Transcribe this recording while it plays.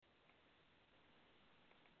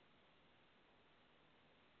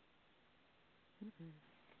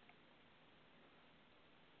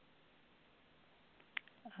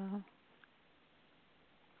Uh,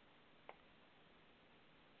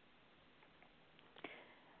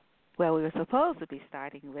 well, we were supposed to be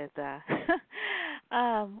starting with a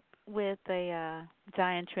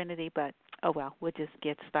Giant Trinity, but oh well, we'll just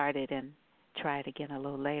get started and try it again a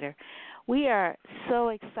little later. We are so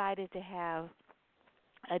excited to have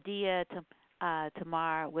Adia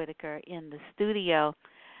Tamar Whitaker in the studio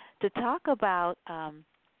to talk about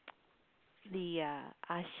the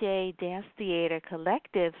Ashe Dance Theater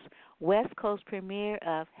Collective's West Coast premiere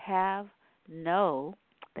of Have No,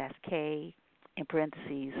 that's K in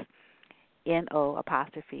parentheses, N-O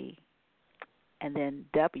apostrophe, and then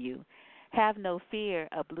W, Have No Fear,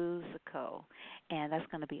 a Bluesicle. And that's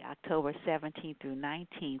going to be October 17th through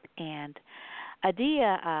 19th. And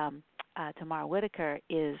Adia Tamar Whitaker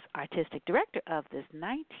is artistic director of this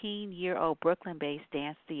 19-year-old Brooklyn-based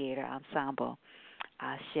dance theater ensemble,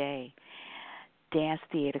 Ashe Dance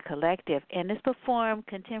Theater Collective, and it's performed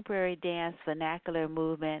contemporary dance, vernacular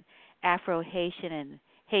movement, Afro-Haitian and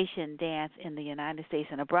Haitian dance in the United States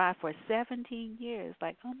and abroad for 17 years.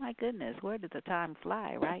 Like, oh my goodness, where did the time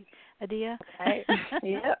fly, right, Adia? Right.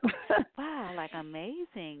 Yep. Wow, like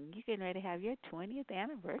amazing. You're getting ready to have your 20th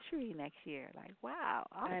anniversary next year. Like, wow,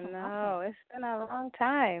 awesome, I awesome. know. It's been a long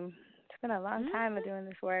time. It's been a long time of Hmm. doing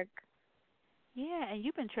this work. Yeah, and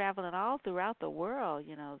you've been traveling all throughout the world,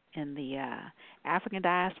 in the African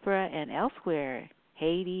diaspora and elsewhere.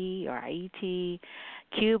 Haiti or Haiti,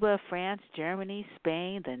 Cuba, France, Germany,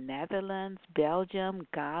 Spain, the Netherlands, Belgium,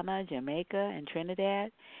 Ghana, Jamaica, and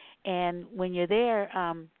Trinidad. And when you're there,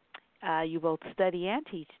 you both study and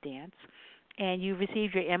teach dance. And you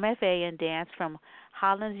received your MFA in dance from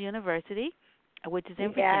Hollins University, which is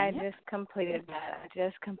in Yeah, I Virginia. just completed that. I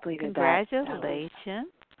just completed that. That was. Congratulations.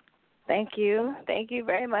 Thank you. Thank you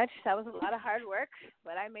very much. That was a lot of hard work,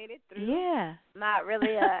 but I made it through. Yeah. Not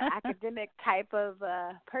really a academic type of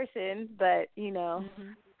person, but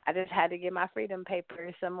Mhm. I just had to get my freedom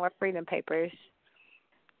papers, some more freedom papers.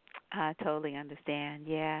 I totally understand.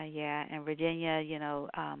 Yeah, yeah. And Virginia,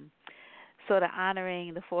 sort of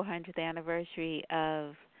honoring the 400th anniversary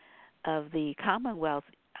of the Commonwealth,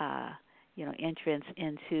 entrance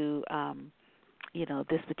into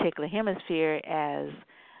this particular hemisphere as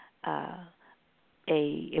uh,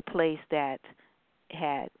 a place that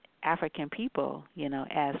had African people,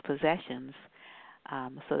 as possessions.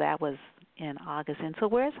 So that was in August. And so,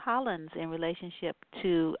 where's Hollands in relationship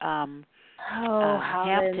to Oh,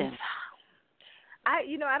 Hollins. Hampton?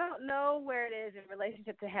 I don't know where it is in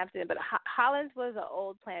relationship to Hampton, but Hollins was an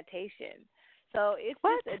old plantation. So it's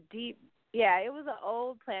What? just a deep, yeah, it was an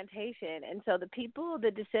old plantation. And so the people,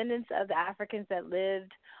 the descendants of the Africans that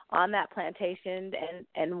lived on that plantation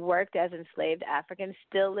and worked as enslaved Africans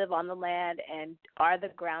still live on the land and are the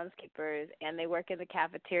groundskeepers, and they work in the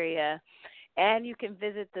cafeteria. And you can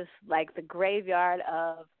visit this, like the graveyard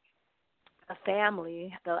of a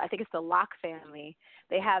family. I think it's the Locke family.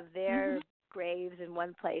 They have Mhm. their graves in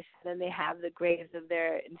one place, and then they have the graves of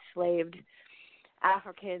their enslaved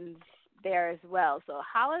Africans there as well. So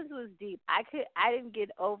Hollins was deep. I didn't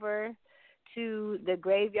get over to the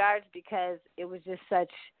graveyards because it was just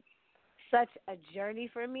such a journey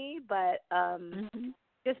for me, but Mhm.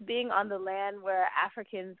 just being on the land where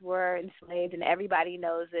Africans were enslaved and everybody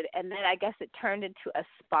knows it, and then I guess it turned into a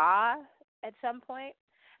spa at some point.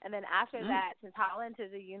 And then after Mhm. that, since Hollins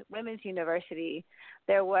is a women's university,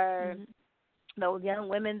 there were Mhm. the young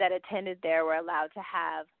women that attended there were allowed to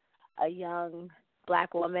have a young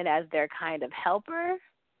black woman as their kind of helper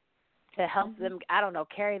to help Mhm. them, I don't know,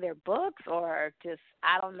 carry their books or just,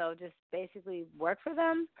 I don't know, just basically work for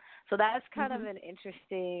them. So that's kind of Mhm. an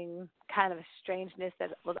interesting kind of strangeness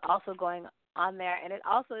that was also going on there. And it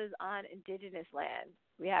also is on indigenous land.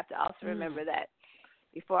 We have to also Mhm. remember that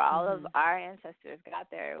before all of Mhm. our ancestors got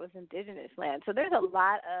there, it was indigenous land. So there's a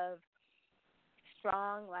lot of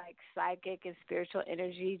strong, like, psychic and spiritual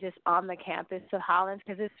energy just on the campus of Hollins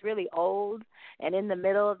because it's really old. And in the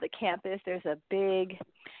middle of the campus, there's a big,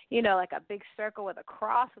 like a big circle with a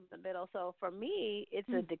cross in the middle. So for me, it's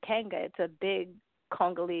a Mhm. Dikenga. It's a big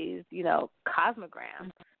Congolese,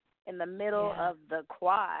 cosmogram in the middle Yeah. of the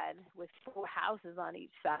quad with four houses on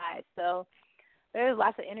each side. So there's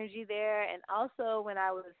lots of energy there. And also when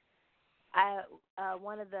I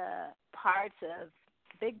one of the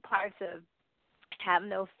big parts of Have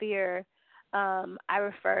No Fear, I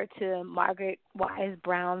refer to Margaret Wise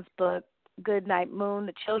Brown's book, Good Night Moon,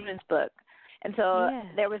 the children's book. And so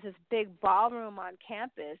Yes. there was this big ballroom on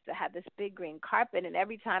campus that had this big green carpet, and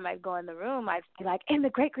every time I'd go in the room, I'd be like, in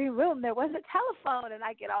the great green room, there was a telephone, and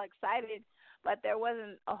I get all excited. but there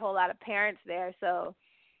wasn't a whole lot of parents there, so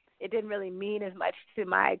it didn't really mean as much to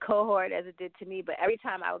my cohort as it did to me. But every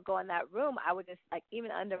time I would go in that room, I would just, like,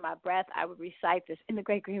 even under my breath, I would recite this. In the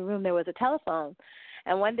great green room, there was a telephone.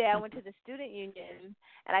 And one day I went to the student union,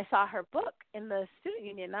 and I saw her book in the student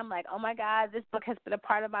union. And I'm like, oh, my God, this book has been a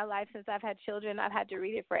part of my life since I've had children. I've had to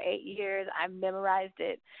read it for 8 years. I've memorized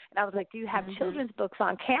it. And I was like, do you have children's books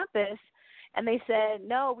on campus? And they said,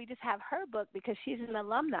 no, we just have her book because she's an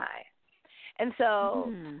alumni. And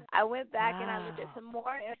so I went back and I looked at some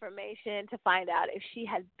more information to find out if she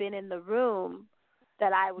had been in the room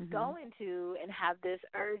that I would go into and have this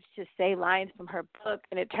urge to say lines from her book.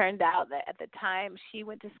 And it turned out that at the time she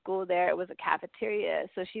went to school there, it was a cafeteria.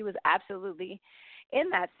 So she was absolutely in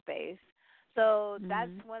that space. So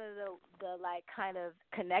that's one of the like kind of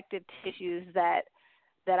connective tissues that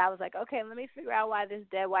I was like, okay, let me figure out why this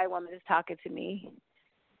dead white woman is talking to me.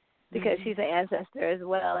 Because she's an ancestor as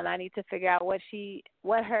well, and I need to figure out what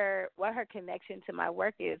her connection to my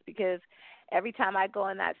work is. Because every time I go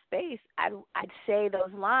in that space, I'd say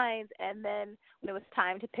those lines, and then when it was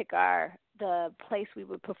time to pick the place we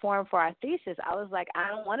would perform for our thesis, I was like, I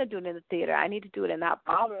don't want to do it in the theater. I need to do it in that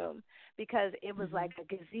ballroom because it was like a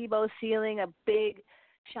gazebo ceiling, a big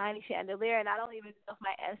shiny chandelier, and I don't even know if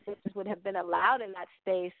my ancestors would have been allowed in that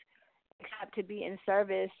space except to be in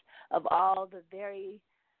service of all the very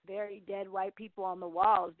dead white people on the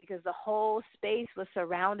walls, because the whole space was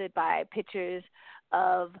surrounded by pictures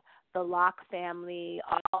of the Locke family,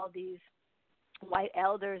 all these white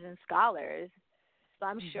elders and scholars. So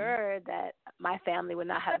I'm sure that my family would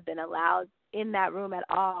not have been allowed in that room at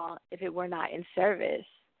all if it were not in service.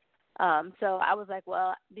 So I was like,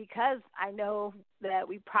 well, because I know that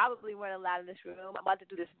we probably weren't allowed in this room, I'm about to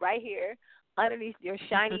do this right here underneath your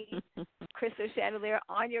shiny crystal chandelier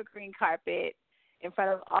on your green carpet in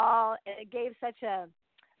front of all, and it gave such a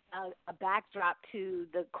backdrop to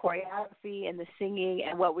the choreography and the singing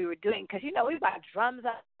and what we were doing. Because, you know, we got drums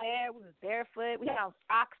out there, we was barefoot, we had on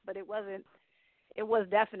frocks, but it was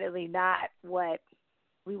definitely not what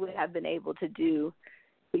we would have been able to do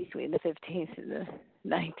between the 15th and the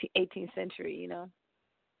 18th century, you know.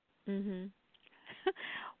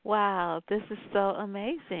 Wow, this is so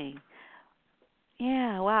amazing.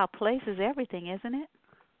 Yeah, wow, place is everything, isn't it?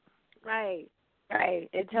 Right. Right,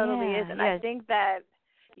 it totally is, and I think that,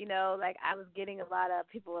 you know, like I was getting a lot of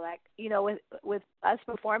people were like, you know, with us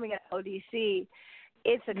performing at ODC,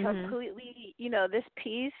 it's a completely, you know, this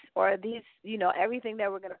piece or these, you know, everything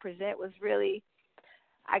that we're going to present was really,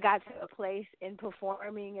 I got to a place in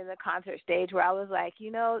performing in the concert stage where I was like,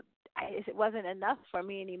 you know, it wasn't enough for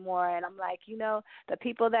me anymore, and I'm like, you know, the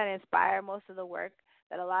people that inspire most of the work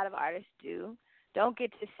that a lot of artists do don't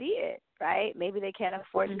get to see it, right? Maybe they can't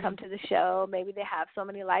afford to come to the show. Maybe they have so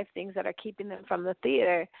many life things that are keeping them from the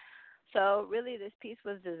theater. So really this piece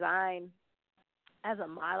was designed as a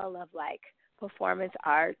model of like performance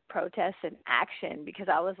art, protest, and action, because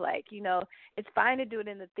I was like, you know, it's fine to do it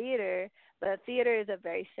in the theater, but theater is a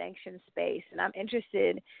very sanctioned space, and I'm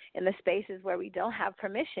interested in the spaces where we don't have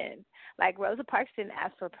permission. Like Rosa Parks didn't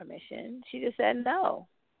ask for permission. She just said no.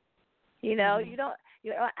 You know, you don't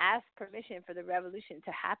ask permission for the revolution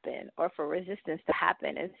to happen or for resistance to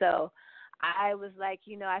happen. And so I was like,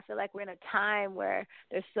 you know, I feel like we're in a time where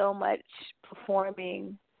there's so much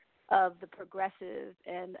performing of the progressive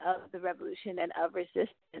and of the revolution and of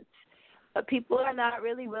resistance. But people are not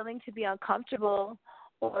really willing to be uncomfortable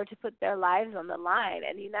or to put their lives on the line.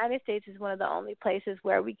 And the United States is one of the only places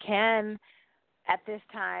where we can, at this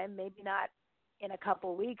time, maybe not in a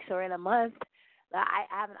couple weeks or in a month, I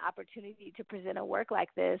have an opportunity to present a work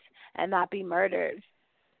like this and not be murdered.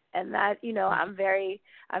 And that, you know, I'm very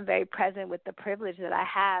present with the privilege that I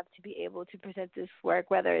have to be able to present this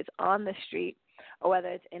work, whether it's on the street or whether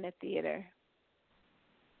it's in a theater.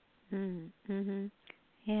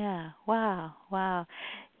 Yeah. Wow.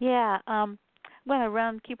 Yeah. I'm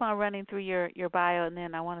gonna keep on running through your bio, and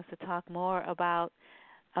then I want us to talk more about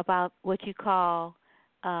what you call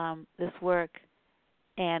this work,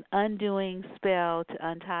 an undoing spell to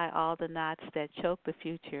untie all the knots that choke the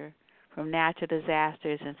future, from natural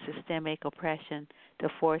disasters and systemic oppression to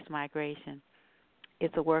forced migration.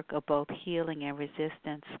 It's a work of both healing and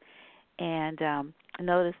resistance. And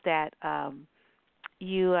notice that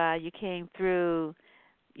you came through,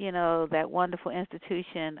 you know, that wonderful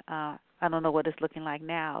institution. I don't know what it's looking like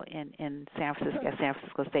now in San Francisco, at San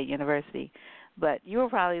Francisco State University, but you were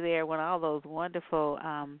probably there when all those wonderful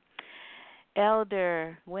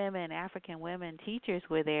elder women, African women teachers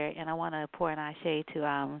were there. And I want to pour an ashe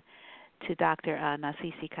to Dr.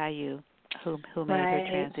 Nasisi Kayu, who made her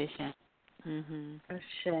transition.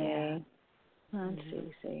 Ashe.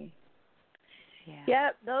 Nasisi. Yeah.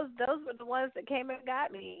 Yep, those were the ones that came and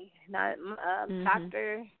got me. Not Mhm.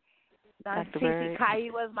 Doctor Dr. Cece Bird.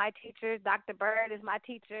 Caillou was my teacher. Dr. Bird is my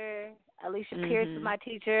teacher. Alicia Pierce is Mhm. my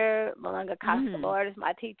teacher. Malunga Costa Mhm. Lord is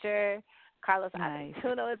my teacher. Carlos Nice.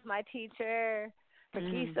 Aventuno is my teacher.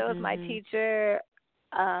 Mhm. Perquiso is my Mhm. teacher.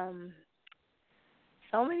 Um,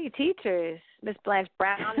 so many teachers. Miss Blanche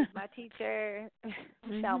Brown is my teacher.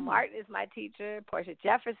 Michelle Mhm. Martin is my teacher. Portia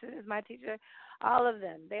Jefferson is my teacher. All of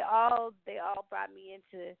them. They all brought me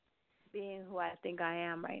into being who I think I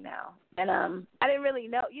am right now. And I didn't really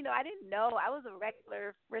know, I didn't know. I was a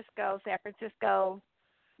regular Frisco, San Francisco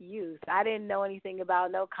youth. I didn't know anything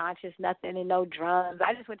about no conscious nothing and no drums.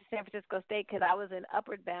 I just went to San Francisco State because I was in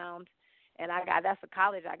Upward Bound, and that's the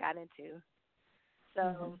college I got into. So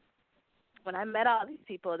Mhm. when I met all these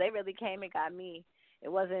people, they really came and got me. It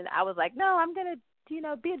wasn't. I was like, no, I'm gonna,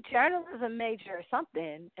 be a journalism major or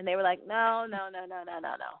something, and they were like, no, no, no, no, no,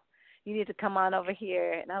 no, no. You need to come on over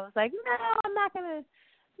here. And I was like, no, I'm not gonna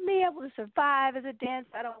be able to survive as a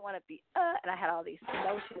dancer. I don't want to be. And I had all these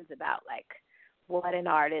notions about like what an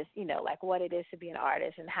artist, like what it is to be an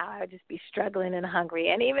artist and how I would just be struggling and hungry.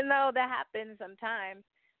 And even though that happens sometimes,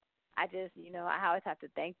 I just, I always have to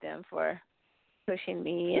thank them for pushing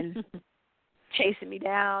me and chasing me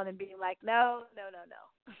down and being like, no, no, no,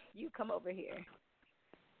 no, you come over here.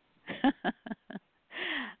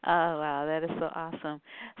 Oh wow, that is so awesome.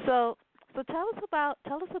 So so tell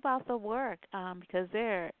us about the work, because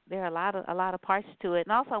there are a lot of parts to it.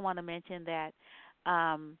 And also I want to mention that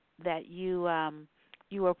that you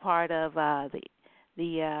were part of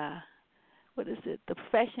the what is it, the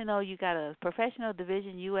professional, you got a professional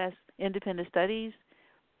division U.S. Independent Studies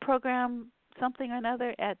program, something or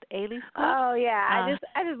another at the Ailey School. Oh yeah, Uh,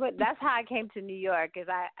 I just went. That's how I came to New York. Is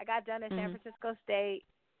I got done at San mhm. Francisco State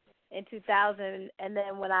in 2000, and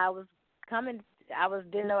then when I was coming,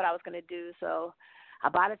 didn't know what I was gonna do, so I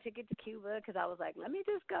bought a ticket to Cuba because I was like, let me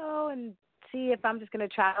just go and see if I'm just gonna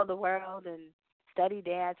travel the world and study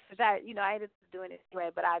dance. Which I ended up doing it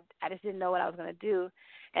anyway, but I just didn't know what I was gonna do,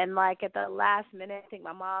 and like at the last minute, I think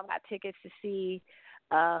my mom got tickets to see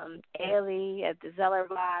Ailey at the Zeller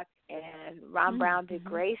Block, and Ron Mhm. Brown did Mhm.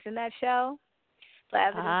 Grace in that show. So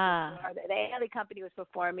Evidence Ah. before the Ailey company was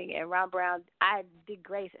performing, and Ron Brown, I did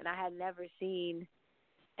Grace, and I had never seen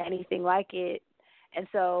anything like it. And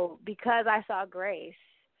so because I saw Grace,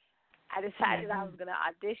 I decided I was Mhm. going to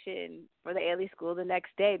audition for the Ailey School the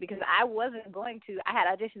next day because I wasn't going to. I had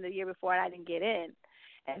auditioned the year before and I didn't get in.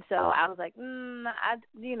 And so I was like,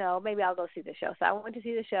 maybe I'll go see the show. So I went to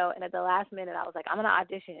see the show, and at the last minute, I was like, I'm going to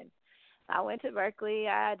audition. I went to Berkeley,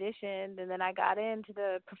 I auditioned, and then I got into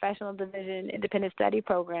the professional division independent study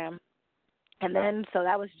program. And then, so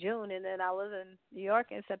that was June, and then I was in New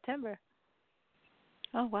York in September.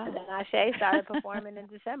 Oh And wow. then Ashe started performing in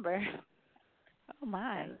December. Oh And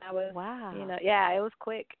my. that was, Wow. yeah, it was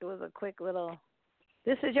quick. It was a quick little,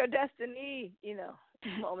 this is your destiny,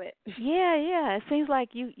 moment. Yeah, yeah. It seems like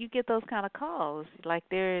you get those kind of calls. Like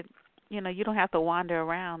they're, you don't have to wander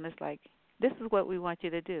around. It's like this is what we want you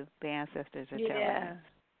to do. The ancestors are telling you. Yeah,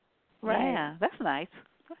 right. Yeah, that's nice.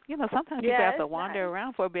 Sometimes people Yeah, have to it's wander nice.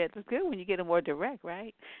 around for a bit. It's good when you get them more direct,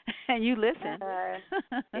 right? And you listen. Yeah,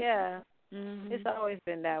 yeah. It's Mhm. always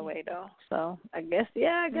been that Yeah. way, though. So I guess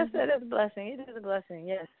that Mhm. is a blessing. It is a blessing,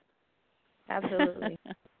 yes. Absolutely.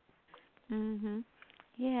 Mhm.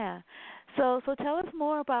 Yeah. So tell us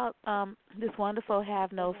more about this wonderful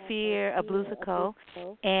Have No Fear, a Bluesico,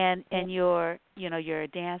 and your your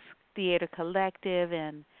dance theater collective,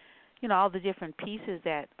 and all the different pieces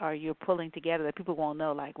that are you're pulling together that people won't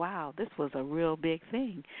know, like, wow, this was a real big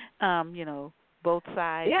thing. Both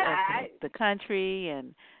sides Yeah, of the country,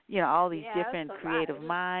 and all these yeah, it's different a lot. creative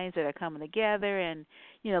minds that are coming together, and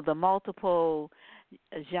the multiple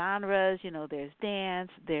genres. There's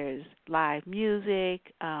dance, there's live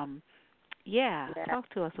music. Yeah, Yeah. talk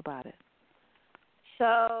to us about it.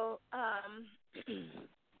 So,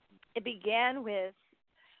 it began with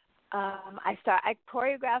I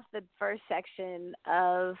choreographed the first section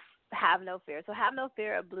of Have No Fear. So Have No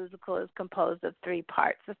Fear, a bluesical, is composed of three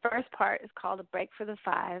parts. The first part is called A Break for the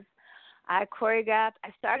Five. I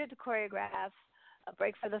started to choreograph A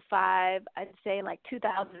Break for the Five, I'd say in like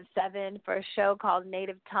 2007, for a show called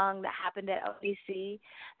Native Tongue that happened at ODC.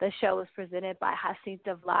 The show was presented by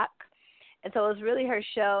Jacinta Vlach. And so it was really her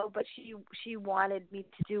show, but she wanted me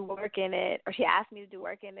to do work in it, or she asked me to do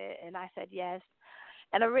work in it, and I said yes.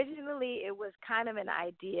 And originally, it was kind of an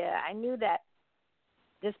idea. I knew that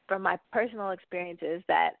just from my personal experiences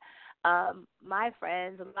that my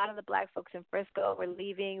friends, a lot of the black folks in Frisco were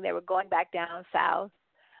leaving. They were going back down south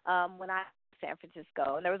when I San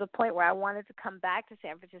Francisco. And there was a point where I wanted to come back to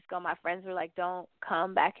San Francisco. My friends were like, don't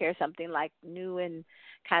come back here. Something like new and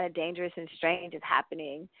kind of dangerous and strange is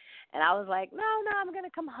happening. And I was like, no, I'm going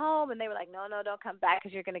to come home. And they were like, no, don't come back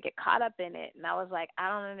because you're going to get caught up in it. And I was like, I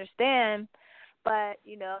don't understand. But,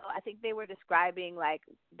 I think they were describing like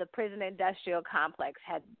the prison industrial complex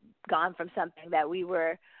had gone from something that we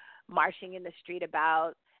were marching in the street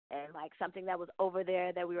about and like something that was over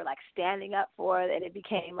there that we were like standing up for, and it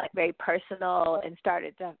became like very personal and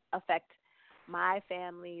started to affect my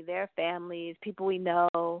family, their families, people we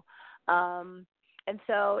know. And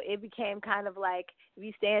so it became kind of like if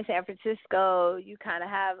you stay in San Francisco, you kind of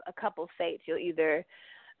have a couple fates. You'll either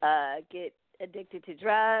get addicted to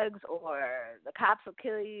drugs, or the cops will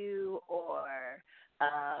kill you, or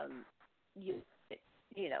you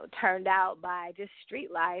know turned out by just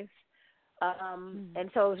street life. And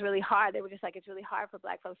so it was really hard. They were just like, it's really hard for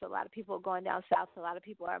Black folks. So a lot of people are going down south. So a lot of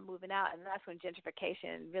people are moving out, and that's when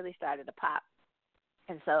gentrification really started to pop.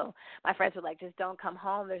 And so my friends were like, just don't come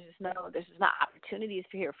home. There's just not opportunities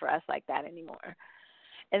here for us like that anymore.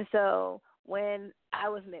 And so when I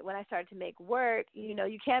started to make work,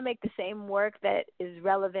 you can't make the same work that is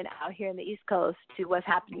relevant out here in the East Coast to what's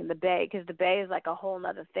happening in the Bay, because the Bay is like a whole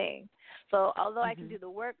other thing. So although I can do the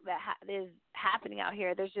work that is happening out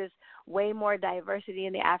here, there's just way more diversity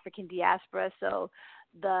in the African diaspora. So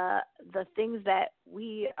the things that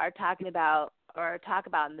we are talking about or talk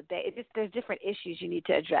about in the Bay, there's different issues you need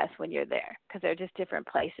to address when you're there, because they're just different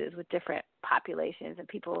places with different populations and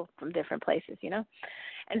people from different places,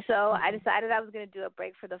 And so I decided I was going to do a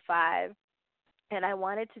break for the 5, and I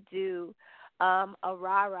wanted to do a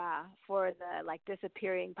rah-rah for the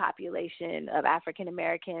disappearing population of African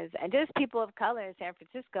Americans and just people of color in San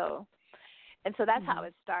Francisco. And so that's how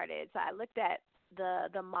it started. So I looked at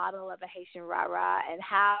the model of a Haitian rah-rah and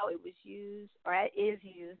how it was used, or it is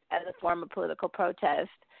used, as a form of political protest,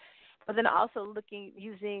 but then also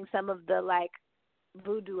using some of the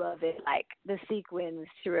voodoo of it, like the sequins,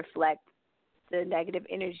 to reflect the negative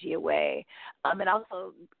energy away, and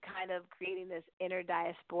also kind of creating this inner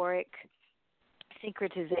diasporic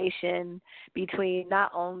syncretization between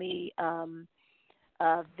not only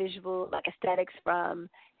visual aesthetics from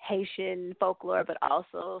Haitian folklore, but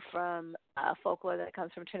also from folklore that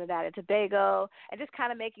comes from Trinidad and Tobago, and just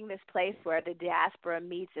kind of making this place where the diaspora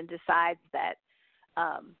meets and decides that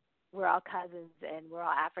we're all cousins and we're all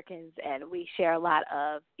Africans, and we share a lot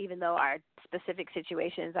of, even though our specific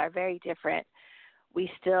situations are very different, we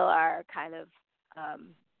still are kind of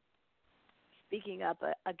speaking up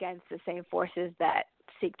against the same forces that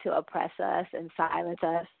seek to oppress us and silence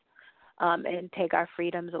us and take our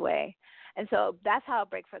freedoms away. And so that's how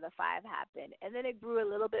Break for the 5 happened. And then it grew a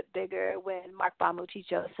little bit bigger when Mark Bamuchi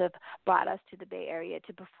Joseph brought us to the Bay Area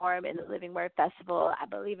to perform in the Living Word Festival, I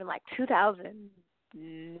believe in 2010,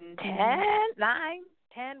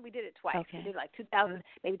 10. We did it twice. Okay. We did 2000,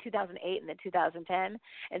 maybe 2008, and then 2010.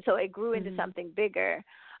 And so it grew into something bigger.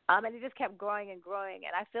 And it just kept growing and growing.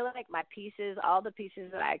 And I feel like my pieces, all the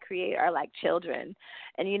pieces that I create, are like children.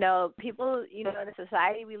 And, people, in the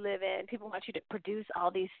society we live in, people want you to produce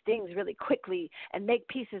all these things really quickly and make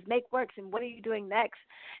pieces, make works, and what are you doing next?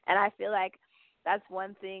 And I feel like that's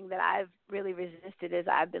one thing that I've really resisted, is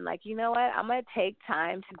I've been like, you know what, I'm going to take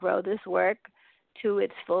time to grow this work to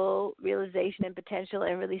its full realization and potential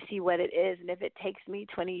and really see what it is. And if it takes me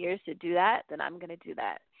 20 years to do that, then I'm going to do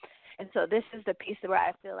that. And so this is the piece where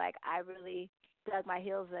I feel like I really dug my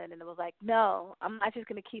heels in, and it was like, no, I'm not just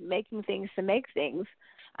going to keep making things to make things.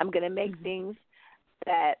 I'm going to make things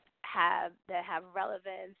that have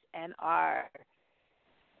relevance and are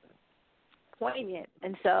poignant.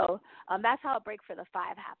 And so that's how A Break for the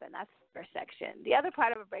 5 happened. That's the first section. The other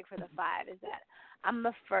part of A Break for the 5 is that I'm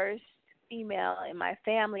the first female in my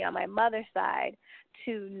family on my mother's side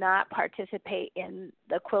to not participate in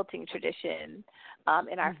the quilting tradition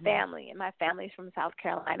in our family. And my family's from South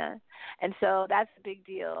Carolina. And so that's a big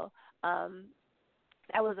deal.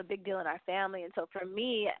 That was a big deal in our family. And so for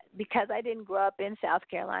me, because I didn't grow up in South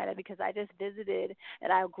Carolina, because I just visited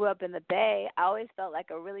and I grew up in the Bay, I always felt like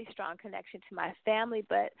a really strong connection to my family,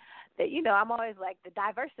 but that, I'm always like the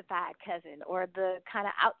diversified cousin or the kind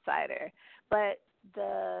of outsider. But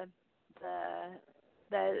the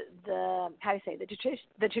how do you say,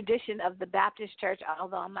 the tradition of the Baptist church,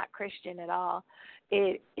 although I'm not Christian at all,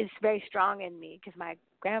 it is very strong in me, because my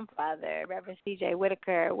grandfather, Reverend C.J.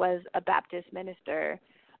 Whitaker, was a Baptist minister,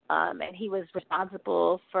 and he was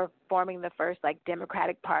responsible for forming the first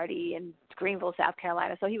Democratic Party and Greenville, South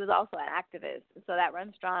Carolina. So he was also an activist. And so that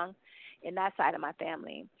runs strong in that side of my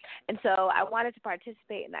family. And so I wanted to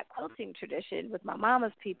participate in that quilting tradition with my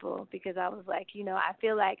mama's people because I was like, I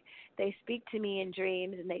feel like they speak to me in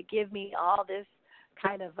dreams and they give me all this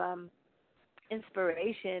kind of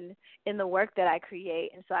inspiration in the work that I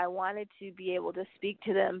create. And so I wanted to be able to speak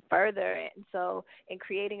to them further. And so in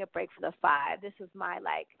creating a break for the five, this was my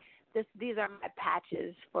these are my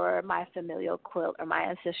patches for my familial quilt or my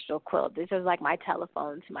ancestral quilt. These are like my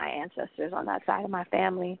telephone to my ancestors on that side of my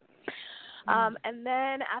family. And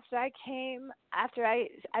then I've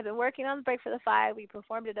been working on the break for the five. We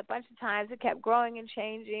performed it a bunch of times. It kept growing and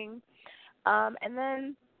changing. And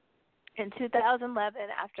then in 2011,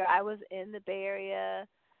 after I was in the Bay Area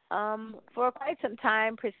for quite some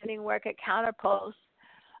time presenting work at Counterpost,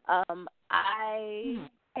 I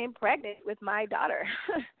became pregnant with my daughter.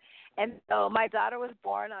 And so my daughter was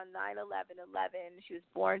born on 9/11/11. She was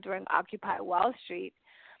born during Occupy Wall Street.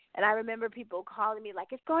 And I remember people calling me like,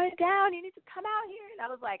 it's going down, you need to come out here. And I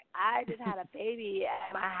was like, I just had a baby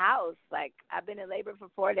at my house. Like, I've been in labor for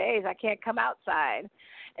 4 days. I can't come outside.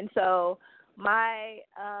 And so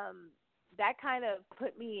that kind of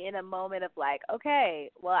put me in a moment of like, okay,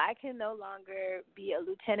 well, I can no longer be a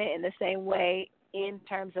lieutenant in the same way in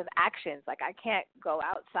terms of actions. Like, I can't go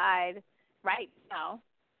outside right now.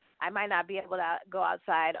 I might not be able to go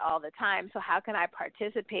outside all the time. So how can I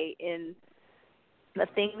participate in the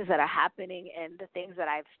things that are happening and the things that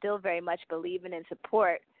I still very much believe in and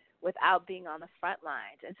support without being on the front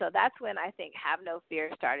lines? And so that's when I think Have No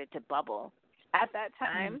Fear started to bubble. At that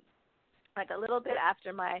time, like a little bit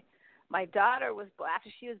after my daughter after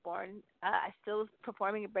she was born, I still was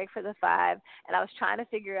performing a break for the five, and I was trying to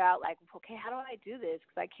figure out, like, okay, how do I do this?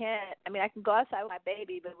 Because I can go outside with my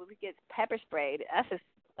baby, but when we get pepper sprayed, that's just,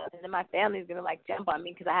 and then my family's going to, like, jump on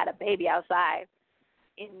me because I had a baby outside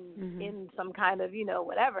in some kind of,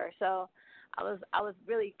 whatever. So I was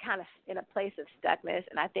really kind of in a place of stuckness,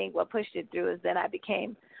 and I think what pushed it through is then I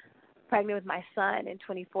became pregnant with my son in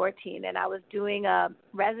 2014, and I was doing a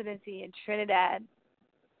residency in Trinidad.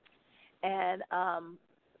 And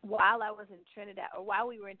while I was in Trinidad, or while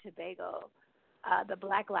we were in Tobago, the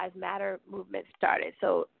Black Lives Matter movement started.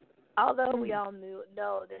 So although we all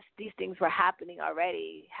know these things were happening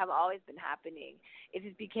already, have always been happening, it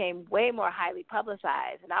just became way more highly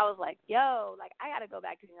publicized. And I was like, yo, like, I got to go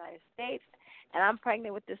back to the United States, and I'm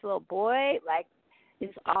pregnant with this little boy. Like,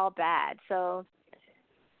 it's all bad. So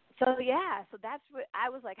that's what I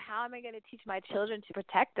was like, how am I going to teach my children to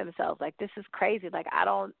protect themselves? Like, this is crazy. Like, I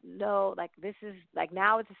don't know. Like, this is, like,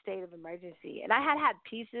 now it's a state of emergency. And I had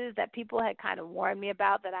pieces that people had kind of warned me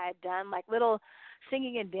about that I had done, like little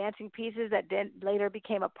singing and dancing pieces that then later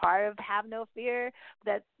became a part of Have No Fear,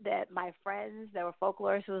 that my friends that were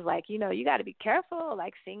folklorists was like, you got to be careful,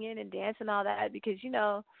 like, singing and dancing and all that, because, you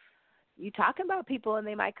talking about people and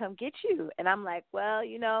they might come get you. And I'm like, well,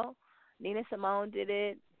 Nina Simone did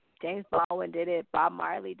it. James Baldwin did it. Bob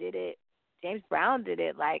Marley did it. James Brown did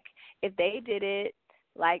it. Like, if they did it,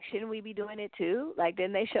 like, shouldn't we be doing it too? Like,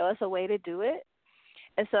 didn't they show us a way to do it?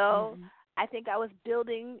 And so I think I was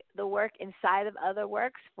building the work inside of other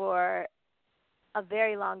works for a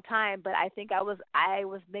very long time, but I think I was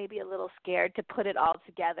maybe a little scared to put it all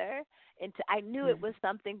together. I knew it was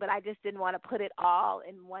something, but I just didn't want to put it all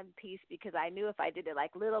in one piece, because I knew if I did it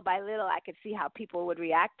like little by little, I could see how people would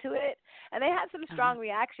react to it. And they had some strong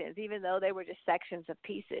reactions, even though they were just sections of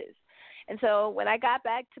pieces. And so when I got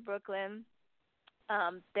back to Brooklyn,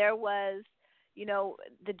 there was,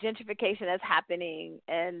 the gentrification that's happening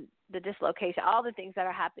and the dislocation, all the things that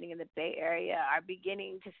are happening in the Bay Area are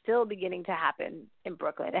still beginning to happen in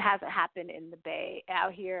Brooklyn. It hasn't happened in the Bay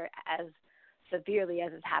out here as severely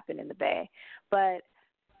as it's happened in the Bay. But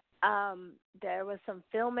there was some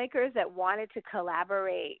filmmakers that wanted to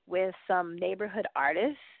collaborate with some neighborhood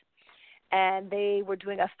artists, and they were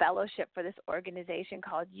doing a fellowship for this organization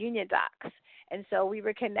called Union Docs. And so we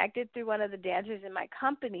were connected through one of the dancers in my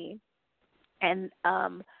company, and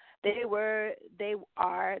they were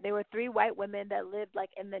three white women that lived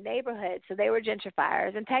like in the neighborhood, so they were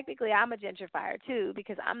gentrifiers. And technically I'm a gentrifier too,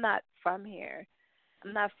 because I'm not from here.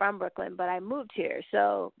 I'm not from Brooklyn, but I moved here.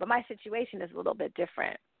 So, but my situation is a little bit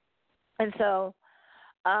different. And so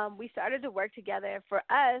we started to work together. For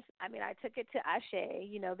us, I took it to Ashe,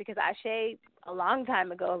 because Ashe a long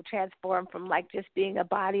time ago transformed from like just being a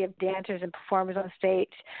body of dancers and performers on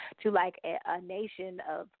stage to like a nation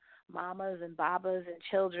of mamas and babas and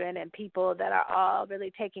children and people that are all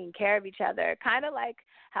really taking care of each other, kind of like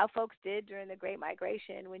how folks did during the Great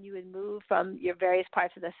Migration, when you would move from your various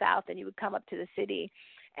parts of the South and you would come up to the city.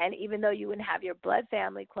 And even though you wouldn't have your blood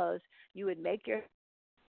family close, you would make your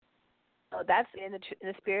So that's in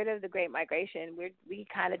the spirit of the Great Migration. We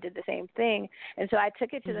kind of did the same thing, and so I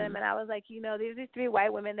took it to them, Mhm. and I was like, these are three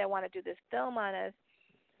white women that want to do this film on us,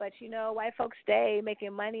 but white folks stay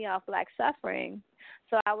making money off black suffering.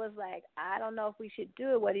 So I was like, I don't know if we should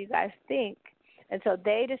do it. What do you guys think? And so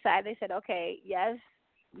they decided. They said, okay, yes,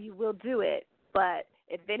 we will do it, but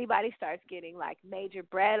if anybody starts getting like major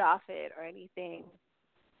bread off it or anything,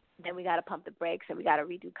 then we got to pump the brakes and we got to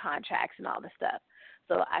redo contracts and all the stuff.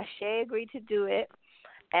 So Ashe agreed to do it,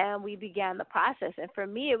 and we began the process. And for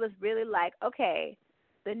me, it was really like, okay,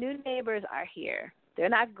 the new neighbors are here. They're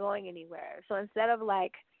not going anywhere. So instead of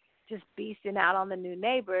like just beasting out on the new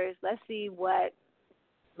neighbors, let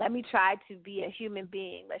me try to be a human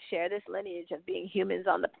being. Let's share this lineage of being humans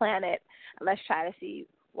on the planet, and let's try to see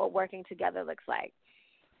what working together looks like.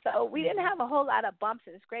 So we didn't have a whole lot of bumps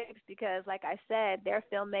and scrapes because, like I said, they're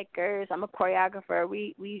filmmakers. I'm a choreographer.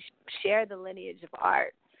 We share the lineage of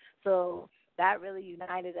art, so that really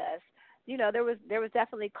united us. There was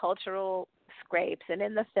definitely cultural scrapes, and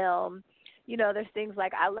in the film, there's things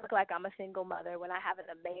like I look like I'm a single mother when I have an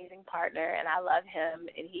amazing partner and I love him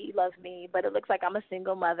and he loves me, but it looks like I'm a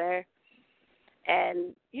single mother.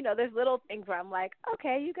 And there's little things where I'm like,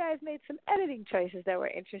 okay, you guys made some editing choices that were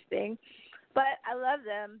interesting. But I love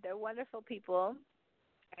them. They're wonderful people.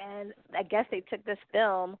 And I guess they took this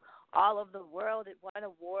film all over the world. It won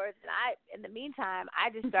awards. And in the meantime, I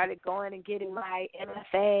just started going and getting my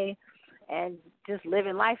MFA and just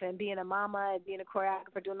living life and being a mama and being a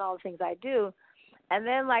choreographer, doing all the things I do. And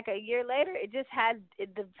then, like a year later,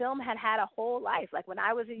 the film had a whole life. Like when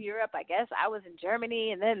I was in Europe, I guess I was in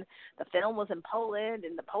Germany, and then the film was in Poland,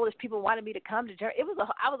 and the Polish people wanted me to come to Germany.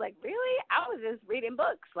 I was like, really? I was just reading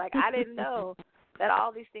books. Like I didn't know that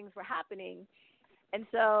all these things were happening. And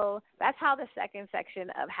so that's how the second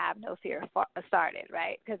section of Have No Fear started,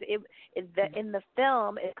 right? Because in the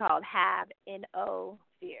film it's called Have No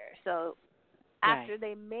Fear. So after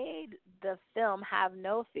they made the film Have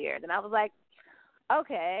No Fear, then I was like,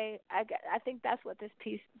 okay, I think that's what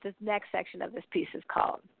this next section of this piece is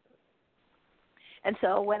called. And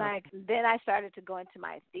so then I started to go into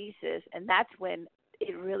my thesis, and that's when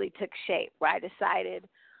it really took shape, where I decided,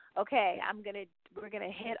 okay, we're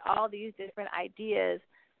gonna hit all these different ideas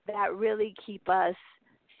that really keep us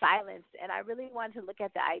silenced. And I really wanted to look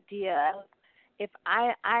at the idea of, if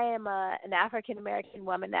I am an African American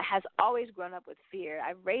woman that has always grown up with fear.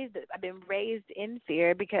 I've been raised in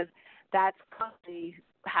fear because that's probably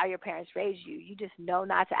how your parents raised you. You just know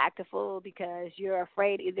not to act a fool because you're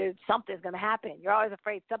afraid either something's going to happen. You're always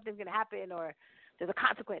afraid something's going to happen or there's a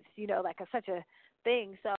consequence, such a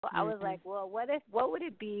thing. So I was like, well, what would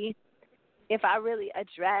it be if I really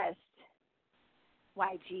addressed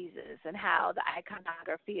white Jesus and how the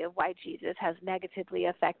iconography of white Jesus has negatively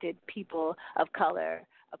affected people of color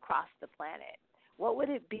across the planet? What would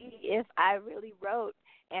it be if I really wrote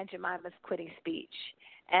Aunt Jemima's Quitting Speech,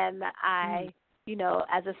 and I,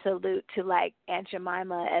 as a salute to like Aunt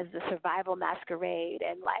Jemima as the survival masquerade,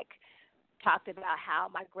 and like talked about how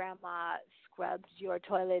my grandma scrubs your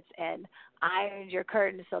toilets and irons your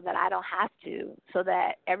curtains so that I don't have to, so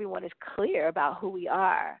that everyone is clear about who we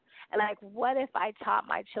are. And like, what if I taught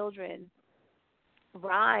my children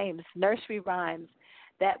rhymes, nursery rhymes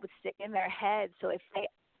that would stick in their heads, so if they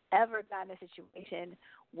ever got in a situation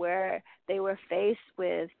where they were faced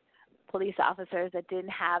with police officers that didn't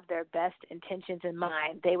have their best intentions in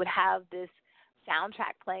mind, they would have this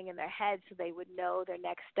soundtrack playing in their heads so they would know their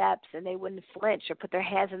next steps and they wouldn't flinch or put their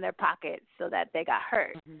hands in their pockets so that they got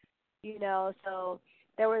hurt. So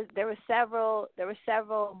there were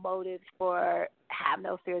several motives for Have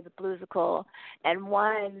No Fear, the bluesical, and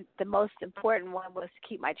the most important one was to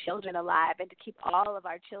keep my children alive and to keep all of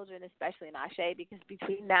our children, especially in Ashe, because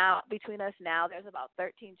between us now there's about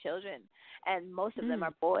 13 children, and most of them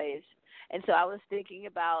are boys. And so I was thinking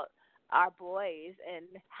about our boys and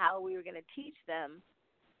how we were going to teach them,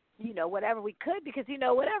 whatever we could, because,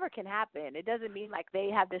 whatever can happen. It doesn't mean like they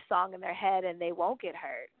have this song in their head and they won't get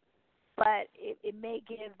hurt, but it may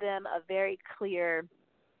give them a very clear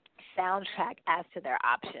soundtrack as to their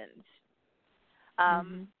options.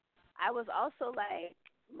 I was also like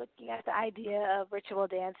looking at the idea of ritual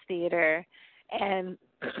dance theater and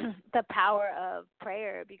the power of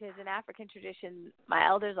prayer, because in African tradition, my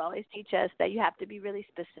elders always teach us that you have to be really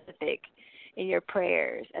specific in your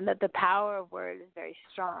prayers, and that the power of word is very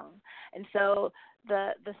strong. And so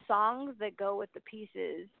the songs that go with the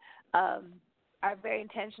pieces are very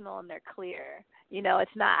intentional and they're clear.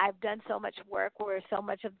 It's not, I've done so much work where so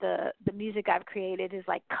much of the music I've created is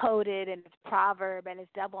like coded and it's proverb and it's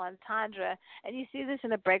double entendre. And you see this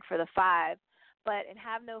in A Break for the Five. But in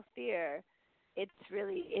Have No Fear, it's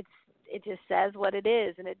really it just says what it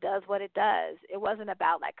is and it does what it does. It wasn't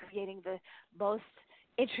about like creating the most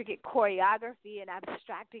intricate choreography and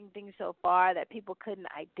abstracting things so far that people couldn't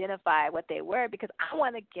identify what they were, because I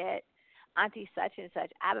want to get Auntie such and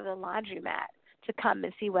such out of the laundromat to come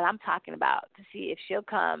and see what I'm talking about, to see if she'll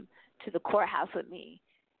come to the courthouse with me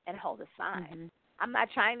and hold a sign. Mm-hmm. I'm not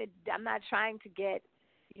trying to get,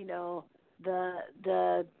 you know,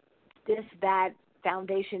 the this that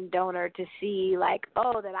foundation donor to see like,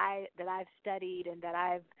 oh, that I've studied and that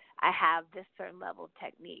I have this certain level of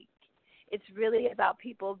technique. It's really about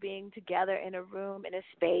people being together in a room, in a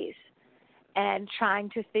space, and trying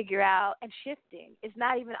to figure out and shifting. It's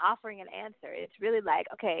not even offering an answer. It's really like,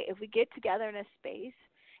 okay, if we get together in a space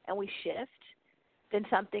and we shift, then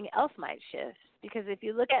something else might shift. Because if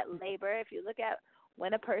you look at labor, if you look at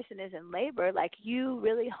when a person is in labor, like you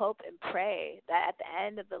really hope and pray that at the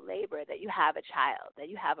end of the labor that you have a child, that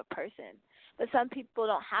you have a person. But some people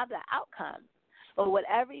don't have that outcome. But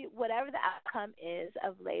whatever the outcome is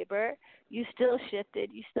of labor, you still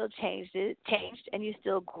shifted, you still changed, and you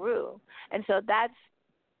still grew. And so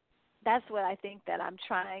that's what I think that I'm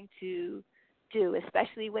trying to do,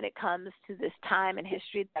 especially when it comes to this time in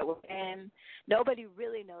history that we're in. Nobody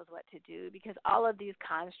really knows what to do, because all of these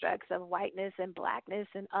constructs of whiteness and blackness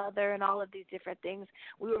and other and all of these different things,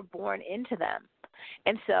 we were born into them.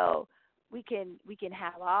 And so we can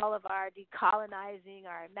have all of our decolonizing,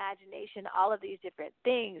 our imagination, all of these different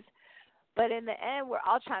things, but in the end, we're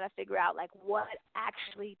all trying to figure out like what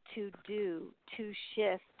actually to do to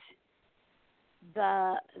shift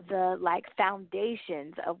the like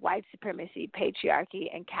foundations of white supremacy, patriarchy,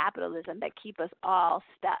 and capitalism that keep us all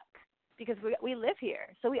stuck, because we live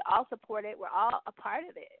here, so we all support it. We're all a part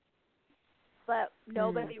of it, but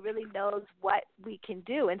nobody really knows what we can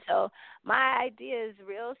do. And so my idea is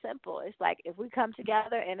real simple. It's like if we come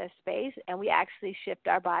together in a space and we actually shift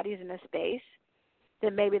our bodies in a space,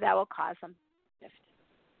 then maybe that will cause some shift.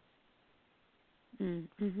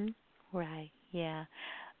 Mm-hmm. Right. Yeah.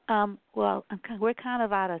 Well, we're kind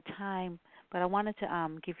of out of time, but I wanted to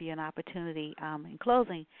give you an opportunity in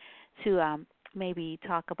closing to maybe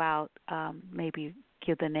talk about, maybe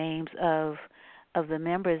give the names of the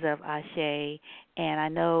members of Ashe. And I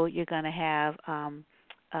know you're going to have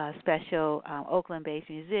a special Oakland-based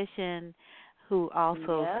musician who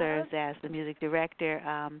also serves as the music director,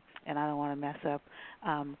 and I don't want to mess up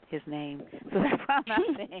his name, so that's why I'm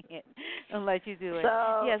not saying it. I'll let you do it.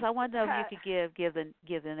 So, yes, I wonder if you could give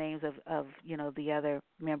the names of the other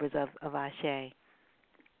members of Ashe.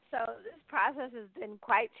 So this process has been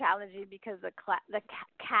quite challenging because the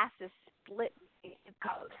cast is split in the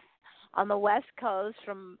coast. On the West Coast,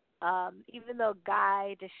 from even though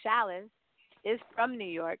Guy DeShallis is from New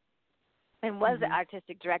York and was the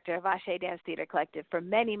artistic director of Ashe Dance Theater Collective for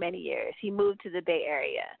many, many years, he moved to the Bay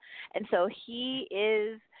Area, and so he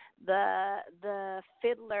is the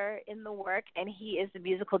fiddler in the work, and he is the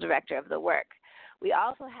musical director of the work. We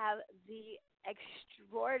also have the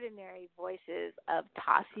extraordinary voices of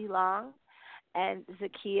Tassie Long and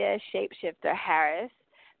Zakia Shapeshifter Harris.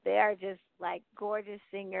 They are just like gorgeous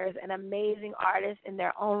singers and amazing artists in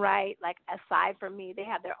their own right. Like aside from me, they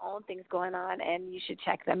have their own things going on, and you should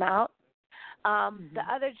check them out. The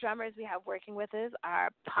other drummers we have working with us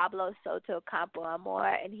are Pablo Soto Campo Amor,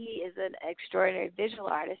 and he is an extraordinary visual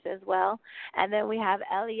artist as well. And then we have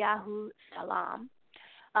Eliyahu Salam.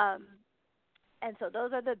 And so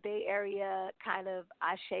those are the Bay Area kind of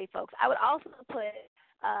Ashe folks. I would also put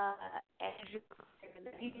Andrew,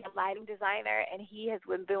 he's a lighting designer, and he has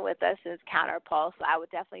been with us since Counterpulse, so I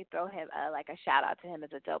would definitely throw him like a shout out to him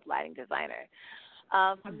as a dope lighting designer.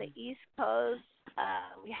 From the East Coast,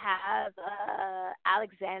 we have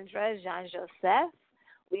Alexandra Jean-Joseph.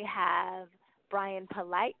 We have Brian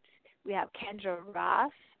Polite. We have Kendra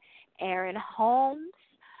Ross, Aaron Holmes.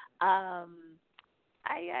 Oh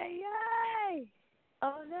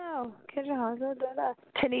no, Kendra Holmes.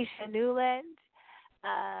 Tanisha Newland.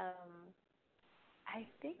 I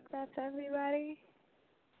think that's everybody.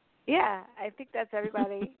 Yeah, I think that's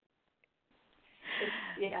everybody.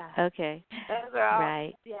 Yeah. Okay. Those are all.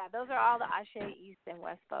 Right. Yeah, those are all the Ashe East and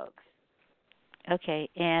West folks. Okay,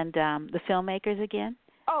 and the filmmakers again?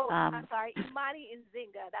 Oh, I'm sorry, Imani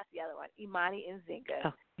Nzinga. That's the other one. Imani Nzinga.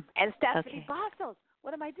 Oh. And Stephanie Bastos.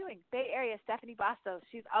 What am I doing? Bay Area, Stephanie Bastos.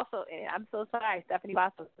 She's also in it. I'm so sorry. Stephanie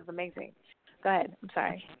Bastos is amazing. Go ahead. I'm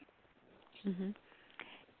sorry. Okay.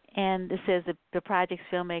 And it says the project's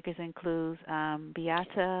filmmakers includes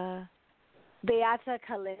Beata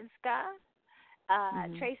Kalinska,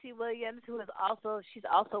 Tracy Williams, she's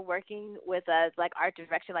also working with us, like art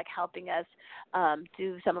direction, like helping us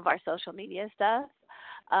do some of our social media stuff.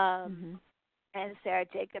 and Sarah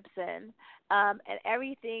Jacobson. And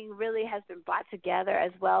everything really has been brought together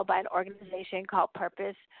as well by an organization called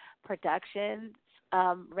Purpose Productions,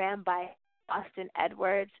 ran by Austin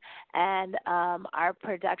Edwards, and our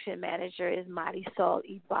production manager is Marisol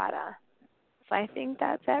Ibarra. So I think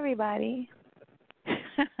that's everybody.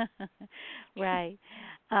 Right.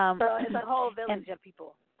 So it's a whole village And of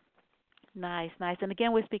people. nice, nice. And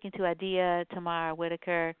again, we're speaking to Adia Tamar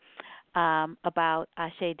Whitaker about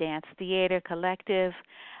Ashe Dance Theater Collective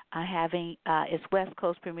having its West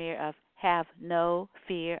Coast premiere of Have No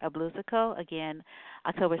Fear, a Bluesical, again,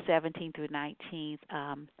 October 17th through 19th,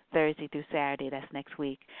 Thursday through Saturday. That's next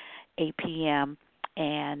week, 8 p.m.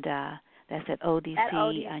 And that's at ODC. At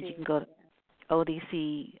ODC. You can go to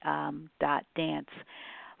odc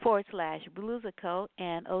dance/bluesical,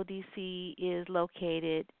 and ODC is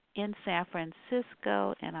located in San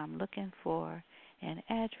Francisco, and I'm looking for an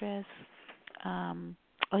address.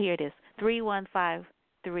 Here it is,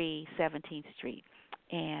 3153 17th Street,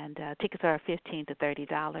 and tickets are $15 to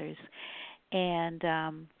 $30. And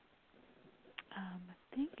I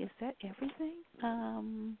think, is that everything?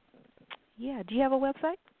 Yeah. Do you have a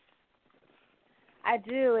website? I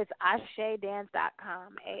do. It's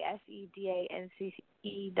AsheDance.com,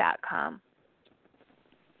 ASEDANCE.com.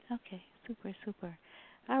 Okay, super, super.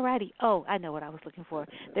 All righty. Oh, I know what I was looking for.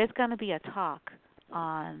 There's going to be a talk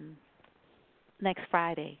on next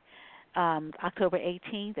Friday, October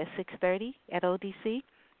 18th at 6:30 at ODC.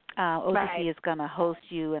 ODC Right. is going to host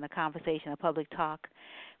you in a conversation, a public talk,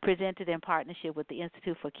 presented in partnership with the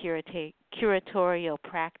Institute for Curatorial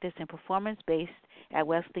Practice and Performance based at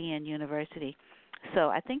Wesleyan University. So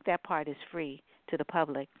I think that part is free to the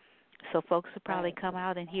public. So folks will probably come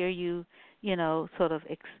out and hear you, sort of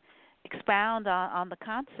expound on the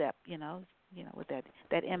concept, with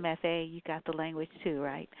that MFA, you got the language too,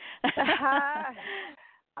 right?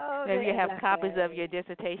 Oh, maybe you have MFA. copies of your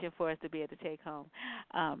dissertation for us to be able to take home.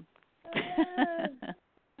 All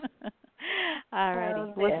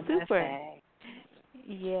righty. Well, super.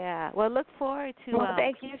 Yeah. Well, look forward to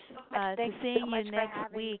thank you so much. to seeing you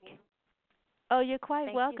next week. Oh, you're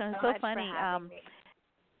quite welcome. Thank It's you so much funny. for having me.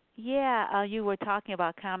 Yeah, you were talking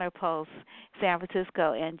about Counterpulse San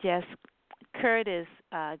Francisco, and Jess Curtis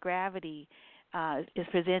Gravity is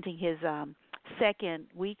presenting his second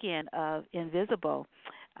weekend of Invisible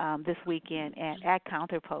this weekend at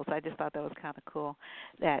Counterpulse. I just thought that was kind of cool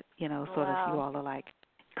that, sort of you all are like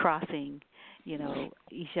crossing,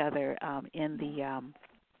 each other in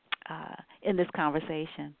this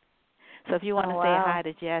conversation. So if you want to say hi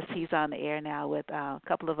to Jess, he's on the air now with a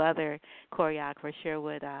couple of other choreographers,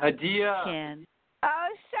 Sherwood Adia. Ken. Oh,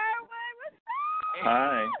 Sherwood, what's up?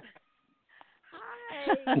 Hi. Hi.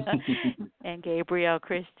 And Gabriel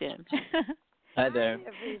Christian. Hi there. Hi,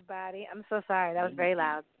 everybody. I'm so sorry. That was very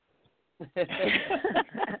loud.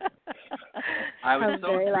 I was so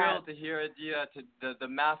thrilled to hear Adia, the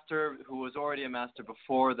master who was already a master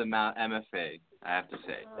before the MFA, I have to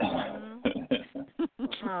say.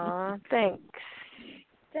 Aw, thanks.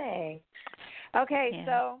 Okay,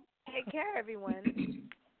 so take care, everyone.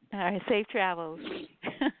 All right, safe travels. See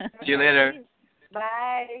you later.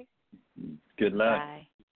 Bye. Good luck.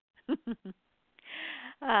 Bye.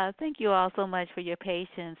 Thank you all so much for your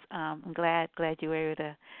patience. I'm glad you were able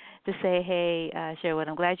to say hey, Sherwood.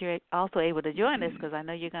 I'm glad you're also able to join us because I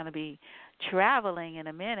know you're going to be traveling in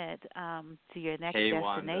a minute to your next destination.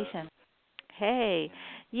 Wanda. Hey,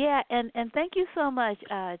 yeah, and thank you so much,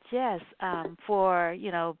 Jess, for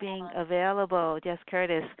being available, Jess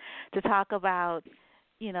Curtis, to talk about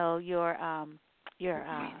your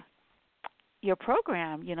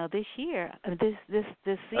program, this year, this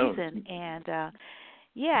season, and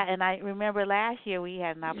and I remember last year we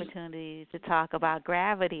had an opportunity to talk about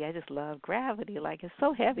gravity. I just love gravity, like it's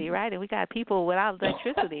so heavy, right? And we got people without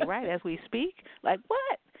electricity, right, as we speak. Like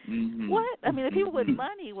what? Mm-hmm. What? I mean, the people with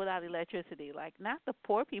money without electricity, like not the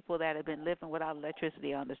poor people that have been living without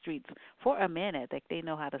electricity on the streets for a minute, like they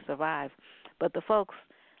know how to survive. But the folks,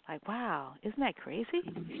 like, wow, isn't that crazy?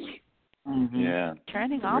 Mm-hmm. Yeah.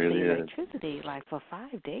 Turning off really the electricity, like for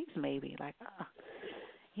 5 days maybe. Like,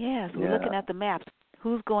 yeah, so we're looking at the maps.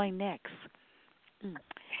 Who's going next?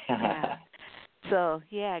 Yeah. So,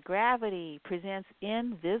 Gravity presents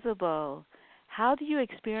Invisible. How do you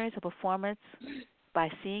experience a performance? By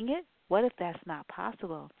seeing it? What if that's not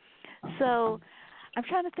possible? So I'm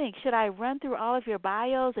trying to think, should I run through all of your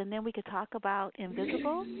bios and then we could talk about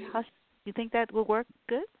Invisible? You think that will work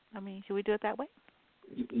good? I mean, should we do it that way?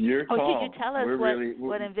 Your call. Should you tell us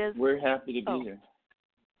what Invisible? We're happy to be here.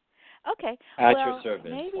 Okay. At your service.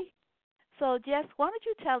 Maybe. So, Jess, why don't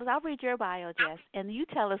you tell us? I'll read your bio, Jess, and you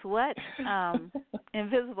tell us what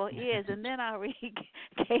invisible is, and then I'll read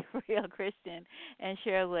Gabriel, Christian, and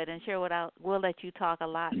Sherwood. And Sherwood, we'll let you talk a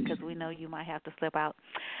lot because we know you might have to slip out.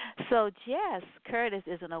 So Jess Curtis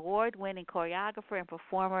is an award-winning choreographer and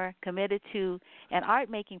performer committed to an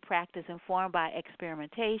art-making practice informed by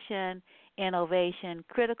experimentation, innovation,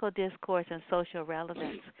 critical discourse, and social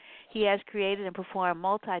relevance. He has created and performed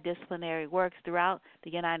multidisciplinary works throughout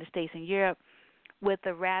the United States and Europe with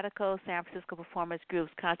the radical San Francisco performance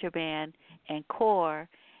groups Contraband and Core,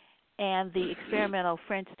 and the experimental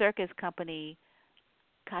French circus company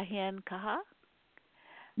Kahin Kaha.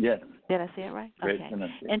 Yes. Did I say it right? Great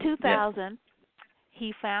Okay. In 2000,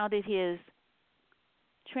 he founded his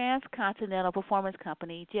transcontinental performance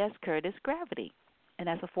company, Jess Curtis Gravity, and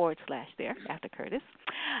that's a / there after Curtis.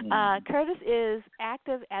 Curtis is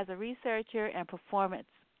active as a researcher and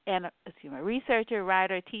researcher,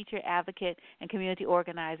 writer, teacher, advocate, and community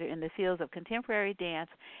organizer in the fields of contemporary dance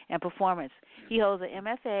and performance. He holds an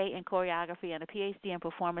MFA in choreography and a PhD in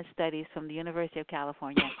performance studies from the University of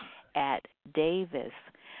California at Davis.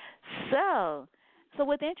 So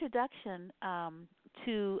with introduction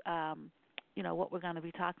to what we're going to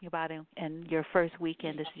be talking about in your first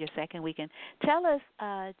weekend, this is your second weekend. Tell us,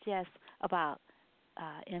 Jess, about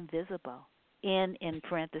Invisible, in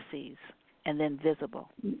parentheses, and then Visible.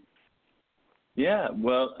 Yeah,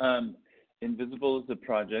 well, Invisible is a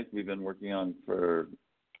project we've been working on for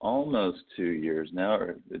almost 2 years now,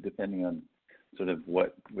 or depending on sort of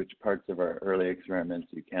which parts of our early experiments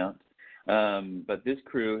you count. But this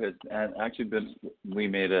crew has actually we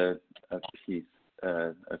made a piece,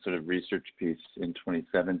 a sort of research piece in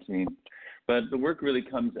 2017. But the work really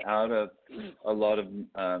comes out of a lot of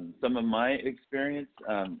some of my experience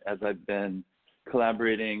as I've been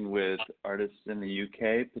collaborating with artists in the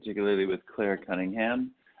UK, particularly with Claire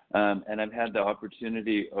Cunningham. And I've had the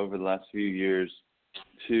opportunity over the last few years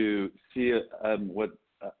to see what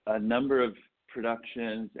a number of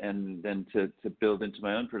productions, and then to build into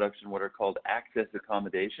my own production what are called access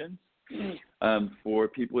accommodations for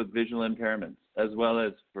people with visual impairments, as well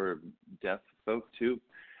as for deaf folk too.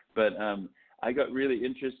 But I got really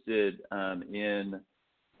interested in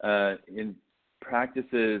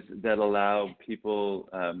practices that allow people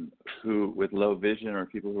who with low vision or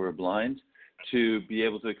people who are blind to be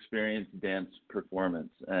able to experience dance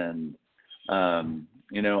performance. And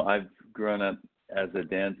I've grown up as a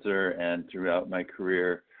dancer and throughout my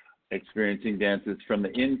career experiencing dances from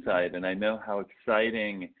the inside, and I know how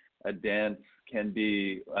exciting a dance can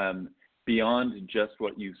be beyond just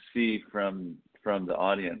what you see from the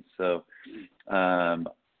audience. So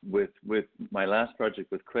with my last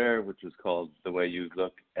project with Claire, which was called The Way You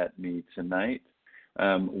Look at Me Tonight,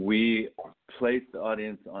 we placed the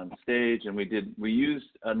audience on stage, and we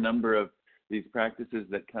used a number of these practices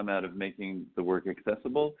that come out of making the work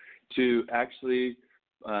accessible to actually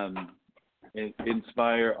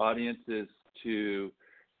inspire audiences to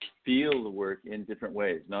feel the work in different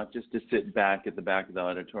ways, not just to sit back at the back of the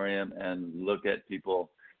auditorium and look at people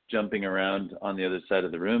jumping around on the other side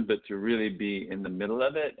of the room, but to really be in the middle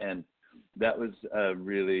of it. And that was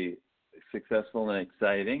really successful and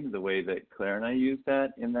exciting, the way that Claire and I used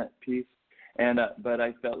that in that piece. And but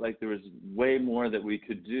I felt like there was way more that we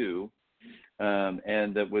could do,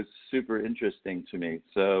 and that was super interesting to me.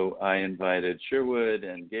 So I invited Sherwood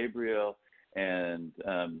and Gabriel and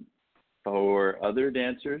 4 other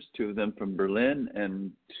dancers, 2 of them from Berlin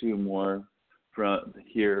and 2 more from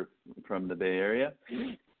here from the Bay Area.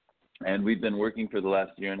 And we've been working for the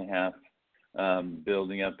last year and a half,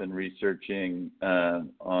 building up and researching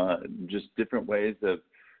on just different ways of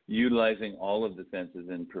utilizing all of the senses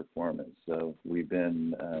in performance. So we've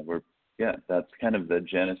been, that's kind of the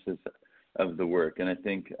genesis of the work. And I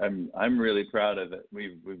think I'm really proud of it.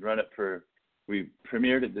 We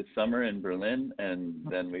premiered it this summer in Berlin, and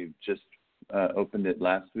then we just opened it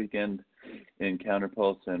last weekend in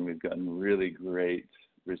Counterpulse, and we've gotten really great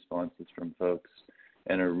responses from folks,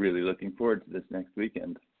 and are really looking forward to this next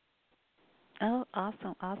weekend. Oh,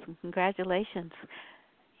 awesome. Congratulations.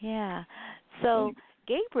 Yeah. So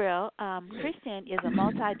Gabriel Christian is a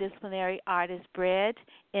multidisciplinary artist bred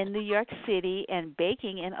in New York City and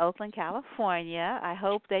baking in Oakland, California. I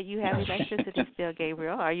hope that you have electricity still,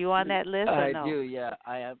 Gabriel. Are you on that list or no? I do, yeah.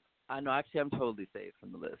 I am. I know. Actually, I'm totally safe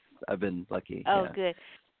from the list. I've been lucky. Oh, yeah. Good.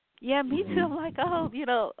 Yeah, me too. I'm like,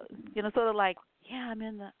 sort of like, yeah, I'm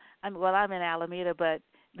in Alameda, but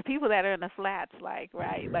the people that are in the flats, like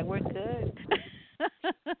we're good.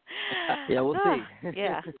 Yeah, we'll see.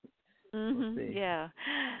 Yeah. We'll see. Yeah.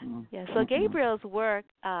 Yeah. So Gabriel's work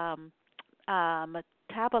metabolizes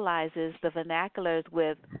the vernaculars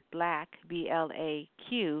with Black,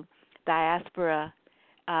 BLAQ, diaspora,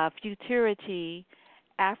 futurity,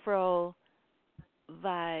 Afro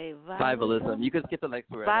Vivalism. You can skip the next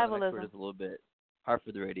word. I know the next word Vivalism. is a little bit hard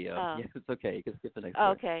for the radio. Yeah, it's okay. You can skip the next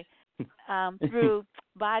word. Okay. Through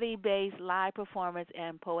body-based live performance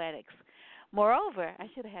and poetics. Moreover, I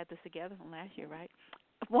should have had this together from last year, right?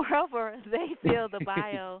 Moreover, they feel the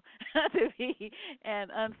bio to be an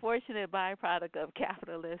unfortunate byproduct of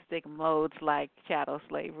capitalistic modes like chattel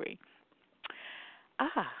slavery.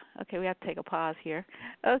 Okay, we have to take a pause here.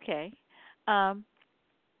 Okay.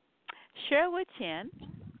 Sherwood Chin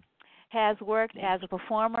has worked as a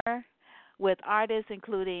performer with artists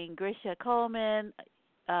including Grisha Coleman,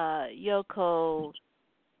 Yoko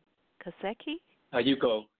Kaseki?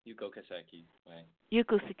 Yuko Kaseki, right.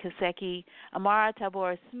 Yuko Kaseki, Amara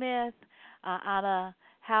Tabor Smith, Anna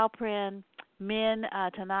Halprin, Min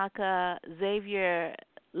Tanaka, Xavier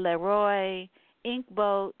Leroy,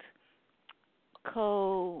 Inkboat,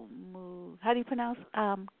 how do you pronounce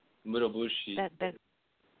Murobushi. that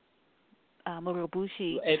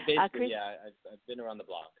Murobushi. Basically, I've been around the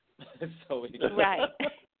block. So right.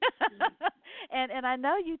 and I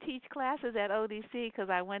know you teach classes at ODC because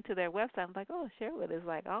I went to their website. I'm like, oh, Sherwood is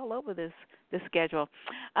like all over this schedule.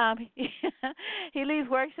 He leads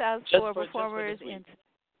workshops for performers in.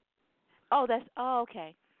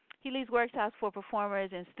 Okay. He leads workshops for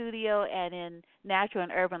performers in studio and in natural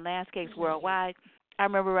and urban landscapes worldwide. I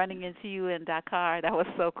remember running into you in Dakar. That was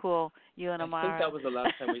so cool. You and Amara. I think that was the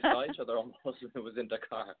last time we saw each other. Almost, it was in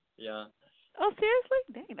Dakar. Yeah. Oh, seriously?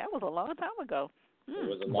 Dang, that was a long time ago. It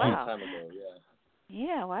was a long time ago, yeah.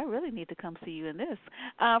 Yeah, well, I really need to come see you in this.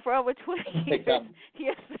 For over 20 years, he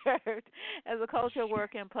has served as a cultural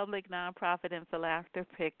worker in public, nonprofit, and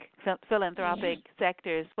philanthropic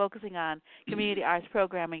sectors, focusing on community arts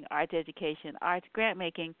programming, arts education, arts grant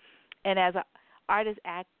making, and as an artist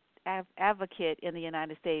advocate in the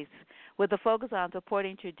United States, with a focus on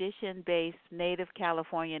supporting tradition-based Native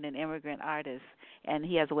Californian and immigrant artists. And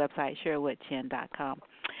he has a website, SherwoodChin.com.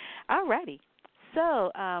 All righty.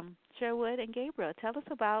 So, Sherwood and Gabriel, tell us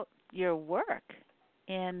about your work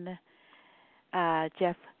in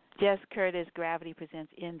Jess Curtis Gravity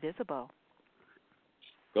Presents Invisible.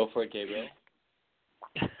 Go for it, Gabriel.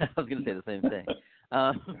 I was going to say the same thing.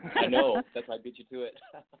 I know. That's why I beat you to it.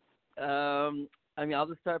 I mean, I'll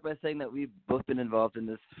just start by saying that we've both been involved in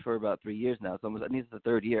this for about 3 years now. So I think it's the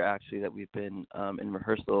third year, actually, that we've been in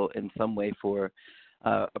rehearsal in some way for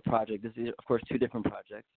a project. This is, of course, two different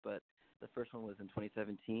projects, but the first one was in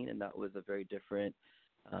 2017, and that was a very different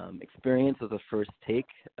experience. It was a first take,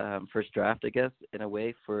 first draft, I guess, in a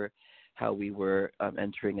way, for how we were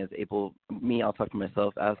entering as I'll talk for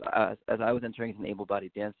myself, as I was entering as an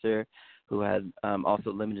able-bodied dancer who had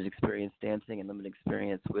also limited experience dancing and limited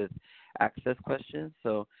experience with access questions.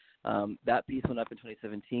 So that piece went up in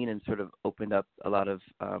 2017 and sort of opened up a lot of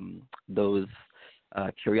those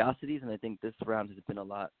curiosities, and I think this round has been a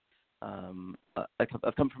lot.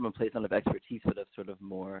 I've come from a place not of expertise, but of sort of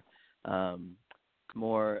more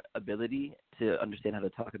ability to understand how to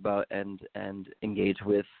talk about and engage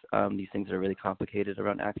with these things that are really complicated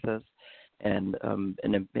around access and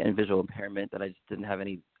visual impairment that I just didn't have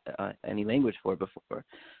any language for before.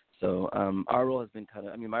 So our role has been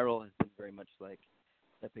my role has been very much like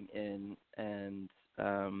stepping in and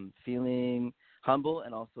feeling humble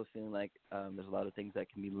and also feeling like there's a lot of things that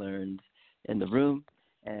can be learned in the room,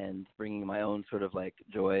 and bringing my own sort of like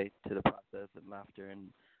joy to the process and laughter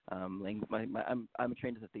and language. I'm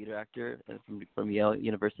trained as a theater actor from Yale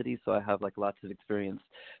University, so I have like lots of experience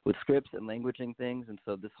with scripts and languaging things, and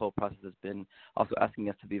so this whole process has been also asking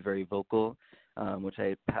us to be very vocal, which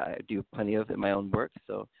I do plenty of in my own work.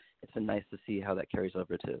 So it's been nice to see how that carries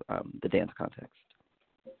over to the dance context.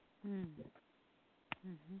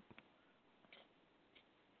 Mm-hmm.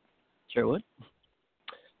 Sherwood?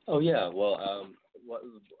 Oh yeah, well, what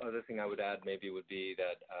other thing I would add maybe would be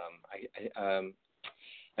that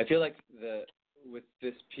I feel like with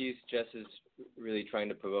this piece, Jess is really trying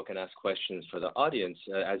to provoke and ask questions for the audience,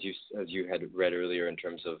 as you had read earlier in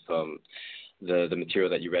terms of the material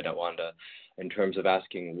that you read at Wanda, in terms of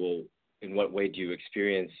asking, well, in what way do you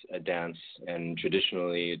experience a dance? And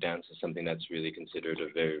traditionally, dance is something that's really considered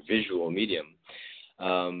a very visual medium,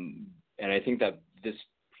 and I think that this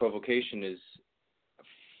provocation is,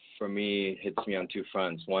 for me, hits me on two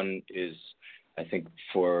fronts. One is, I think,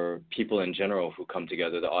 for people in general who come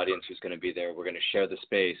together, the audience who's going to be there, we're going to share the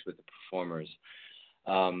space with the performers,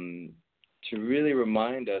 to really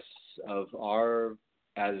remind us of our,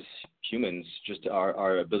 as humans, just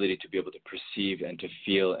our ability to be able to perceive and to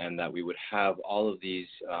feel, and that we would have all of these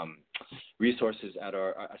resources at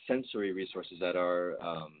our sensory resources at our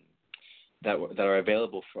that are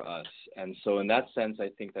available for us. And so in that sense, I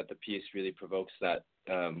think that the piece really provokes that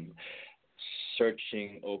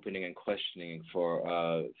searching, opening, and questioning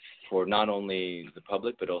for not only the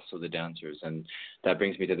public but also the dancers. And that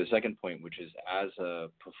brings me to the second point, which is, as a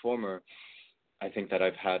performer, I think that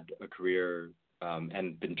I've had a career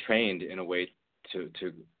and been trained in a way to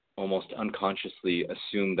almost unconsciously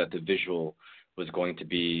assume that the visual was going to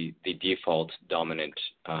be the default dominant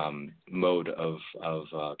mode of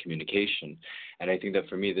communication. And I think that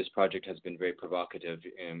for me, this project has been very provocative,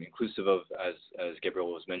 inclusive of, as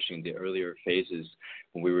Gabriel was mentioning, the earlier phases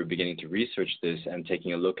when we were beginning to research this and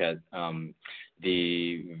taking a look at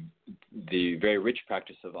the very rich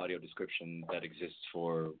practice of audio description that exists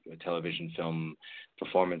for television, film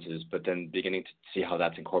performances, but then beginning to see how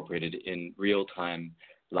that's incorporated in real-time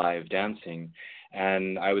live dancing.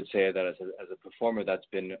 And I would say that as a performer, that's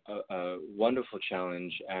been a wonderful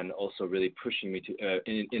challenge, and also really pushing me to,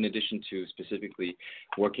 in addition to specifically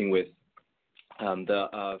working with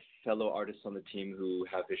the fellow artists on the team who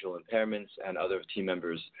have visual impairments and other team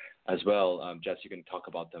members as well. Jess, you can talk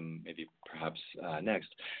about them maybe perhaps next.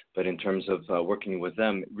 But in terms of working with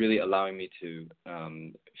them, really allowing me to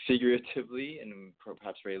figuratively and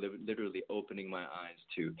perhaps very literally opening my eyes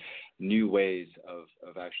to new ways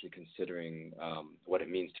of actually considering what it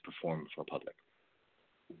means to perform for a public.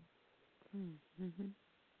 Mm-hmm.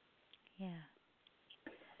 Yeah.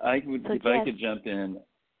 If I could jump in.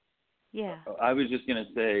 Yeah. I was just going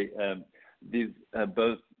to say these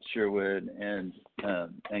both Sherwood and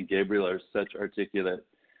Gabriel are such articulate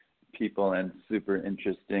people and super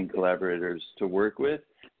interesting collaborators to work with,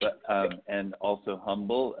 but and also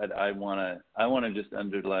humble. And I want to just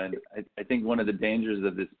underline. I think one of the dangers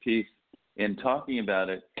of this piece in talking about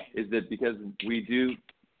it is that because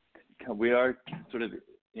we are sort of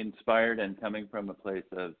inspired and coming from a place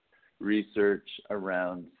of research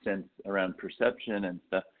around perception and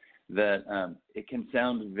stuff, that it can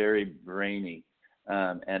sound very brainy,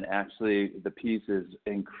 and actually the piece is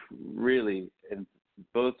really,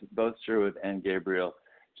 both Sherwood and Gabriel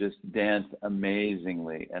just dance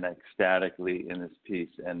amazingly and ecstatically in this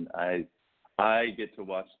piece, and I get to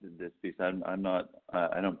watch this piece. I'm not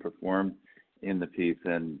I don't perform in the piece,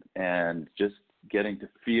 and just getting to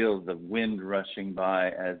feel the wind rushing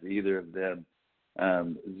by as either of them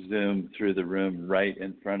zoom through the room right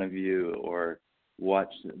in front of you, or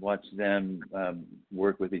watch them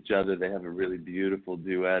work with each other. They have a really beautiful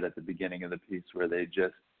duet at the beginning of the piece where they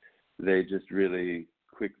just really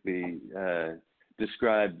quickly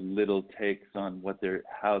describe little takes on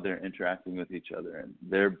how they're interacting with each other, and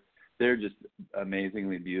they're just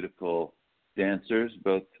amazingly beautiful dancers,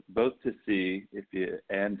 both to see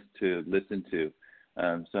and to listen to.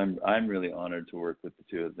 So I'm really honored to work with the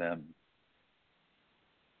two of them.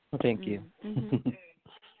 Well, thank you. Mm-hmm.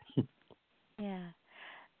 Yeah.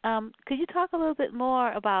 Could you talk a little bit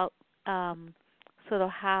more about sort of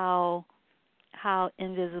how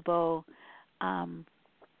Invisible,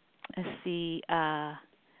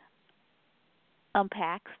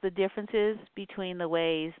 unpacks the differences between the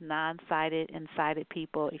ways non-sighted and sighted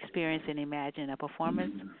people experience and imagine a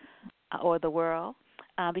performance or the world?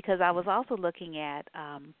 Because I was also looking at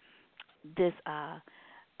this, I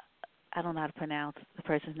don't know how to pronounce the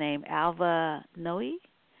person's name, Alva Noe?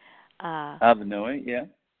 Alva Noe, yeah.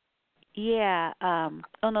 Yeah.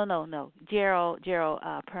 No. Gerald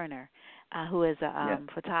Perner, who is a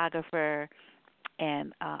photographer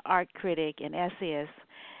and art critic and essayist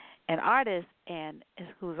and artist, and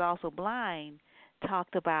who's also blind,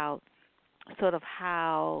 talked about sort of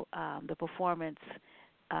how the performance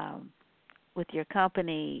with your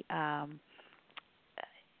company,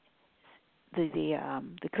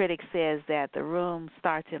 the critic says that the room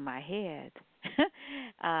starts in my head,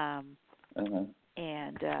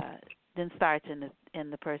 and then starts in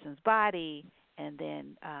the person's body, and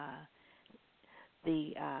then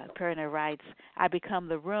the Perner writes, I become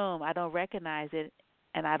the room. I don't recognize it,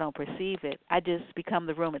 and I don't perceive it. I just become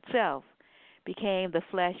the room itself, became the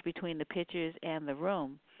flesh between the pictures and the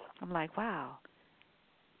room. I'm like, wow,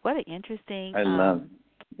 what an interesting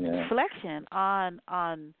reflection on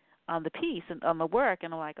the piece and on the work.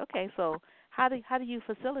 And I'm like, okay, so how do you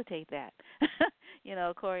facilitate that?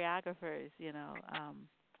 Choreographers, in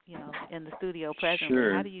the studio presently.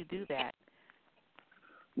 Sure. How do you do that?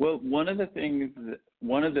 Well, one of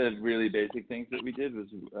the really basic things that we did was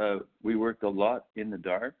we worked a lot in the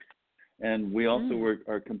dark, and we also worked.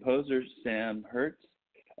 Our composer Sam Hertz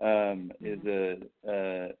is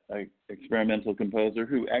a experimental composer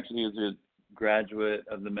who actually is a graduate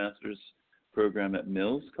of the master's program at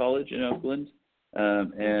Mills College in Oakland,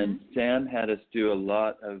 and Sam had us do a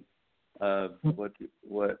lot of of what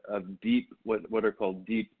are called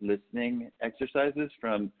deep listening exercises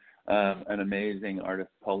from an amazing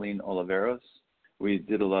artist, Pauline Oliveros. We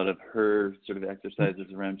did a lot of her sort of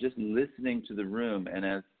exercises around just listening to the room, and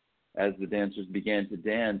as the dancers began to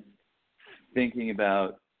dance, thinking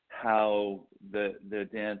about how the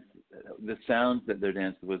sounds that their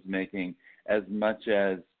dance was making, as much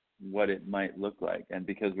as what it might look like. And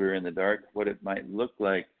because we were in the dark, what it might look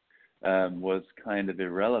like was kind of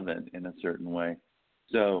irrelevant in a certain way.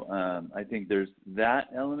 So I think there's that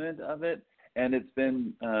element of it. And it's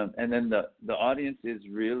been, and then the audience is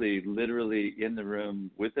really literally in the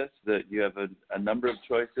room with us. That you have a number of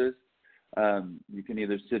choices. You can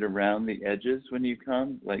either sit around the edges when you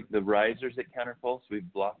come, like the risers at Counterpulse,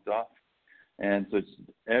 we've blocked off, and so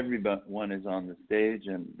everyone is on the stage.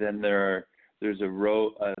 And then there's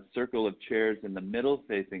a circle of chairs in the middle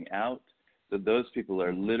facing out. So those people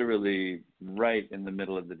are literally right in the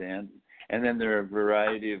middle of the dance. And then there are a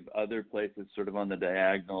variety of other places sort of on the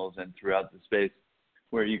diagonals and throughout the space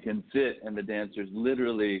where you can sit, and the dancers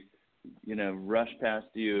literally, rush past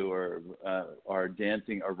you or are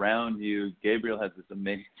dancing around you. Gabriel has this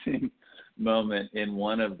amazing moment in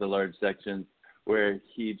one of the large sections where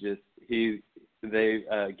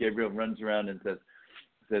Gabriel runs around and says,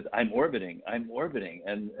 I'm orbiting,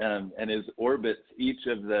 and his orbits each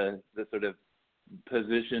of the sort of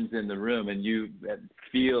positions in the room, and you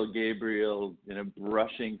feel Gabriel,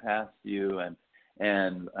 brushing past you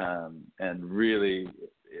and really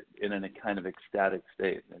in a kind of ecstatic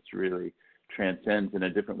state. It's really transcends in a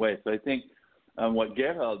different way. So I think what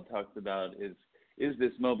Gerhard talks about is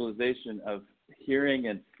this mobilization of hearing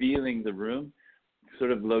and feeling the room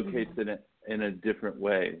sort of locates in a different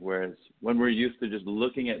way. Whereas when we're used to just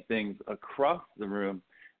looking at things across the room,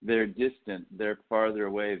 they're distant, they're farther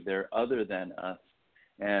away, they're other than us.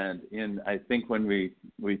 And I think when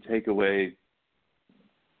we take away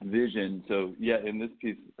vision, so in this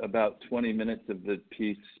piece, about 20 minutes of the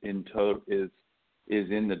piece in total is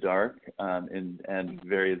in the dark and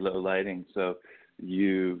very low lighting. So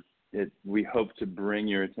we hope to bring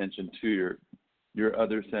your attention to your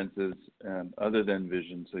other senses other than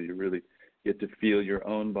vision, so you really get to feel your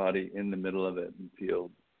own body in the middle of it and feel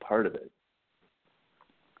part of it.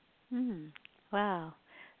 Wow.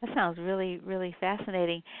 That sounds really, really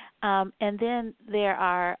fascinating. And then there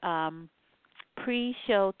are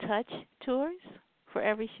pre-show touch tours for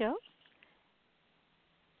every show?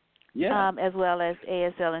 Yeah. As well as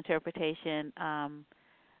ASL interpretation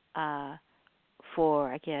for,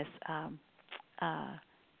 I guess,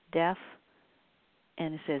 deaf,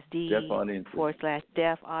 and it says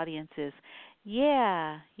 /deaf audiences.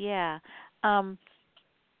 Yeah.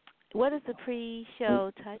 What is the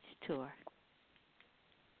pre-show touch tour?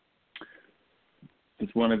 Does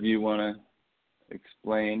one of you want to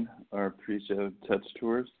explain our pre-show touch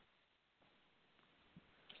tours?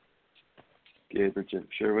 Gabe or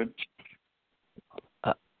Sherwood?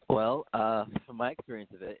 From my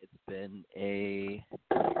experience of it, it's been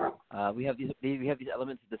we have these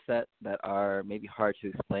elements of the set that are maybe hard to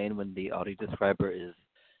explain when the audio describer is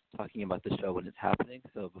talking about the show when it's happening.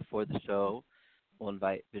 So before the show, we'll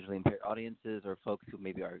invite visually impaired audiences or folks who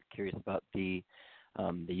maybe are curious about the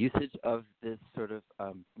usage of this sort of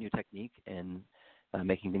new technique and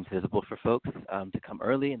making things visible for folks to come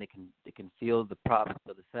early, and they can feel the props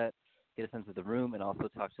of the set, get a sense of the room, and also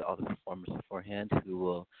talk to all the performers beforehand who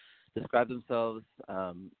will describe themselves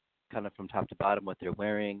kind of from top to bottom, what they're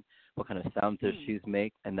wearing, what kind of sounds their shoes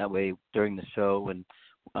make, and that way during the show when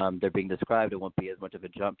they're being described, it won't be as much of a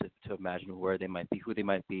jump to imagine where they might be, who they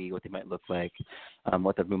might be, what they might look like,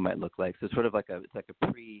 what the room might look like. So it's sort of like a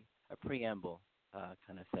preamble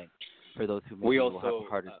kind of thing for those who maybe will have a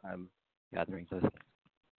harder time gathering those things.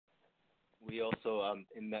 We also,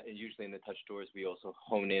 usually in the touch tours, we also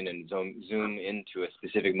hone in and zoom into a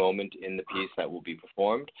specific moment in the piece that will be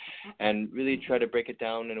performed, and really try to break it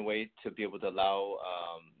down in a way to be able to allow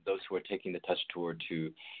those who are taking the touch tour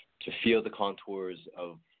to feel the contours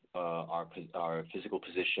of our physical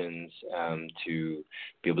positions, to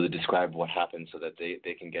be able to describe what happened, so that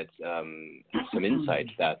they can get some insight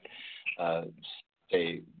that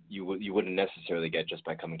you wouldn't necessarily get just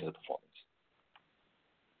by coming to the performance.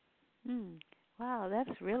 Wow,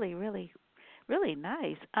 that's really, really, really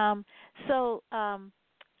nice. So I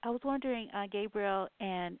was wondering, Gabriel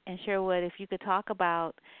and Sherwood, if you could talk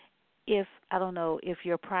about if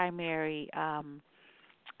your primary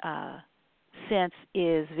sense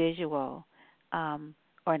is visual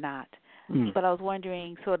or not. But I was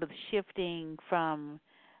wondering, sort of shifting from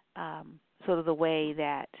sort of the way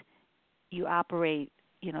that you operate,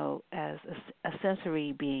 as a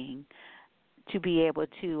sensory being, to be able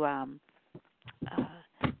to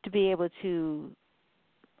to be able to,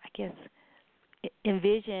 I guess,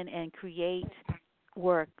 envision and create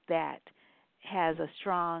work that has a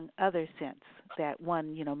strong other sense, that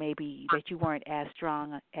one, maybe that you weren't as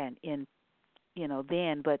strong and in,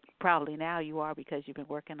 then, but probably now you are because you've been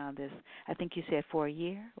working on this, I think you said for a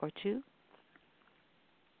year or two?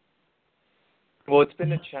 Well, it's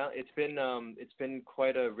been it's been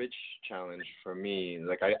quite a rich challenge for me.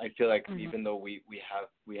 Like I feel like even though we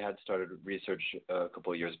had started research a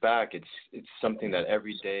couple of years back, it's something that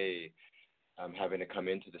every day I'm having to come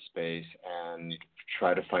into the space and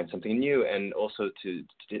try to find something new, and also to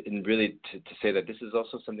say that this is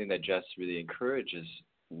also something that Jess really encourages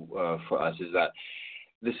for us, is that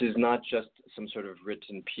this is not just some sort of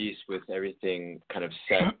written piece with everything kind of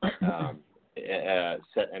set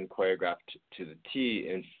and choreographed to the T,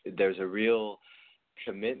 and there's a real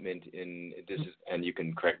commitment in this, and you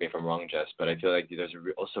can correct me if I'm wrong, Jess, but I feel like there's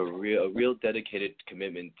also a real dedicated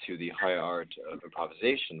commitment to the higher art of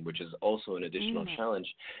improvisation, which is also an additional challenge,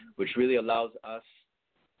 which really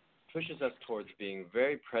pushes us towards being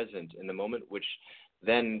very present in the moment, which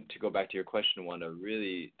then, to go back to your question, Wanda,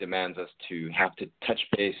 really demands us to have to touch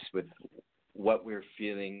base with what we're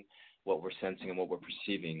feeling, what we're sensing, and what we're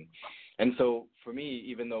perceiving. And so for me,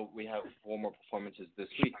 even though we have 4 more performances this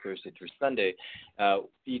week, Thursday through Sunday,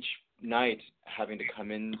 each night having to come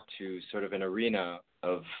into sort of an arena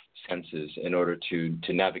of senses in order to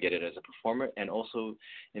navigate it as a performer, and also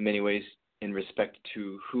in many ways in respect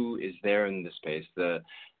to who is there in the space,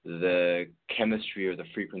 the chemistry or the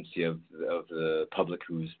frequency of the public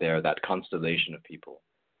who's there, that constellation of people.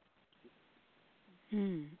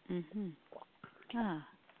 Ah,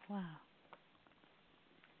 wow.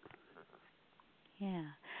 Yeah.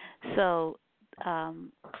 So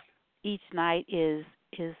each night is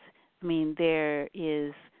there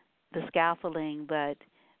is the scaffolding, but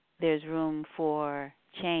there's room for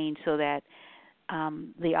change so that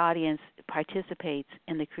the audience participates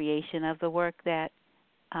in the creation of the work that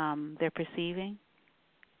they're perceiving.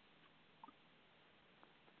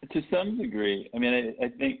 To some degree, I mean, I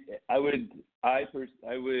think I would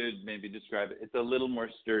maybe describe it. It's a little more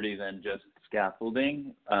sturdy than just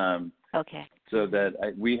scaffolding. Okay. So that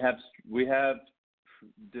we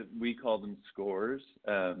call them scores,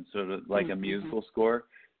 sort of like a musical score.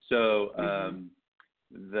 So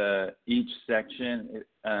each section,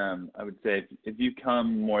 I would say, if you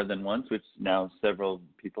come more than once, which now several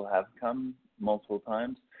people have come multiple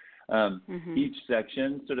times, each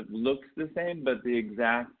section sort of looks the same, but the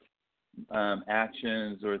exact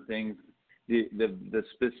actions or things, the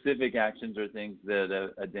specific actions or things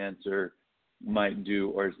that a dancer might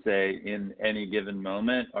do or say in any given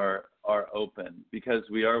moment are open, because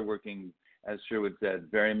we are working, as Sherwood said,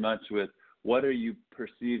 very much with what are you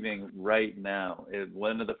perceiving right now.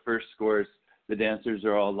 One of the first scores, the dancers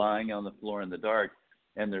are all lying on the floor in the dark,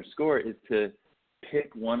 and their score is to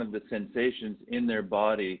pick one of the sensations in their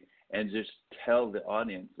body and just tell the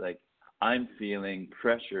audience, like, I'm feeling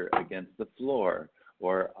pressure against the floor,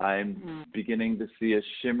 or I'm beginning to see a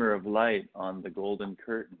shimmer of light on the golden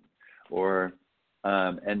curtain. Or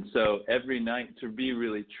and so every night, to be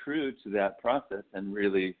really true to that process and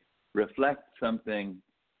really reflect something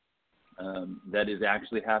that is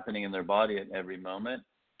actually happening in their body at every moment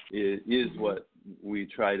is what we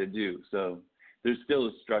try to do. So there's still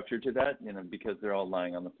a structure to that, because they're all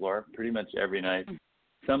lying on the floor. Pretty much every night,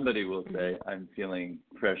 somebody will say, I'm feeling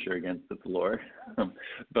pressure against the floor.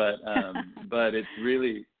 but it's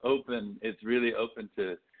really open. It's really open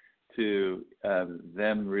to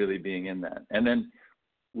them really being in that. And then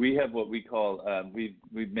we have what we call,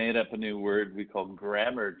 we've made up a new word we call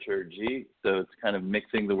grammaturgy. So it's kind of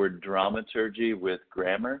mixing the word dramaturgy with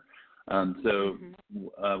grammar.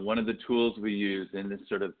 One of the tools we use in this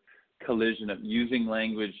sort of collision of using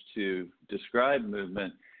language to describe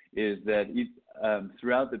movement is that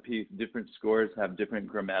throughout the piece, different scores have different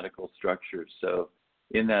grammatical structures. So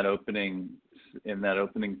in that opening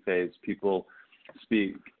phase, people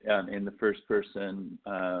speak in the first person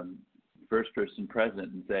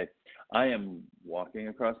present and say, I am walking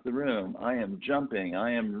across the room, I am jumping,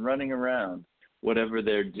 I am running around. Whatever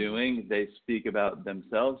they're doing, they speak about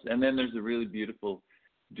themselves. And then there's a really beautiful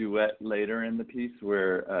duet later in the piece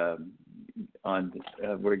where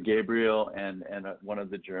Gabriel and one of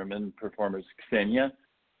the German performers, Xenia,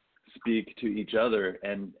 speak to each other,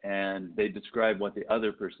 and they describe what the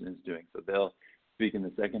other person is doing. So they'll speak in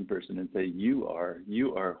the second person and say, you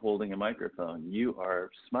are holding a microphone, you are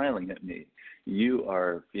smiling at me, you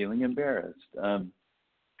are feeling embarrassed.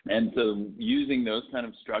 And so using those kind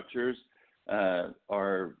of structures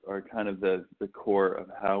are kind of the core of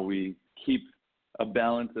how we keep a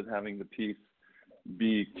balance of having the piece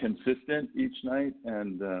be consistent each night,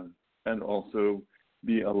 and also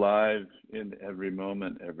be alive in every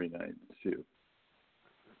moment, every night too.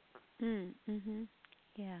 Mhm.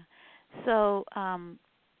 Yeah. So,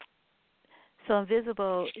 so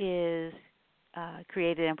Invisible is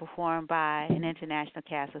created and performed by an international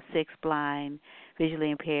cast of 6 blind, visually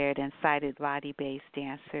impaired, and sighted body-based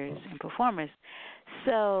dancers and performers.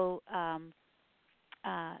 So,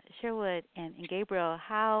 Sherwood and Gabriel,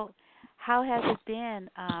 how has it been?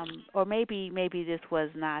 Or maybe this was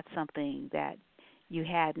not something that you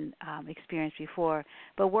hadn't experienced before,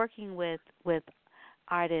 but working with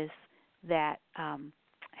artists that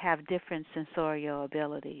have different sensorial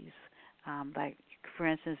abilities. Like, for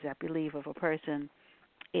instance, I believe if a person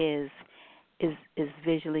is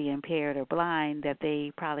visually impaired or blind, that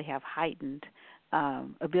they probably have heightened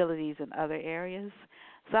abilities in other areas.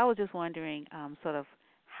 So I was just wondering, sort of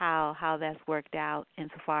how that's worked out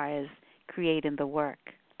insofar as creating the work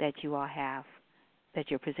that you all have that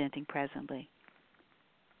you're presenting presently.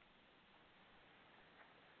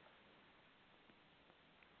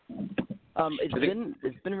 It's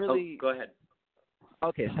been really. Oh, go ahead.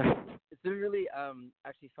 Okay, sorry. It's been really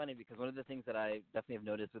actually funny because one of the things that I definitely have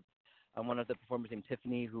noticed with one of the performers named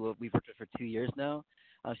Tiffany, who we've worked with for 2 years now,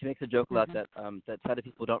 she makes a joke a lot that sighted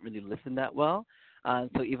people don't really listen that well.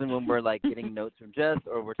 So even when we're like getting notes from Jess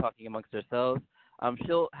or we're talking amongst ourselves,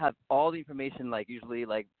 she'll have all the information like usually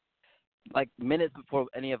like minutes before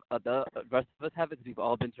any of the rest of us have it, because we've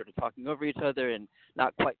all been sort of talking over each other and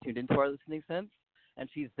not quite tuned into our listening sense. And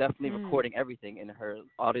she's definitely recording everything in her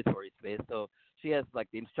auditory space. So she has like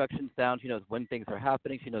the instructions down. She knows when things are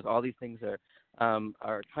happening. She knows all these things are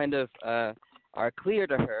kind of are clear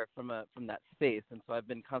to her from that space. And so I've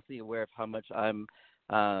been constantly aware of how much I'm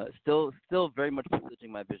still very much privileging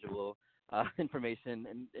my visual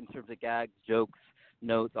information in terms of gags, jokes,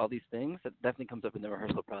 notes, all these things. That definitely comes up in the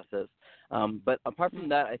rehearsal process. But apart from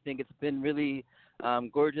that, I think it's been really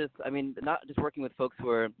gorgeous. I mean, not just working with folks who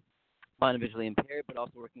are blind and visually impaired, but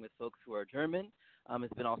also working with folks who are German.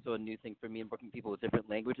 It's been also a new thing for me, and working with people with different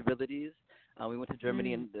language abilities. We went to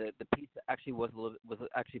Germany, and the piece actually was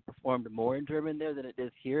actually performed more in German there than it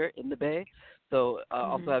is here in the Bay. So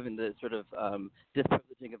also having the sort of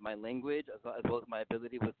disprivileging of my language as well as my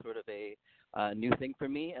ability was sort of a new thing for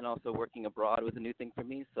me, and also working abroad was a new thing for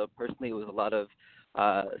me. So personally, it was a lot of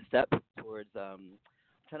steps towards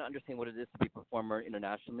trying to understand what it is to be a performer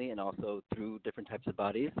internationally and also through different types of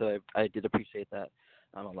bodies. So I did appreciate that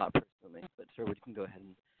a lot personally. But Sherwood, you can go ahead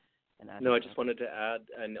and add. No, I just wanted to add,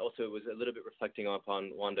 and also it was a little bit reflecting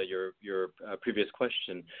upon, Wanda, your previous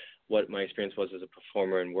question, what my experience was as a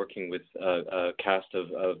performer and working with a cast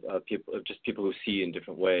of people, of just people who see in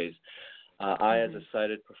different ways. I, as a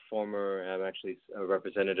sighted performer, am actually a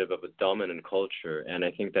representative of a dominant culture, and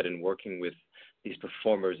I think that in working with these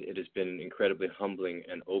performers, it has been incredibly humbling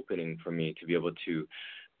and opening for me to be able to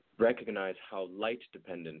recognize how light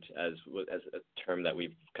dependent, as a term that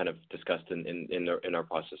we've kind of discussed in our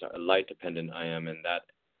process, light dependent I am, and that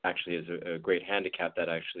actually is a great handicap that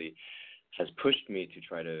actually has pushed me to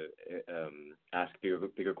try to ask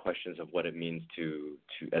bigger questions of what it means to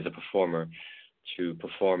as a performer to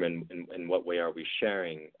perform, and in what way are we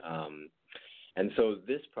sharing. And so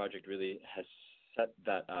this project really has set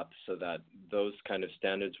that up so that those kind of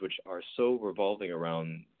standards, which are so revolving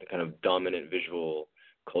around the kind of dominant visual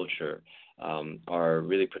culture, are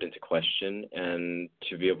really put into question, and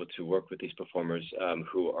to be able to work with these performers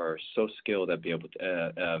who are so skilled at being able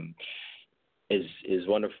to is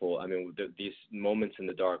wonderful. I mean, these moments in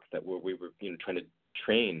the dark that we were trying to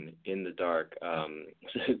train in the dark.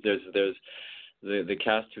 There's the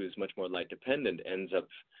cast who is much more light dependent ends up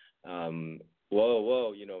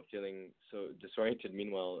feeling so disoriented.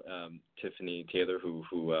 Meanwhile, Tiffany Taylor, who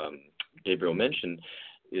Gabriel mentioned,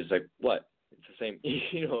 is like, what? It's the same.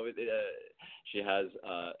 She has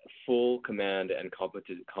full command and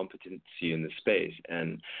competency in the space,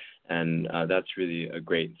 and that's really a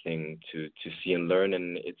great thing to see and learn.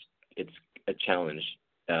 And it's a challenge.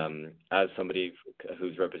 As somebody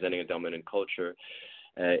who's representing a dominant culture,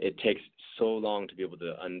 it takes so long to be able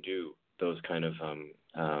to undo those kind of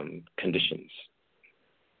conditions.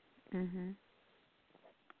 Mhm.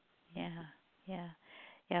 Yeah.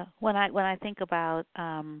 When I think about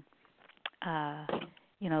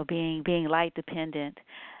being light dependent,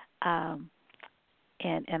 and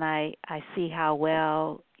I see how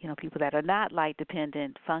well people that are not light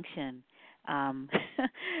dependent function,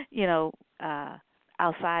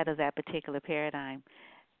 outside of that particular paradigm.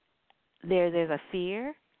 There's a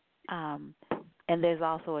fear, and there's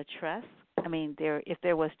also a trust. I mean, if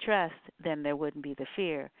there was trust, then there wouldn't be the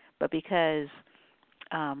fear. But because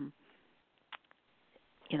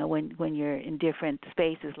when you're in different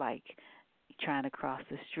spaces, like trying to cross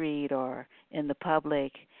the street or in the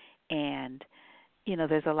public, and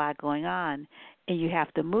there's a lot going on, and you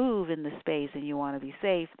have to move in the space, and you want to be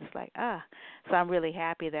safe. It's like so I'm really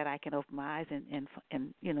happy that I can open my eyes and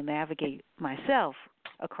navigate myself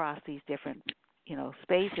across these different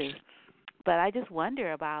spaces. But I just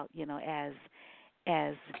wonder about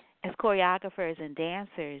as choreographers and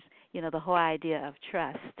dancers, the whole idea of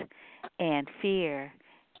trust and fear,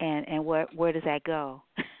 and where does that go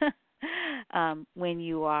when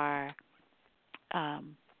you are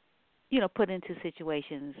put into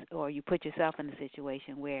situations, or you put yourself in a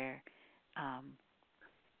situation where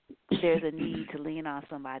there's a need to lean on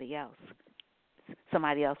somebody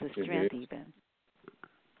else's strength even.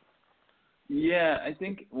 Yeah, I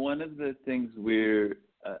think one of the things we're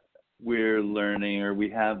learning, or we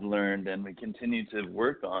have learned, and we continue to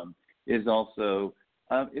work on, is also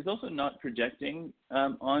not projecting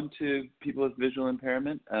onto people with visual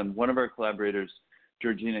impairment. One of our collaborators,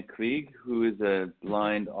 Georgina Klieg, who is a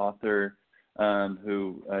blind author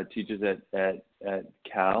who teaches at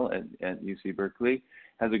Cal at UC Berkeley,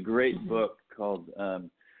 has a great book called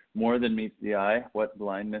More Than Meets the Eye: What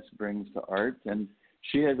Blindness Brings to Art. And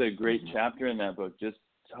she has a great chapter in that book just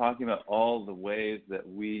talking about all the ways that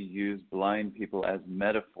we use blind people as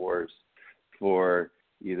metaphors for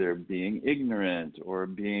either being ignorant or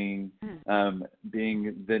being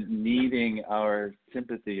needing our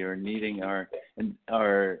sympathy or needing our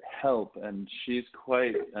help. And she's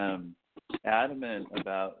quite adamant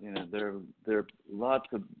about there are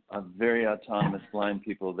lots of very autonomous blind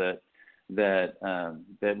people that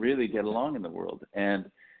really get along in the world. And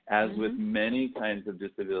as with many kinds of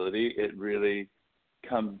disability, it really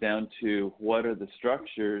comes down to what are the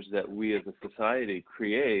structures that we as a society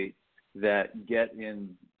create that get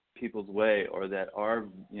in people's way, or that are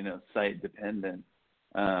sight dependent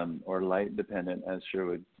or light dependent, as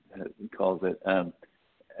Sherwood calls it.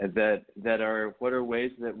 That are, what are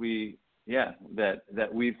ways that we've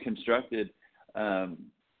constructed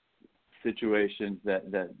situations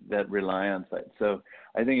that rely on sight. So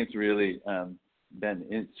I think it's really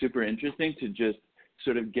been super interesting to just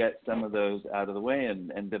sort of get some of those out of the way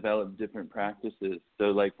and develop different practices. So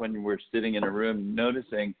like when we're sitting in a room,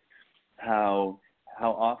 noticing how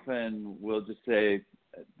often we'll just say,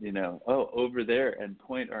 over there, and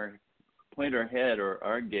point our head or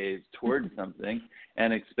our gaze towards something,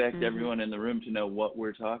 and expect everyone in the room to know what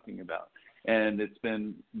we're talking about. And it's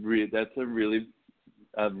been that's a really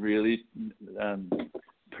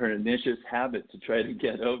pernicious habit to try to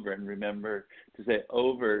get over, and remember to say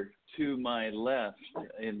over to my left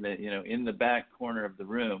in the back corner of the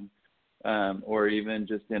room, or even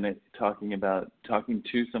just talking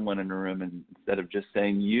to someone in a room, and instead of just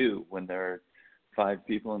saying you when there are 5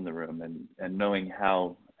 people in the room, and knowing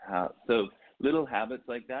how so little habits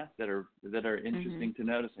like that are interesting to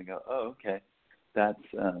notice and go, oh, okay, that's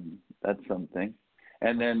something.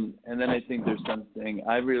 And then I think there's something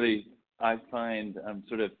I find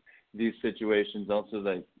sort of these situations also,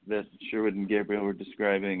 like that Sherwood and Gabriel were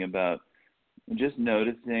describing, about just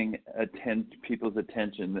noticing people's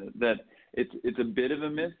attention. That it's a bit of a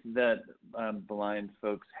myth that blind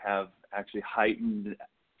folks have actually heightened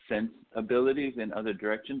sense abilities in other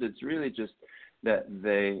directions. It's really just that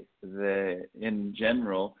they in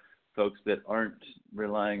general, folks that aren't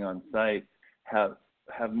relying on sight have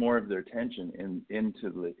more of their attention in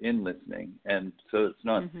listening. And so it's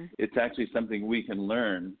not it's actually something we can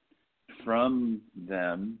learn from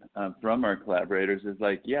them, from our collaborators, is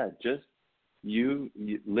like, just you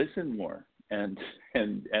listen more, and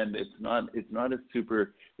it's not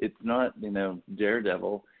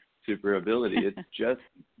daredevil super ability. It's just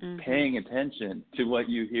paying attention to what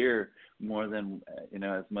you hear more than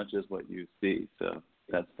as much as what you see. So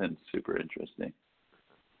that's been super interesting.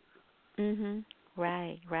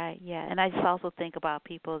 Right, yeah. And I just also think about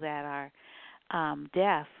people that are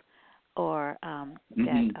deaf, or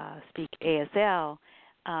that speak ASL,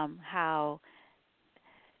 how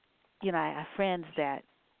I have friends that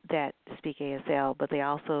speak ASL, but they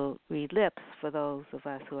also read lips for those of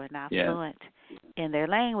us who are not fluent in their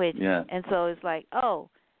language. Yeah. And so it's like, I've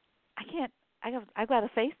got to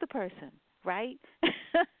face the person, right?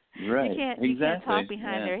 Right. You can't talk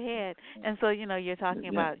behind their head. And so, you're talking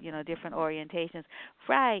about, different orientations.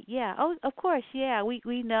 Right, yeah. Oh, of course, yeah.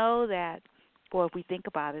 We know that, or if we think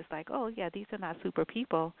about it, it's like, oh, yeah, these are not super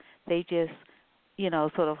people. They just,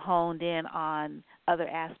 sort of honed in on other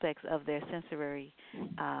aspects of their sensory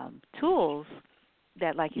tools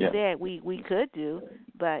that, like you said, we could do,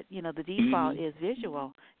 but, the default is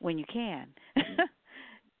visual when you can.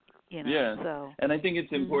 So. And I think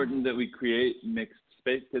it's important that we create mixed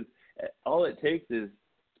space, because all it takes is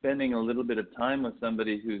spending a little bit of time with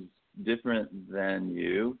somebody who's different than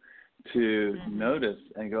you to notice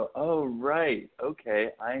and go, oh, right, okay,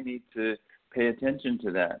 I need to pay attention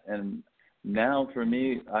to that. And now for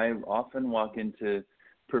me, I often walk into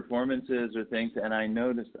performances or things, and I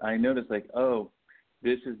notice like, oh,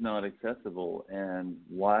 this is not accessible, and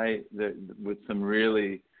why with some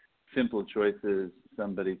really simple choices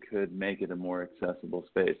somebody could make it a more accessible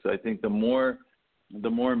space. So I think the more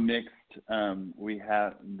mixed we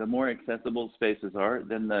have, the more accessible spaces are,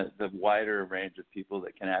 then the wider range of people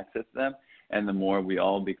that can access them, and the more we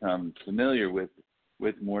all become familiar with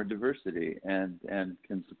more diversity and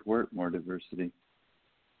can support more diversity.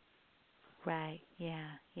 Right. Yeah.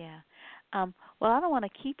 Yeah. Well, I don't want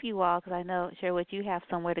to keep you all because I know, Sherwood, you have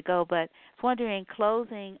somewhere to go. But I was wondering, in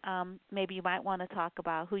closing, maybe you might want to talk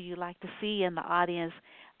about who you like to see in the audience,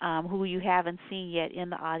 who you haven't seen yet in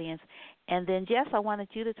the audience, and then Jess, I wanted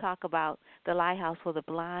you to talk about the Lighthouse for the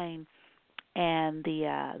Blind and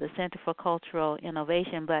the Center for Cultural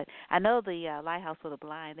Innovation. But I know the Lighthouse for the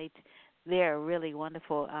Blind, they're a really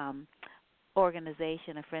wonderful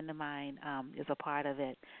organization. A friend of mine is a part of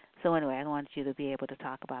it. So anyway, I wanted you to be able to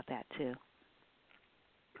talk about that too.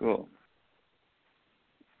 Cool.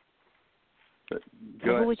 So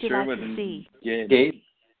who would you Sherwood like to see? Gabe?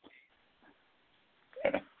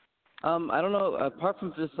 I don't know. Apart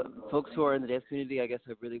from just folks who are in the dance community, I guess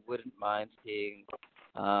I really wouldn't mind seeing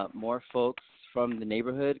more folks from the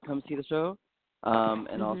neighborhood come see the show,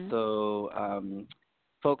 and also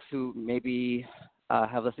folks who maybe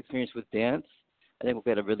have less experience with dance. I think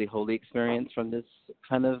we'll get a really holy experience from this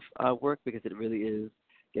kind of work, because it really is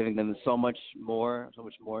giving them so much more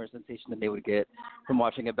sensation than they would get from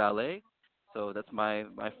watching a ballet. So that's my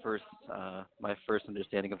first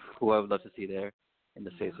understanding of who I would love to see there in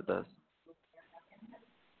the space with us.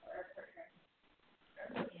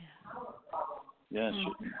 Yeah.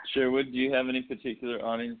 Sherwood, do you have any particular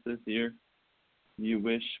audiences you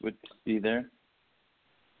wish would be there?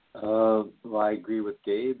 Well, I agree with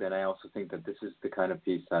Gabe, and I also think that this is the kind of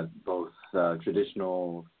piece that both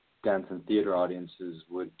traditional dance and theater audiences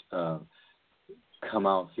would come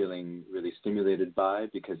out feeling really stimulated by,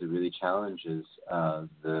 because it really challenges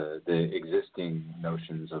the existing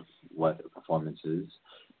notions of what a performance is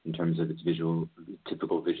in terms of its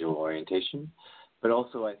typical visual orientation. But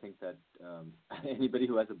also, I think that anybody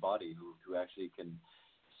who has a body who actually can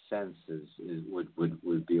sense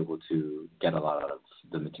would be able to get a lot out of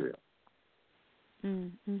the material.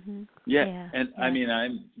 Mm-hmm. Yeah, and I mean,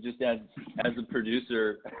 I'm just as a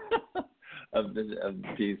producer of the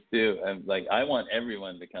piece too. I'm like, I want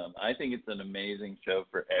everyone to come. I think it's an amazing show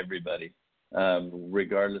for everybody,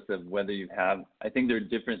 regardless of whether you have. I think there are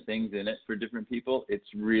different things in it for different people.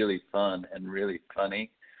 It's really fun and really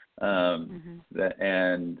funny.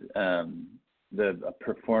 The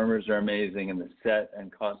performers are amazing, and the set and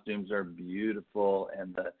costumes are beautiful,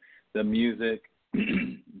 and the music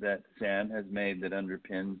that Sam has made that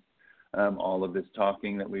underpins all of this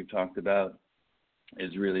talking that we've talked about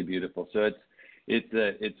is really beautiful. So it's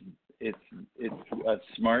a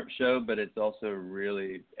smart show, but it's also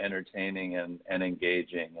really entertaining and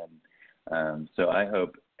engaging, and so I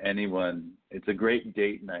hope anyone. It's a great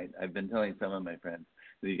date night. I've been telling some of my friends.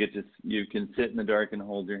 You can sit in the dark and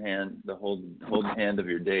hold your hand, hold the hand of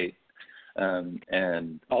your date,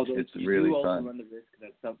 and although it's you really do also fun. run the risk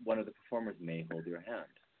that one of the performers may hold your hand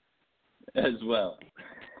as well.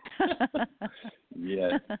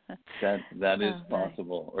 Yes, that is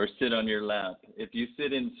possible. Or sit on your lap. If you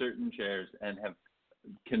sit in certain chairs and have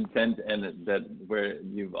consent, and that where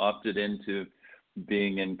you've opted into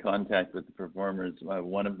being in contact with the performers,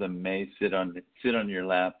 one of them may sit on your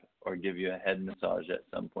lap or give you a head massage at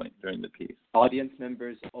some point during the piece. Audience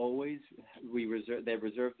members always we reserve the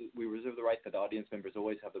right that audience members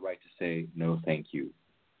always have the right to say no, thank you.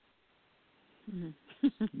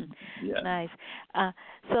 Yeah. Nice.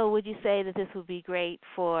 So would you say that this would be great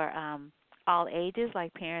for all ages,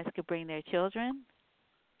 like parents could bring their children?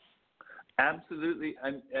 Absolutely.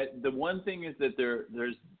 The one thing is that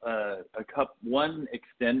there's one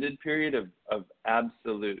extended period of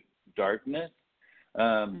absolute darkness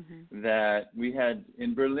that we had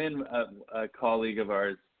in Berlin. A colleague of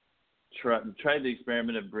ours tried the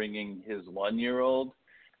experiment of bringing his 1-year-old,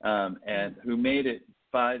 and who made it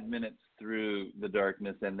 5 minutes through the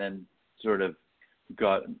darkness and then sort of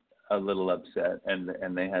got a little upset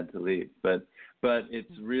and they had to leave. But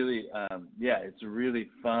it's really it's really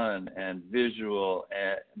fun and visual,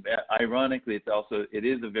 and ironically it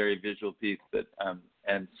is a very visual piece, but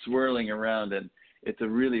and swirling around, and it's a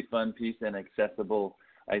really fun piece and accessible,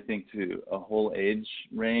 I think, to a whole age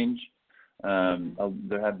range.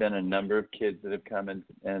 There have been a number of kids that have come and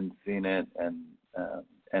seen it and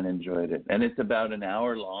enjoyed it. And it's about an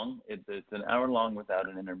hour long. It's an hour long without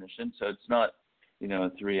an intermission, so it's not, a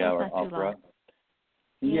 3-hour opera.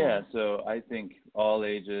 Yeah, so I think all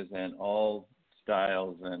ages and all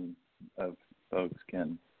styles and of folks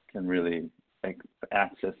can really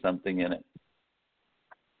access something in it.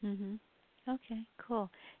 Mhm. Okay,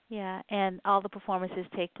 cool. Yeah, and all the performances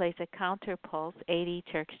take place at Counterpulse, 80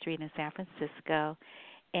 Church Street in San Francisco,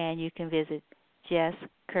 and you can visit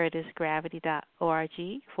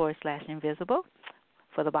jesscurtisgravity.org/invisible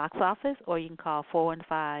for the box office, or you can call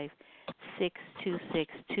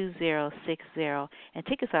 415-626-2060, and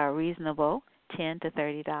tickets are reasonable, $10 to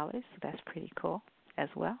 $30, so that's pretty cool as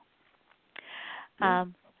well.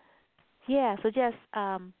 Yeah. So Jess,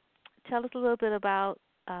 tell us a little bit about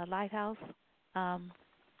Lighthouse, one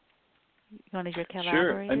of your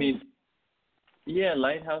collaborators. Sure.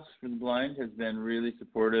 Lighthouse for the Blind has been really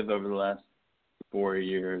supportive over the last 4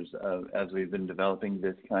 years as we've been developing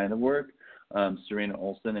this kind of work. Serena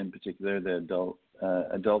Olson, in particular, the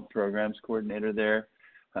adult programs coordinator there,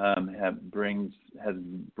 has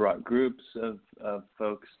brought groups of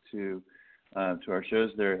folks to our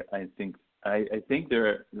shows. There, I think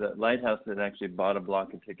the Lighthouse has actually bought a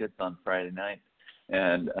block of tickets on Friday night.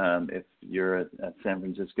 And if you're a San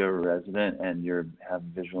Francisco resident and you have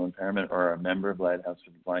visual impairment or are a member of Lighthouse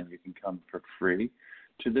for the Blind, you can come for free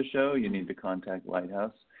to the show. You need to contact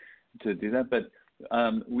Lighthouse to do that. But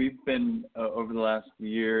we've been, over the last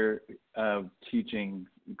year, teaching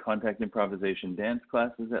contact improvisation dance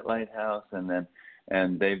classes at Lighthouse, and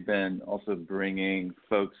they've been also bringing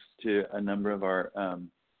folks to a number of our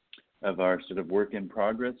sort of work in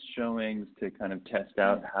progress showings to kind of test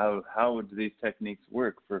out how would these techniques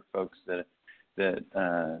work for folks that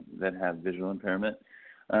have visual impairment,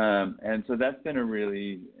 and so that's been a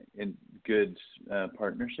really good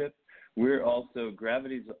partnership. We're also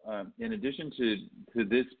Gravity's in addition to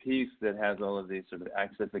this piece that has all of these sort of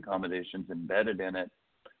access accommodations embedded in it.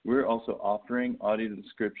 We're also offering audio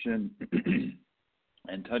description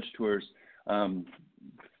and touch tours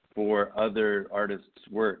for other artists'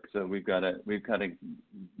 work. So we've kind of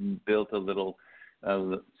built a little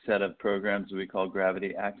set of programs we call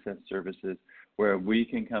Gravity Access Services, where we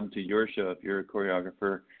can come to your show if you're a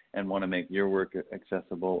choreographer and want to make your work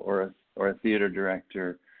accessible, or a theater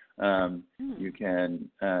director. You can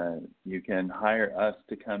hire us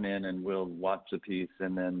to come in and we'll watch the piece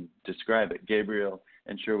and then describe it. Gabriel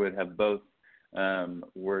and Sherwood have both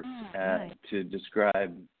worked to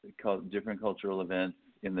describe different cultural events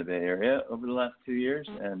in the Bay Area over the last 2 years,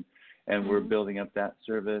 and we're building up that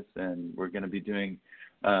service, and we're going to be doing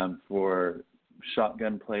for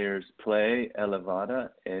Shotgun Players Play Elevada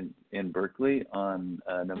in Berkeley on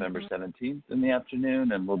November 17th in the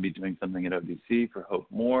afternoon, and we'll be doing something at ODC for Hope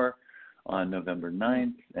Moore on November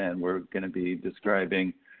 9th, and we're going to be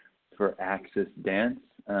describing for Axis Dance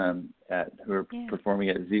who are performing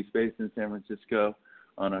at Z Space in San Francisco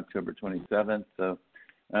on October 27th. So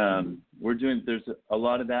there's a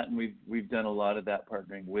lot of that, and we've done a lot of that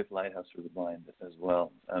partnering with Lighthouse for the Blind as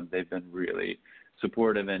well. They've been really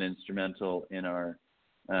supportive and instrumental in our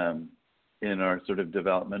sort of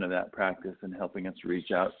development of that practice and helping us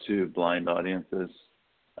reach out to blind audiences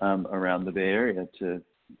around the Bay Area to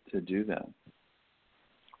do that.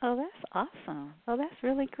 Oh, that's awesome. Oh, that's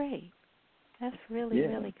really great. That's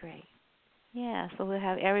really great. Yeah, so we'll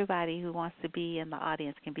have everybody who wants to be in the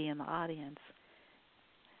audience can be in the audience.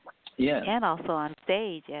 Yeah. And also on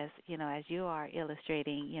stage, as you are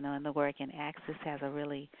illustrating, in the work, and Axis has a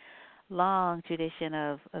really long tradition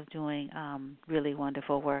of doing really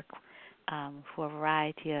wonderful work for a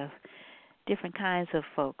variety of different kinds of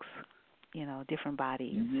folks, different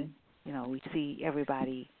bodies. Mm-hmm. We see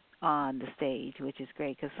everybody on the stage, which is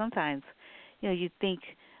great, because sometimes, you think,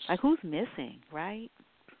 like, who's missing, right?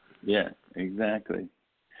 Yeah, exactly.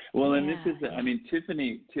 Well, and this is,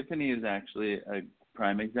 Tiffany is actually a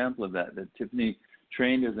prime example of that. That Tiffany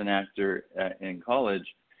trained as an actor in college,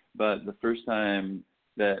 but the first time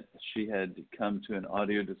that she had come to an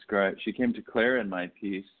audio she came to Claire and my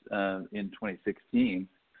piece in 2016,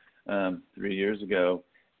 3 years ago,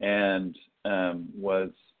 and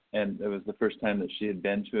it was the first time that she had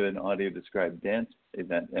been to an audio described dance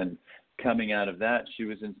event. And coming out of that, she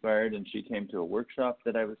was inspired, and she came to a workshop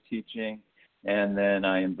that I was teaching, and then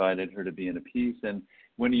I invited her to be in a piece. And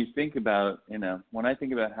when you think about, when I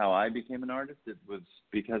think about how I became an artist, it was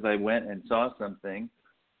because I went and saw something.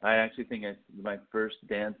 I actually think my first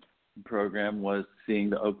dance program was seeing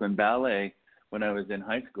the Oakland Ballet when I was in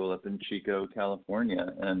high school up in Chico,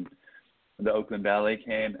 California. And the Oakland Ballet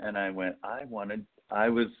came, and I went, I I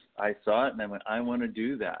saw it and I went, I want to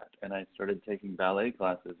do that, and I started taking ballet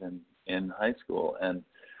classes in high school, and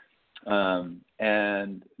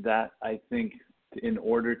that, I think, in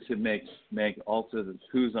order to make also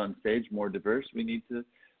who's on stage more diverse, we need to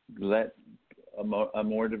let a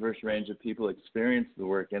more diverse range of people experience the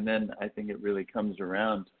work, and then I think it really comes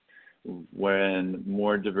around when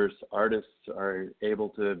more diverse artists are able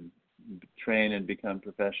to train and become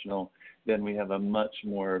professional. Then we have a much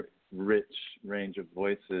more rich range of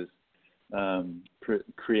voices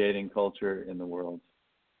creating culture in the world.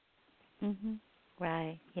 Mhm.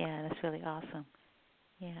 Right. Yeah, that's really awesome.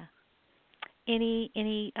 Yeah.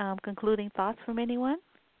 Any concluding thoughts from anyone?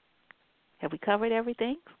 Have we covered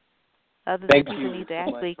everything? Other than Thank people you need to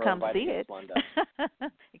so much actually for come see inviting us, it, Wanda.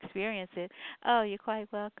 experience it. Oh, you're quite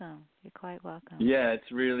welcome. You're quite welcome. Yeah,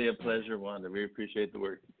 it's really a pleasure, Wanda. We appreciate the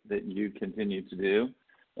work that you continue to do,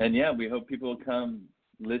 and yeah, we hope people will come,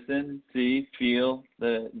 listen, see, feel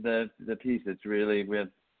the piece. It's really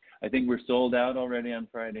I think we're sold out already on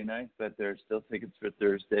Friday night, but there are still tickets for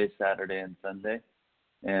Thursday, Saturday, and Sunday,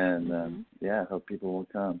 and yeah, I hope people will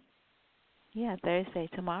come. Yeah, Thursday,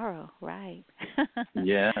 tomorrow, right?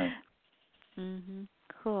 Yeah.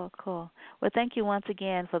 Cool, cool. Well, thank you once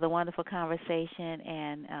again for the wonderful conversation,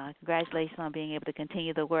 and congratulations on being able to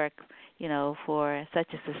continue the work, for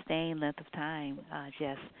such a sustained length of time.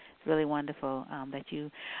 Jess, it's really wonderful that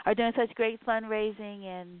you are doing such great fundraising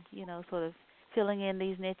and, sort of filling in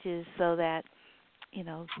these niches so that,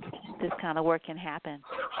 this kind of work can happen.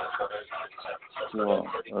 Well,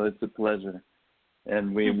 it's a pleasure.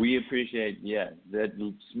 And we appreciate,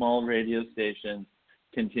 that small radio stations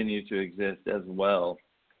continue to exist as well,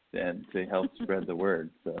 and to help spread the word.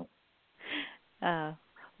 So.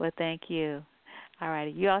 Well, thank you. All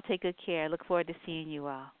righty. You all take good care. Look forward to seeing you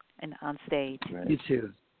all on stage. Right. You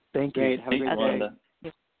too. Thank Great. you. Have a great day. Wanda.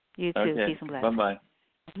 You too. Okay. Peace and blessings. Bye-bye.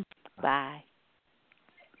 Bye.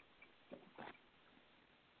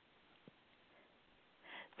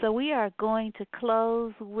 So we are going to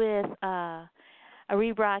close with a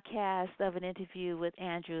rebroadcast of an interview with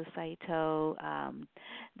Andrew Saito,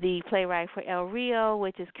 the playwright for El Rio,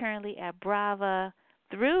 which is currently at Brava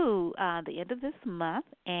through the end of this month.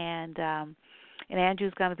 And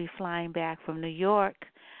Andrew's going to be flying back from New York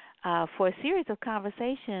for a series of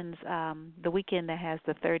conversations the weekend that has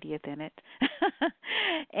the 30th in it.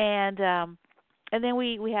 and then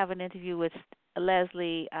we have an interview with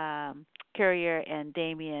Leslie Courier and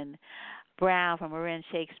Damien Brown from Marin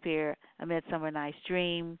Shakespeare, A Midsummer Night's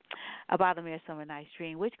Dream, about A Midsummer Night's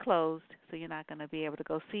Dream, which closed, so you're not going to be able to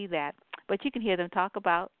go see that. But you can hear them talk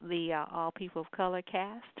about the All People of Color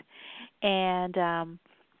cast and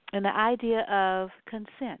the idea of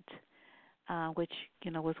consent, which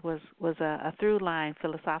was a through line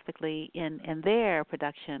philosophically in their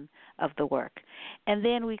production of the work. And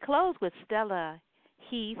then we close with Stella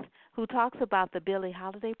Heath, who talks about the Billie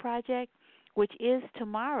Holiday Project, which is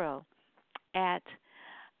tomorrow at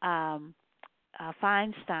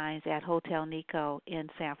Feinstein's at Hotel Nico in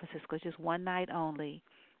San Francisco. Just one night only.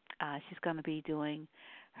 She's going to be doing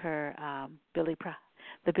her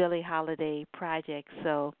the Billie Holiday Project,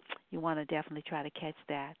 so you want to definitely try to catch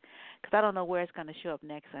that. Because I don't know where it's going to show up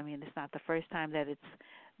next. I mean, it's not the first time that it's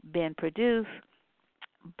been produced,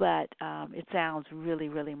 but it sounds really,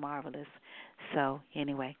 really marvelous. So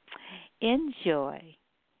anyway, enjoy.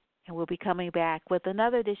 And we'll be coming back with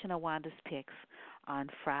another edition of Wanda's Picks on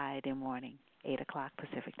Friday morning, 8 o'clock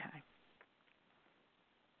Pacific time.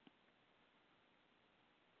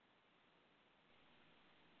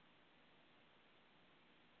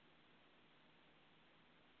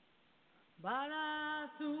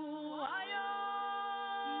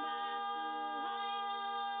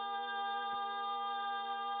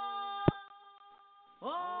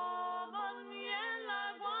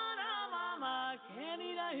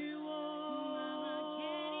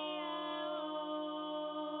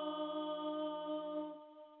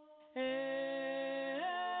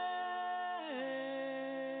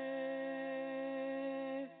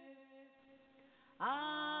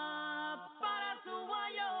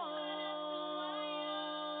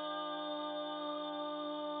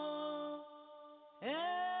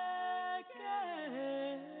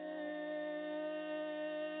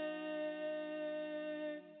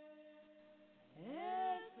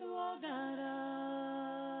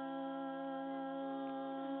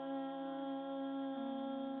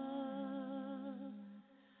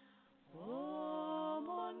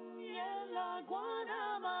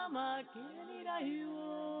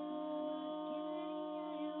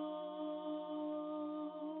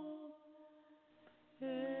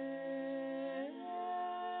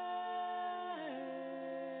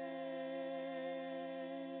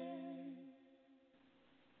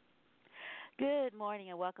 Good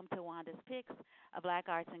morning and welcome to Wanda's Picks, a Black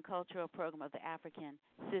Arts and Cultural program of the African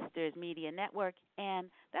Sisters Media Network.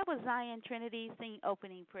 And that was Zion Trinity singing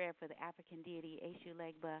opening prayer for the African deity Eshu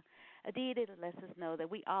Legba, a deity that lets us know that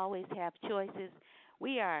we always have choices.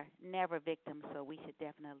 We are never victims, so we should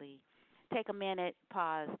definitely take a minute,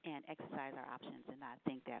 pause, and exercise our options and not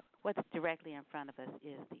think that what's directly in front of us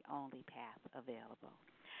is the only path available.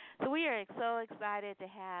 So we are so excited to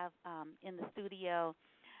have in the studio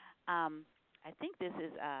I think this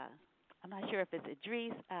is, I'm not sure if it's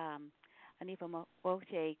Idris, Anifa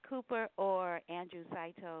Moshe Cooper, or Andrew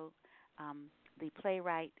Saito, the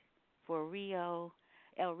playwright for El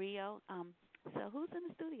Rio. So who's in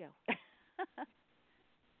the studio?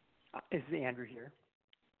 Is Andrew here?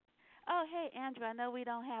 Oh, hey, Andrew, I know we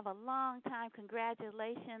don't have a long time.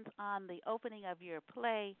 Congratulations on the opening of your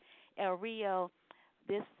play, El Rio,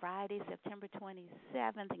 this Friday, September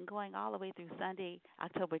 27th, and going all the way through Sunday,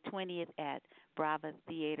 October 20th at Brava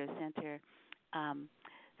Theater Center.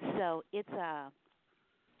 So it's a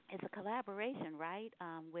collaboration, right,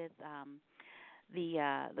 with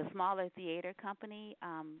the smaller theater company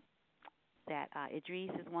that Idris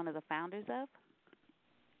is one of the founders of.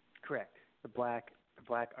 Correct. The Black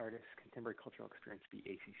Artists Contemporary Cultural Experience, the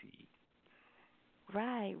ACCE.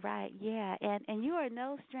 Right, yeah, and you are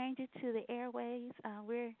no stranger to the airways.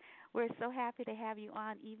 We're so happy to have you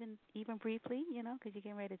on, even briefly, because you're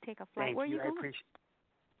getting ready to take a flight. Thank Where you. are you going?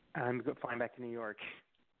 I'm flying back to New York.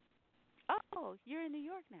 Oh, you're in New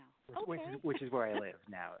York now. Okay. Which is where I live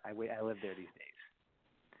now. I live there these days.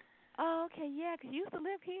 Oh, okay, yeah, because you used to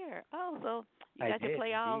live here. Oh, so you I got did, your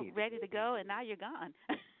play all indeed. ready to go, and now you're gone.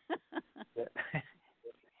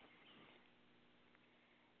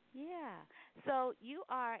 Yeah. So you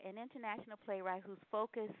are an international playwright whose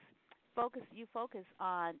focus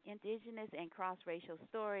on indigenous and cross-racial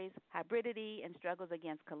stories, hybridity, and struggles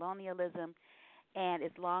against colonialism, and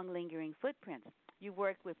its long lingering footprints. You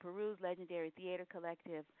worked with Peru's legendary theater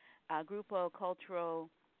collective, Grupo Cultural.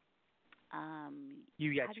 How do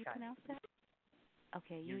you pronounce that?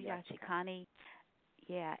 Okay, Uyachikani.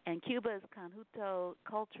 Yeah, and Cuba's Conjunto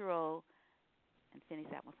Cultural, and finish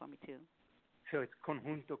that one for me too. So it's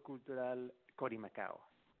Conjunto Cultural Corimacao,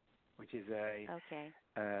 which is a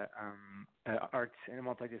arts and a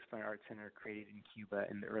multidisciplinary arts center created in Cuba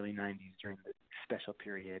in the early 90s during the special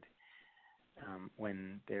period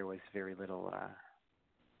when there was very little,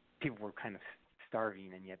 people were kind of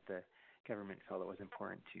starving, and yet the government felt it was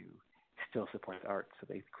important to still support the arts, so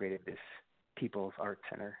they created this People's Arts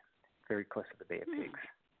Center very close to the Bay of Pigs.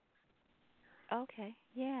 Okay,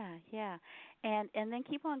 yeah, and then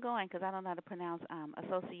keep on going because I don't know how to pronounce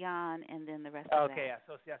Asociación and then the rest of that. Okay,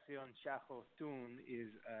 Asociación Chajo Tun is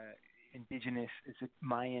indigenous. It's a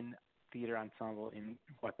Mayan theater ensemble in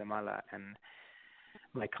Guatemala, and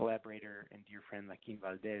my collaborator and dear friend Lakin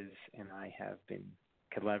Valdez and I have been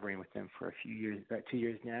collaborating with them for a few years, 2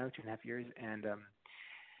 years now, 2.5 years, and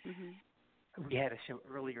we had a show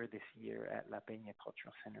earlier this year at La Peña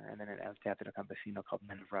Cultural Center, and then at El Teatro Campesino called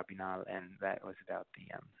Men of Rabinal, and that was about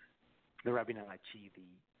the Rabinal Achi,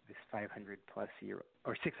 this 500+ year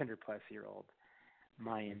or 600+ year old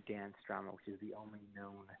Mayan dance drama, which is the only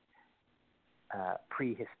known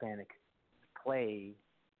pre-Hispanic play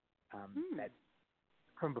that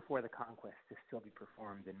from before the conquest to still be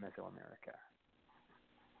performed in Mesoamerica.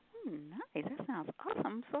 Nice. That sounds awesome.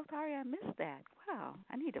 I'm so sorry I missed that. Wow.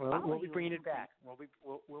 I need to follow you. We'll be bringing it back. We'll be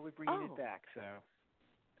bringing it back. So.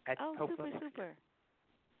 Super.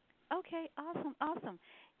 Okay, awesome.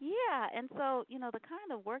 Yeah, and so, the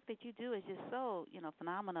kind of work that you do is just so,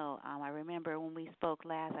 phenomenal. I remember when we spoke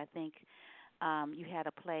last, I think you had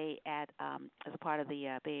a play at as part of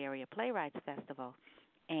the Bay Area Playwrights Festival.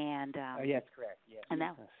 And yes, correct. Yes.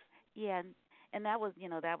 And that was,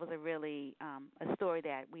 a really a story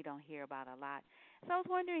that we don't hear about a lot. So I was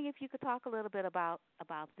wondering if you could talk a little bit about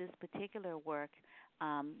this particular work.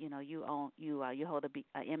 You hold a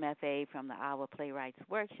MFA from the Iowa Playwrights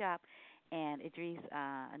Workshop, and Idris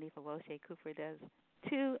Anifa Moshe Cooper does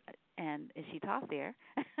too, and she taught there.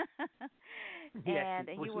 and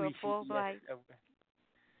you were a Fulbright.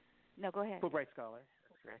 No, go ahead. Fulbright scholar.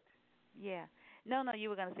 That's correct. Yeah. No, you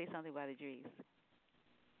were going to say something about Idris.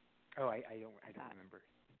 Oh, I don't remember.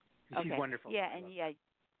 Okay. She's wonderful. Yeah,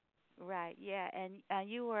 right. Yeah, and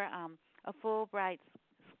you were a Fulbright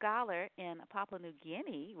scholar in Papua New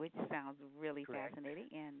Guinea, which sounds really fascinating.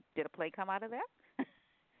 And did a play come out of that?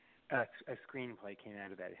 A screenplay came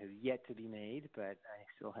out of that. It has yet to be made, but I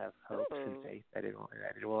still have hopes and faith that it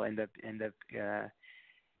will end up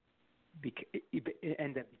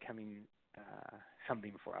becoming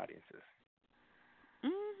something for audiences.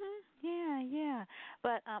 Yeah, yeah.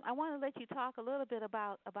 But I want to let you talk a little bit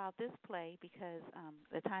about this play because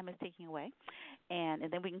the time is ticking away, and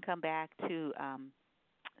then we can come back to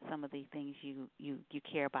some of the things you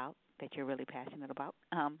care about that you're really passionate about.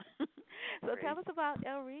 So Great. tell us about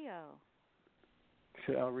El Rio.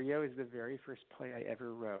 So El Rio is the very first play I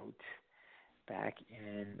ever wrote back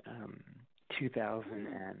in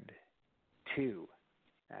 2002,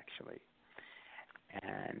 actually,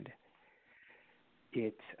 and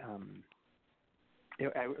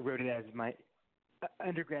I wrote it as my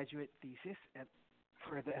undergraduate thesis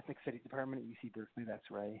for the ethnic studies department at UC Berkeley. That's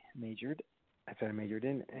where I majored. That's what I majored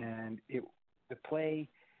in, and the play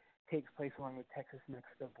takes place along the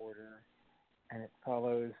Texas-Mexico border, and it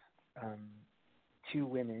follows two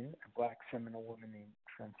women, a black Seminole woman named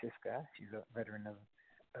Francisca. She's a veteran of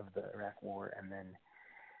the Iraq War, and then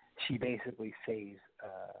she basically saves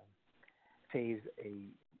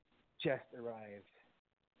a just arrived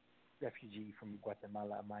refugee from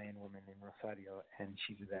Guatemala, a Mayan woman named Rosario, and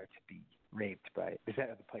she's about to be raped by. Is that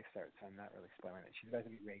how the play starts? So I'm not really spoiling it. She's about to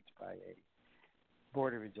be raped by a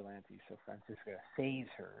border vigilante. So Francisca saves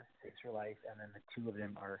her life, and then the two of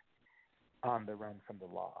them are on the run from the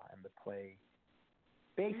law. And the play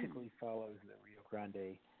basically follows the Rio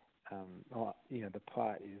Grande. The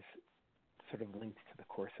plot is sort of linked to the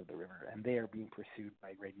course of the river, and they are being pursued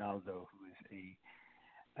by Reynaldo, who is a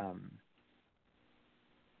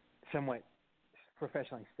somewhat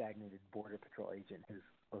professionally stagnated border patrol agent who's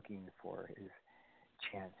looking for his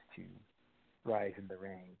chance to rise in the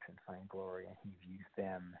ranks and find glory, and he views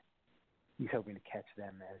them. He's hoping to catch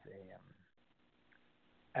them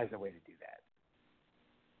as a way to do that.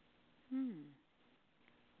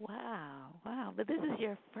 Wow, wow! But this is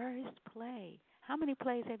your first play. How many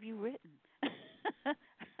plays have you written?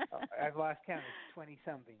 I've lost count. It's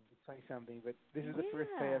 20-something. But this is the first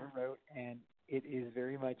play I ever wrote, and it is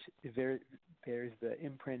very much there's the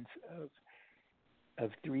imprints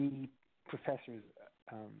of three professors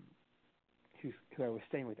who I was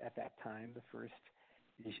staying with at that time. The first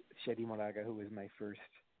is Shedi Moraga, who was my first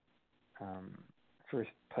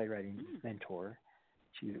playwriting mentor.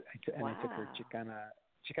 I took her Chicana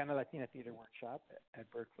Latina Theater Workshop at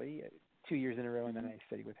Berkeley 2 years in a row, and then I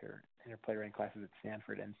studied with her in her playwriting classes at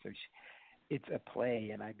Stanford. And so it's a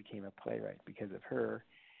play, and I became a playwright because of her.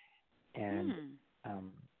 And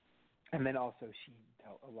then also she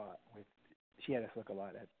had us look a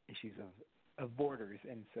lot at issues of borders,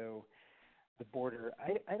 and so the border.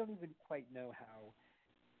 I don't even quite know how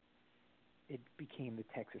it became the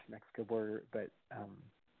Texas-Mexico border, but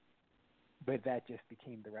that just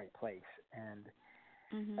became the right place. And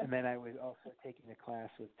then I was also taking a class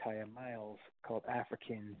with Taya Miles called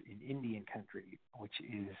Africans in Indian Country, which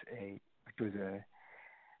was a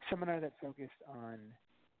seminar that focused on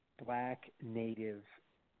Black, Native,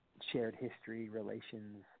 shared history,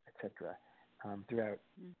 relations, etc., throughout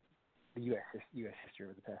the U.S. history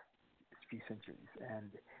over the past few centuries.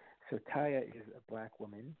 And so Taya is a Black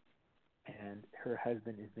woman, and her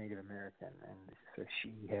husband is Native American, and so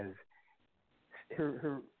she has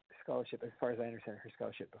her scholarship, as far as I understand, her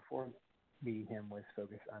scholarship before meeting him was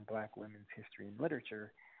focused on Black women's history and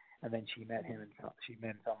literature, and then she met him and fell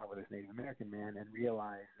in love with this Native American man and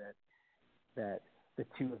realized that the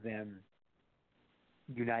two of them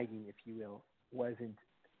uniting, if you will, wasn't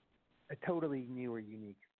a totally new or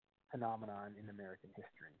unique phenomenon in American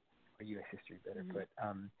history, or U.S. history, better put,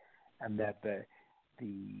 and that the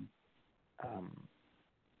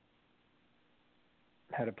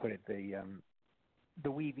how to put it,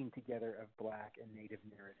 the weaving together of Black and Native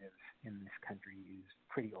narratives in this country is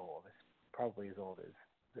pretty old. It's probably as old as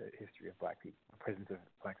the history of Black people, the presence of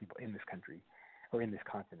Black people in this country, or in this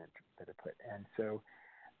continent, better put. And so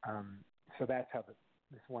that's how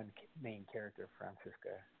this one main character,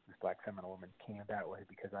 Francisca, this Black Seminole woman, came about, was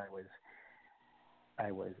because I was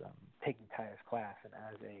taking Taya's class, and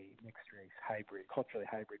as a mixed race culturally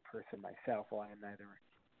hybrid person myself, while I am neither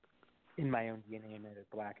in my own DNA neither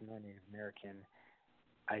Black nor Native American,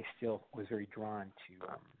 I still was very drawn to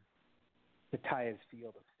Taya's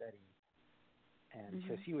field of study. And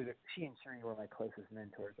so she and Shuri were my closest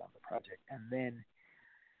mentors on the project. And then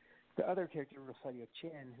the other character, Rosario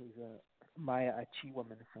Chen, who's a Maya Achi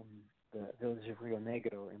woman from the village of Rio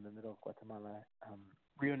Negro in the middle of Guatemala.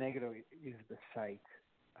 Rio Negro is the site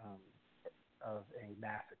of a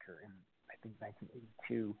massacre in, I think,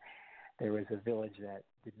 1982. There was a village that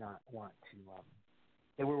did not want to,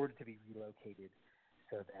 they were ordered to be relocated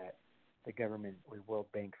so that the government, with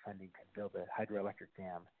World Bank funding, could build a hydroelectric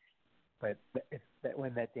dam. But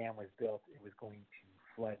when that dam was built, it was going to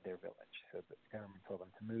flood their village. So the government told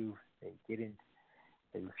them to move. They didn't.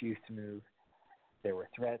 They refused to move. there were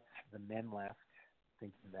threats. The men left,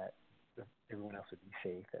 thinking that everyone else would be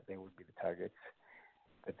safe, that they would be the targets.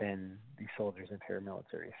 But then the soldiers and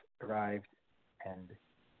paramilitaries arrived and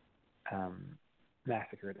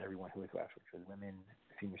massacred everyone who was left, which was women,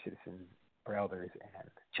 senior citizens, or elders, and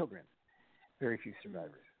children. Very few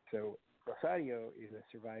survivors. So Rosario is a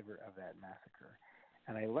survivor of that massacre.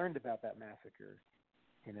 And I learned about that massacre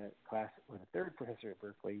in a class with a third professor at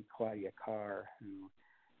Berkeley, Claudia Carr, who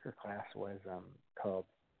her class was called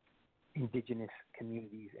Indigenous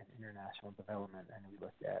Communities and International Development. And we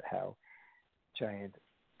looked at how giant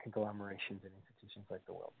conglomerations and institutions like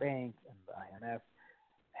the World Bank and the IMF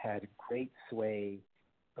had great sway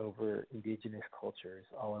over indigenous cultures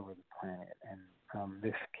all over the planet. And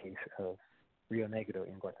this case of Rio Negro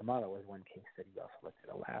in Guatemala was one case study. We also looked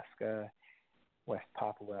at Alaska, West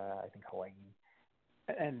Papua, I think Hawaii,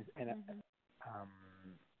 and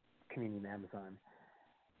community in Amazon.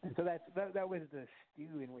 And so that was the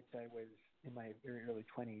stew in which I was in my very early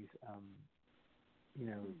 20s.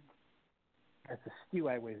 That's the stew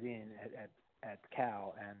I was in at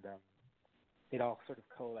Cal, and it all sort of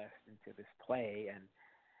coalesced into this play.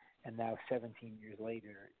 And now, 17 years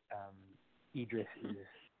later, Idris is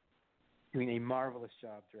doing a marvelous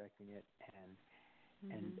job directing it,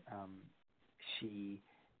 and she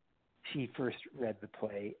first read the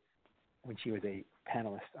play when she was a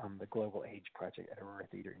panelist on the Global Age Project at Aurora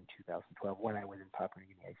Theater in 2012. When I was in Papua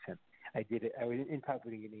New Guinea, I was in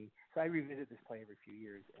Papua New Guinea, so I revisit this play every few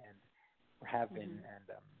years, and have been,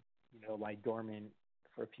 and lie dormant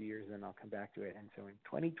for a few years, and then I'll come back to it. And so in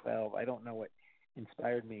 2012, I don't know what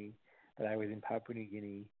inspired me, but I was in Papua New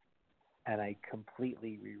Guinea, and I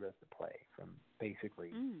completely rewrote the play from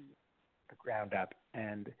basically the ground up.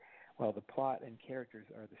 And while the plot and characters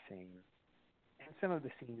are the same, and some of the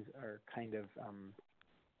scenes are kind of,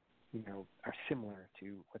 are similar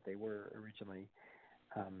to what they were originally,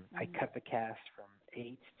 I cut the cast from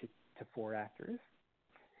 8 to 4 actors.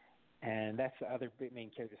 And that's the other main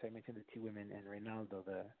characters. I mentioned the 2 women and Reynaldo,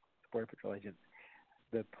 the Border Patrol agent.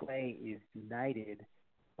 The play is united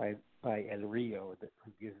by El Rio,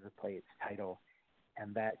 who gives the play its title.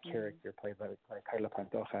 And that character, played by Carla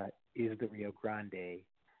Pantoja, is the Rio Grande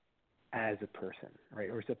as a person, right?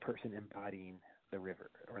 Or as a person embodying the river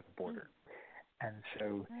or the border. And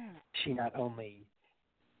so she not only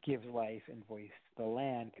gives life and voice to the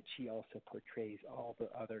land, but she also portrays all the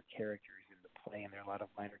other characters in the play, and there are a lot of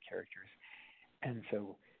minor characters. And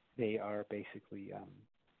so they are basically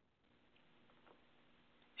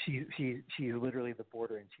she's literally the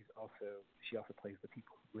border, and she also plays the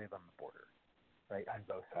people who live on the border, right, on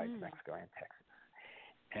both sides, Mexico and Texas.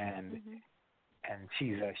 And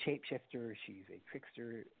she's a shapeshifter, she's a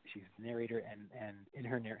trickster, she's a narrator, and in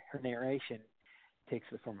her narration takes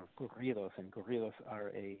the form of corridos, and corridos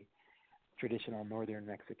are a traditional northern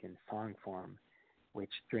Mexican song form,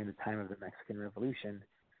 which during the time of the Mexican Revolution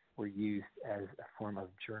were used as a form of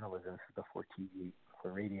journalism before TV,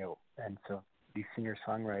 before radio. And so these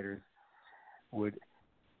singer-songwriters would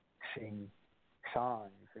sing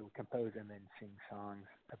songs, they would compose and then sing songs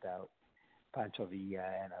about Pancho Villa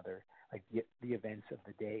and other, like the events of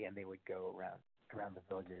the day, and they would go around the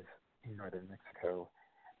villages in northern Mexico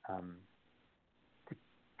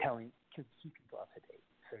to keep people up to date.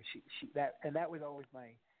 So that was always my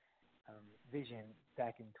vision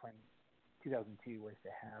back in 2002, was to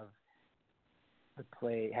have the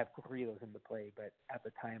play, have corridos in the play, but at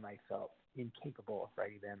the time I felt incapable of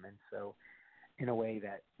writing them, and so in a way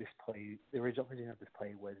that this play, the original version of this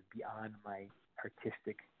play, was beyond my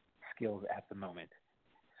artistic skills at the moment.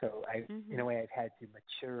 So in a way, I've had to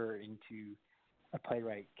mature into a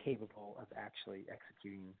playwright capable of actually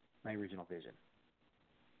executing my original vision.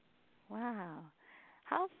 Wow.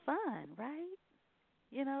 How fun, right?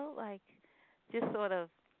 Just sort of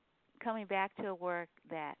coming back to a work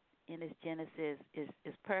that in its genesis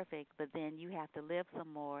is perfect, but then you have to live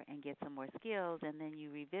some more and get some more skills, and then you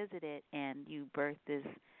revisit it and you birth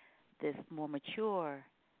this more mature,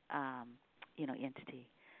 entity.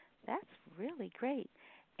 That's really great.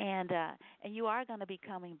 And you are going to be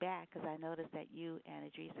coming back, because I noticed that you and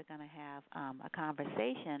Idris are going to have a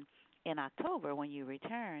conversation in October when you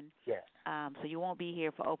return. Yes. So you won't be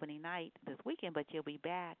here for opening night this weekend, but you'll be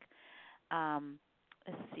back.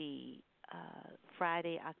 Let's see,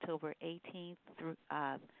 Friday, October 18th through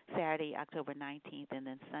Saturday, October 19th, and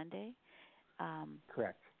then Sunday.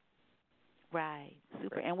 Correct. Right.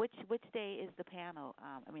 Super. Right. And which day is the panel?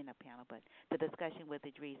 Not panel, but the discussion with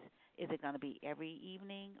Idris. Is it going to be every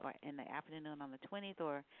evening or in the afternoon on the 20th,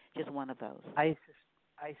 or just one of those? I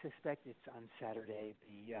suspect it's on Saturday.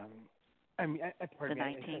 The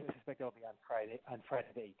 19th. I suspect it'll be on Friday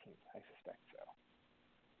the 18th. I suspect so.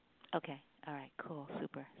 Okay. All right. Cool.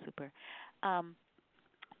 Super. Super. Um,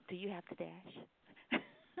 do you have to dash?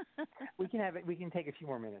 We can have it. We can take a few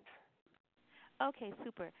more minutes. Okay,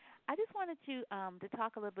 super. I just wanted to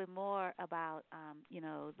talk a little bit more about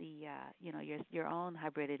the your own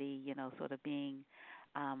hybridity, sort of being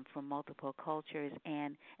from multiple cultures,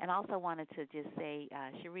 and also wanted to just say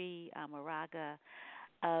Cherie Moraga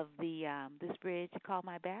of the this bridge called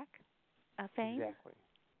My Back fame. Exactly.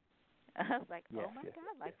 I was like, Yes, oh my yes,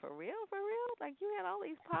 God, like yes. for real, for real? Like you had all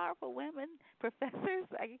these powerful women professors,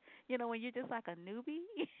 like when you're just like a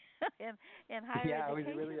newbie in higher Yeah,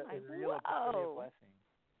 education, like really a whoa. blessing.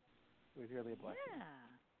 It was really a blessing.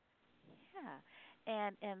 Yeah,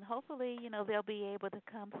 yeah, and hopefully, they'll be able to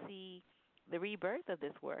come see the rebirth of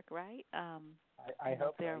this work, right? I If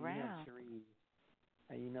hope so. they're around.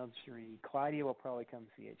 I emailed Cherie. Claudia will probably come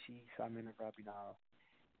see it. She's in the Rabinal.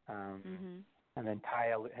 Mhm. And then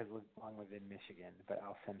Taya has long lived in Michigan, but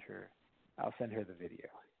I'll send her the video.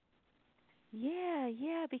 Yeah,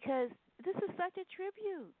 yeah, because this is such a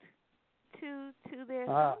tribute to their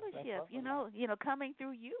That's scholarship, lovely. coming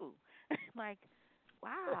through you. Like,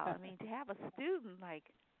 wow, I mean, to have a student like,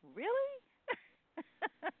 really?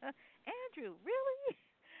 Andrew, really?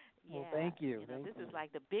 Well, Yeah, thank you. this is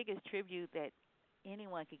like the biggest tribute that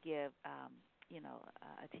anyone could give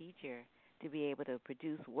a teacher, to be able to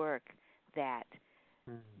produce work that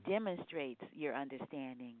demonstrates your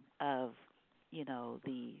understanding of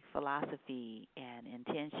the philosophy and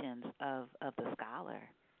intentions of the scholar.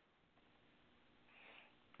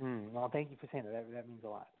 Well, thank you for saying that. That means a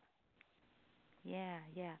lot. Yeah,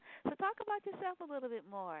 yeah. So talk about yourself a little bit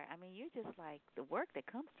more. I mean, you're just like, the work that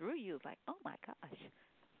comes through you is like, oh my gosh.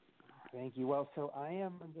 Thank you. Well, so I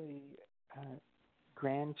am the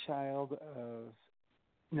grandchild of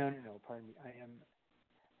no, pardon me.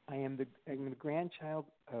 I'm the grandchild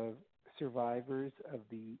of survivors of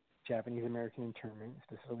the Japanese American internment.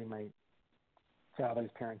 Specifically, my father's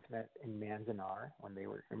parents met in Manzanar when they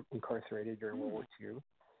were incarcerated during World War II.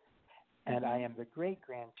 And I am the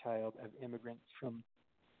great-grandchild of immigrants from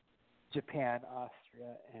Japan,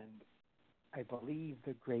 Austria, and I believe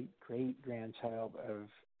the great-great-grandchild of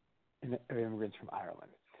immigrants from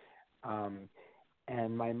Ireland.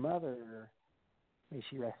 And my mother, may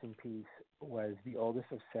she rest in peace, was the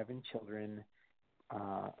oldest of 7 children,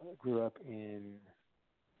 grew up in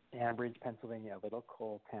Ambridge, Pennsylvania, a little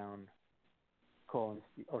steel town,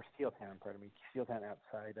 steel town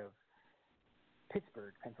outside of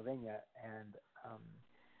Pittsburgh, Pennsylvania, and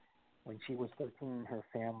when she was 13, her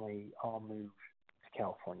family all moved to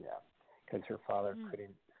California because her father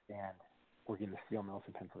couldn't stand working the steel mills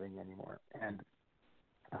in Pennsylvania anymore.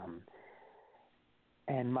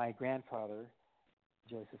 And my grandfather,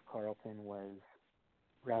 Joseph Carleton, was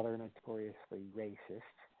rather notoriously racist,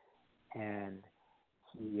 and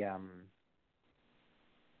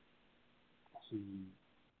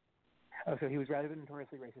so he was rather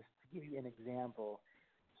notoriously racist. To give you an example,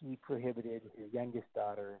 he prohibited his youngest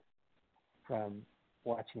daughter from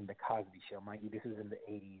watching The Cosby Show. Mind you, this is in the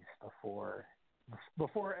 80s,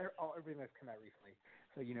 before everything that's come out recently.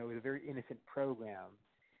 So, it was a very innocent program,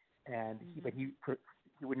 and he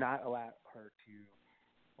would not allow her to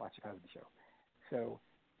watch The Cosby Show. So,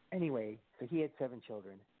 anyway, so he had 7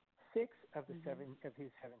 children. 6 of the his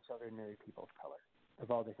 7 children married people of color,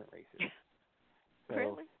 of all different races. So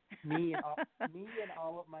really? me and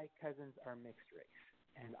all of my cousins are mixed race,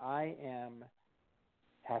 and I am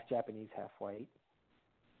half Japanese, half white.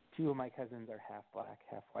 2 of my cousins are half black,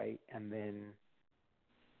 half white, and then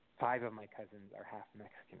 5 of my cousins are half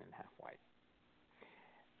Mexican and half white.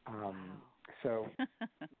 Wow. So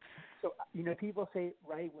people say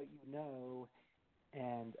write what you know,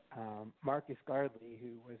 and Marcus Gardley,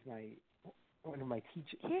 who was one of my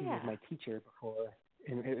teachers, he was my teacher before,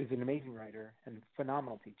 and is an amazing writer and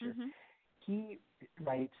phenomenal teacher. He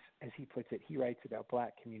writes, as he puts it, about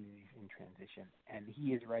black communities in transition, and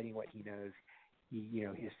he is writing what he knows.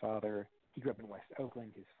 His father, he grew up in West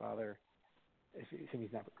Oakland. His father,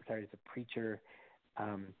 he's not retired, as a preacher.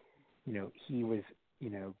 He was,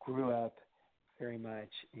 grew up very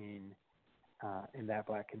much in that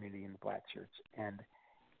black community, in the black church,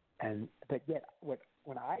 but yet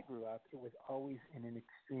when I grew up, it was always in an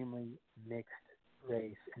extremely mixed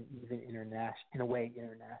race and even international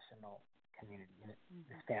community,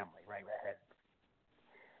 this family, right? I had,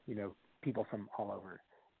 people from all over,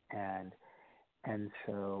 and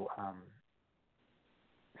so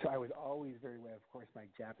I was always very aware, of course, my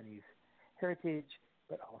Japanese heritage,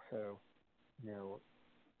 but also,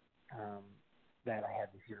 that I had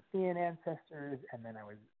these European ancestors, and then I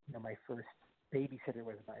was, my first babysitter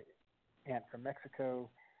was my aunt from Mexico,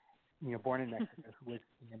 born in Mexico, who was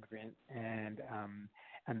an immigrant,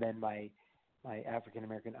 and then my African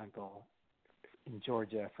American uncle in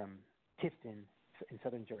Georgia from Tifton in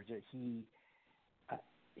southern Georgia.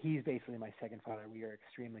 He's basically my second father. We are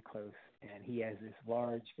extremely close, and he has this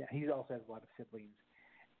large. He also has a lot of siblings,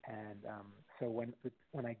 and so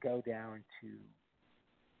when I go down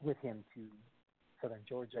with him to southern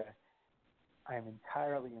Georgia, I am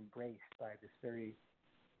entirely embraced by this very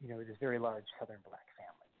large southern black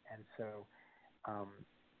family, and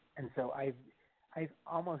so I've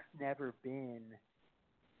almost never been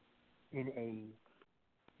in a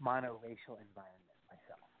monoracial environment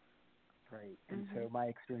myself, right? And so my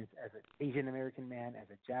experience as an Asian American man, as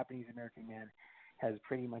a Japanese American man, has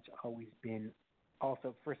pretty much always been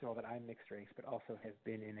also, first of all, that I'm mixed race, but also has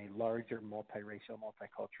been in a larger multiracial,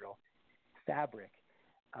 multicultural fabric,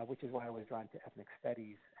 which is why I was drawn to ethnic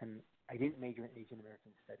studies. And I didn't major in Asian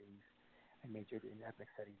American studies. I majored in ethnic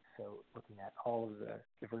studies, so looking at all of the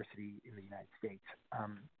diversity in the United States.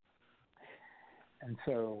 And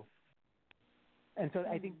so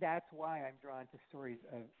I think that's why I'm drawn to stories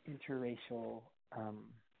of interracial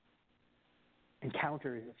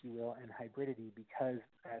encounters, if you will, and hybridity, because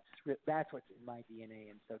that's what's in my DNA.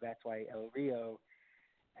 And so that's why El Rio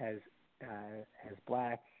has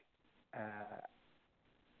black,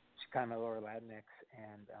 Chicano or Latinx,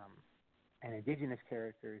 and indigenous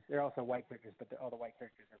characters. There are also white characters, but all the white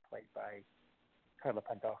characters are played by Carla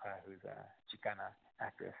Pantoja, who's a Chicana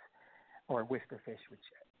actress, or Whisperfish, which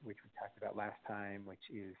we talked about last time, which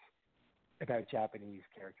is about Japanese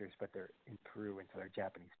characters, but they're in Peru, and so they're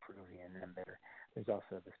Japanese Peruvian, and there's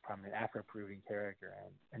also this prominent Afro-Peruvian character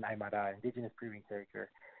and an Aymara indigenous Peruvian character,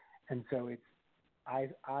 and so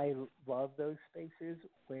I love those spaces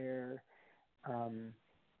where,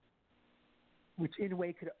 which in a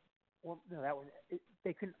way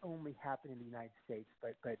they couldn't only happen in the United States,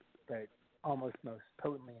 but almost most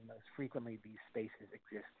potently and most frequently these spaces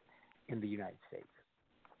exist in the United States.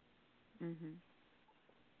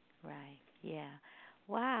 Right. Yeah.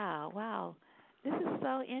 Wow. This is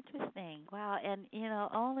so interesting. Wow. And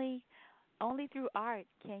only through art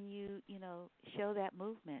can you show that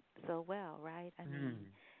movement so well, right? I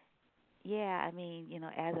mean, yeah. I mean,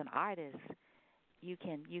 as an artist, you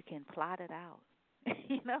can plot it out,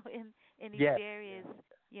 in these various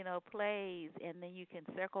plays, and then you can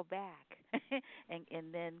circle back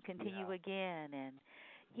and then continue again, and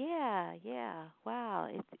yeah. Wow.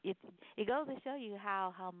 It goes to show you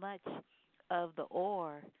how much of the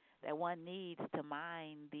ore that one needs to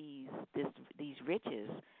mine these riches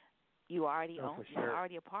you already own. For It's sure.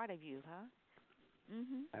 already a part of you, huh?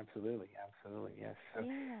 Absolutely, yes.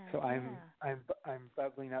 Yeah, So I'm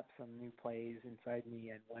bubbling up some new plays inside me,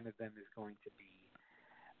 and one of them is going to be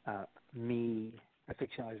me, a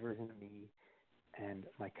fictionalized version of me, and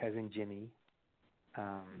my cousin Jimmy,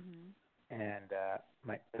 and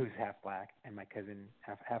who's half black, and my cousin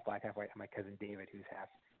half black, half white, and my cousin David, who's half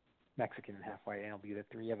Mexican and half white, and it'll be the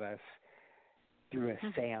three of us through a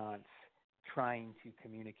séance trying to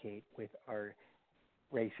communicate with our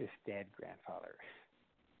racist dead grandfather.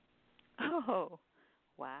 Oh,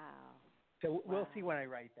 wow. So we'll see when I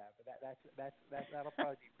write that, but that'll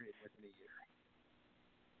probably be written within a year.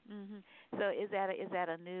 So is that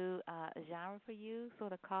a new genre for you,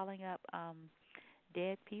 sort of calling up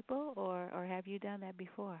dead people, or have you done that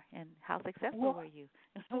before? And how successful were you?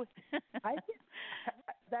 I think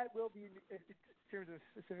that will be, in terms of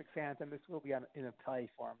specific fans, and this will be in a play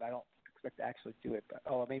form. I don't expect to actually do it,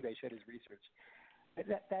 but maybe I should as research.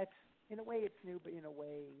 That's, in a way, it's new, but in a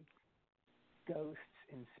way, ghosts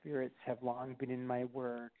and spirits have long been in my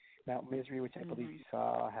work. Mount Misery, which I believe you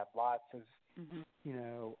saw, have lots of,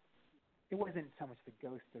 it wasn't so much the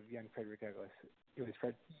ghost of young Frederick Douglass. It was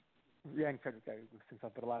young Frederick Douglass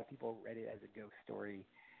himself, but a lot of people read it as a ghost story,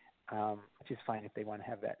 which is fine if they want to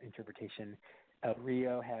have that interpretation.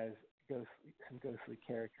 Rio has some ghostly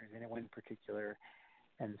characters in it, one in particular.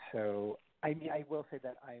 And so, I will say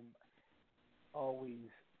that I'm always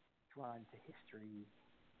drawn to history,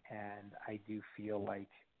 and I do feel like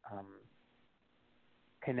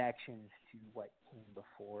connections to what came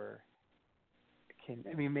before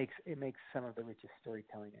makes some of the richest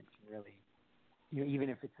storytelling, and can really, even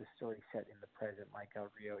if it's a story set in the present, like El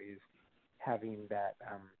Rio is, having that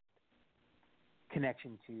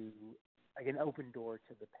connection to, like, an open door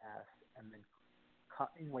to the past, and then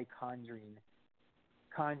in a way conjuring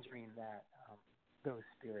that those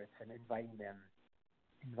spirits and inviting them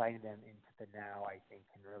into the now, I think,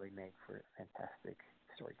 can really make for fantastic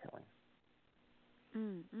storytelling.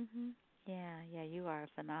 Yeah, you are a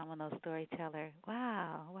phenomenal storyteller.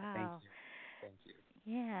 Wow. Thank you. Thank you.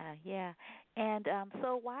 Yeah, yeah. And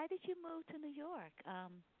so why did you move to New York?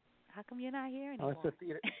 How come you're not here Oh, anymore? it's the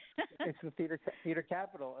theater. It's the theater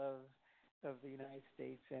capital of the United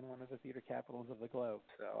States and one of the theater capitals of the globe.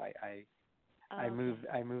 So I moved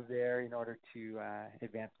Okay. I moved there in order to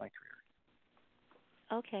advance my career.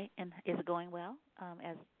 Okay, and is it going well?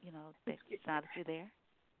 As you know, now that you're there.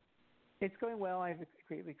 It's going well. I've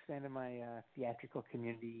greatly expanded my theatrical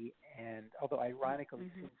community, and although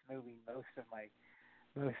ironically, since moving, most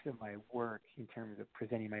of my work in terms of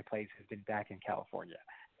presenting my plays has been back in California.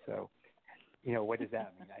 So, what does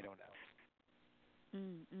that mean? I don't know.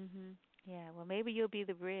 Mhm. Yeah. Well, maybe you'll be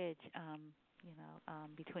the bridge.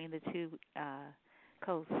 Between the two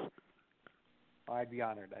coasts. Oh, I'd be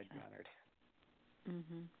honored.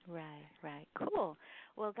 Right. Cool.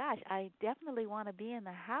 Well, gosh, I definitely want to be in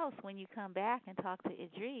the house when you come back and talk to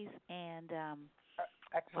Idris. And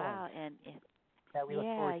Excellent. wow, and yeah, we look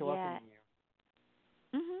forward to welcoming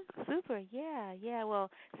you. Super. Yeah.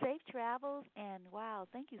 Well, safe travels, and wow,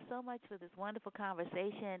 thank you so much for this wonderful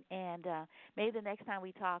conversation. And maybe the next time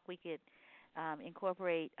we talk, we could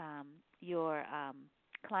incorporate your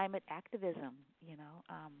climate activism.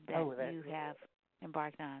 That you have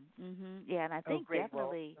embarked on. Yeah, and I think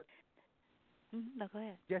definitely. Well, no, go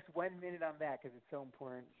ahead. Just 1 minute on that because it's so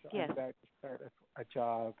important. So yes. I'm about to start a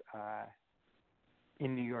job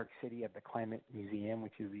in New York City at the Climate Museum,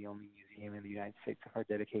 which is the only museum in the United States so far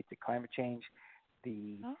dedicated to climate change.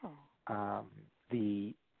 The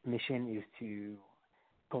mission is to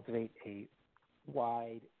cultivate a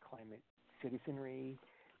wide climate citizenry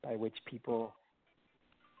by which people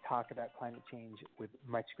talk about climate change with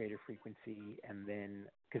much greater frequency, and then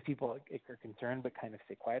because people are concerned but kind of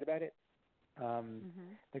stay quiet about it.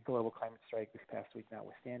 The global climate strike this past week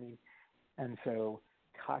notwithstanding, and so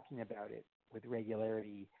talking about it with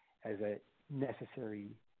regularity as a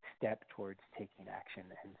necessary step towards taking action.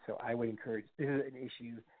 And so I would encourage, this is an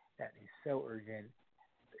issue that is so urgent.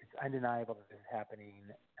 It's undeniable that this is happening,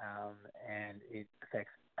 and it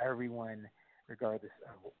affects everyone regardless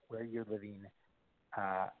of where you're living,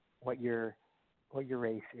 what your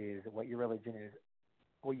race is, what your religion is,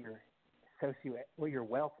 what your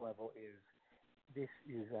wealth level is. This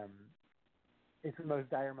is it's the most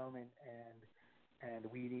dire moment,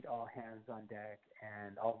 and we need all hands on deck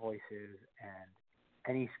and all voices, and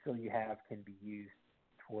any skill you have can be used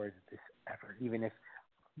towards this effort. Even if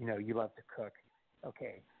you love to cook,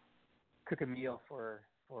 okay, cook a meal for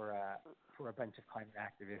a bunch of climate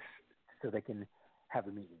activists so they can have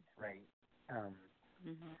a meeting, right?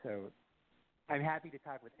 So I'm happy to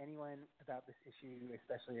talk with anyone about this issue,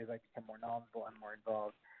 especially as I become more knowledgeable and more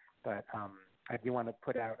involved. But I do want to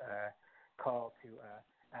put out a call to an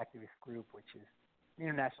activist group, which is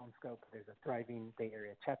international in scope. There's a thriving Bay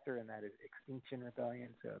Area chapter, and that is Extinction Rebellion.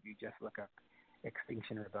 So if you just look up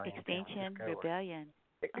Extinction Rebellion. Extinction Rebellion.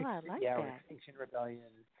 I like that.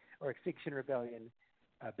 Or Extinction Rebellion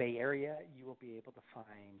Bay Area, you will be able to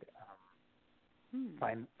find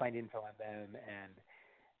info on them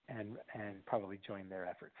and probably join their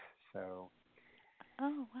efforts. So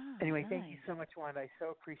anyway, nice. Thank you so much, Wanda. I so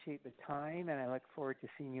appreciate the time, and I look forward to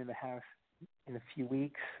seeing you in the house in a few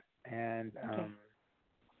weeks. And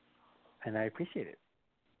and I appreciate it.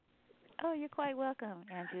 Oh, you're quite welcome,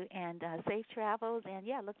 Andrew. And safe travels. And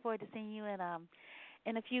look forward to seeing you in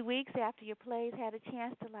a few weeks after your plays had a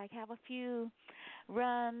chance to have a few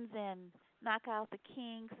runs and knock out the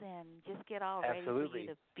kinks and just get all ready for you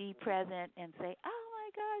to be present and say, "Oh my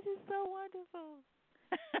gosh, it's so wonderful."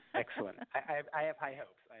 Excellent. I have high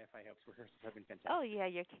hopes. Rehearsals have been fantastic. Oh yeah,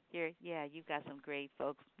 you've got some great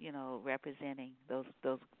folks, representing those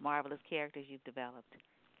marvelous characters you've developed.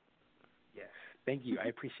 Yes. Thank you. I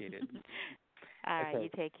appreciate it. All right, you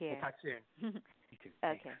take care. We'll talk soon. You too.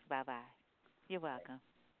 Okay, Thanks. bye-bye. You're welcome.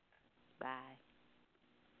 Bye.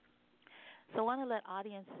 So I want to let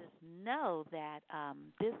audiences know that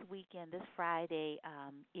this weekend, this Friday,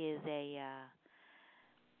 is a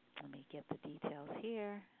let me get the details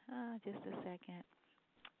here. Just a second.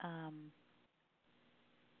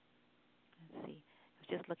 Let's see. I was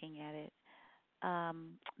just looking at it.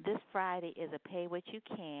 This Friday is a Pay What You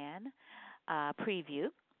Can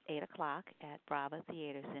preview, 8 o'clock at Brava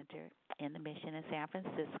Theater Center in the Mission in San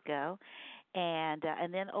Francisco. And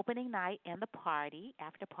then opening night and the party,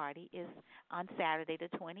 after party, is on Saturday the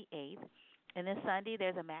 28th. And then Sunday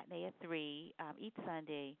there's a matinee at 3. Each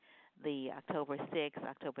Sunday, the October 6th,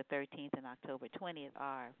 October 13th, and October 20th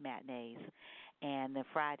are matinees. And the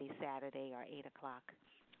Friday, Saturday are 8 o'clock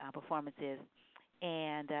performances.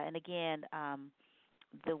 And again,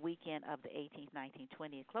 the weekend of the 18th, 19th,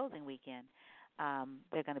 20th, closing weekend,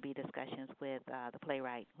 there are going to be discussions with the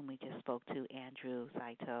playwright whom we just spoke to, Andrew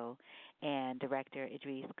Saito, and director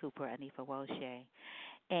Idris Cooper, Anifa Woshe.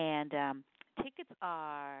 And tickets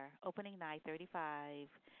are opening night 35,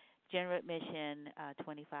 general admission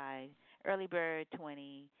 25, early bird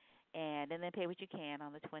 20, and then pay what you can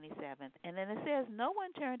on the 27th. And then it says no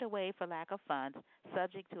one turned away for lack of funds,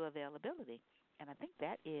 subject to availability. And I think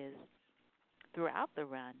that is throughout the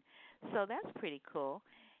run. So that's pretty cool.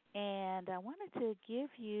 And I wanted to give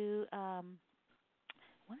you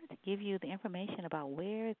the information about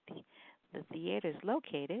where the theater is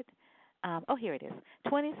located. Here it is,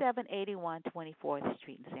 2781 24th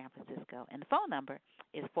Street in San Francisco. And the phone number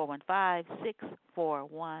is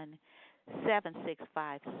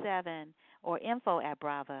 415-641-7657 or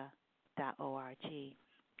info@brava.org.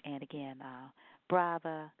 And again,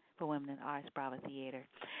 Brava for Women in Arts, Brava Theater.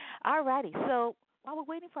 All righty, so while we're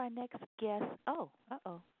waiting for our next guest,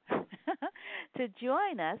 to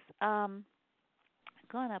join us,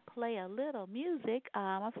 going to play a little music.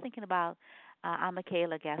 I was thinking about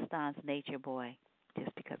Michaela Gaston's Nature Boy,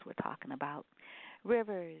 just because we're talking about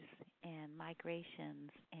rivers and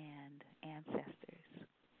migrations and ancestors.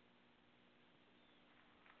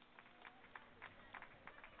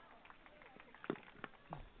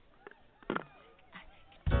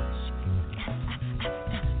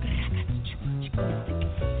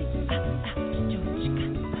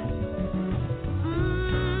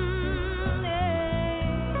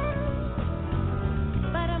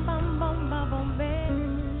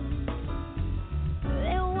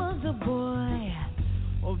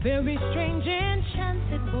 Very strange,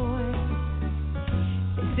 enchanted boy.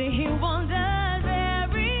 They say he wanders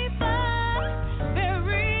very far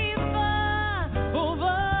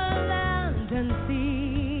over land and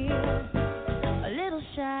sea. A little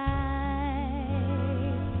shy,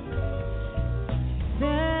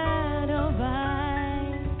 sad of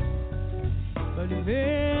eye, but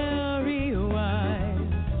very wise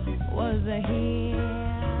was he.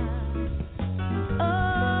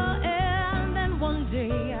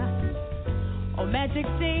 Magic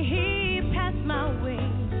day he passed my way,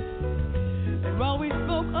 and while we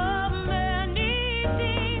spoke of many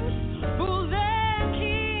things, fools and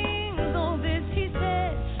kings, all this he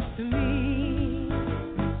said to me.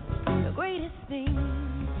 The greatest thing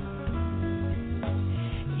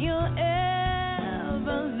you'll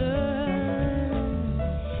ever learn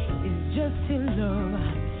is just to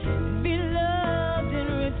love, be loved in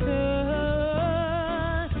return.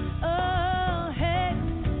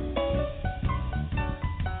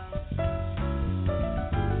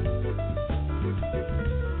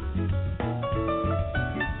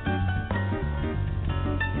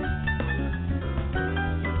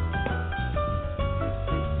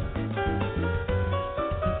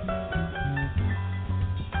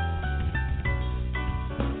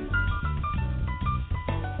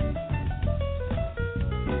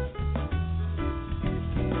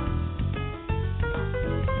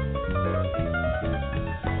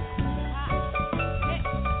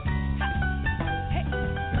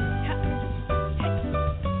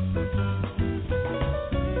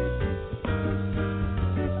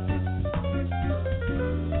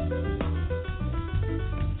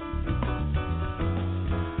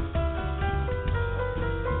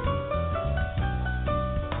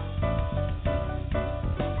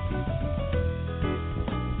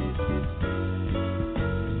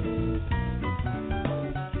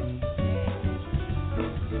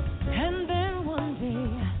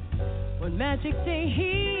 Magic day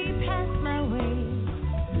he passed my way,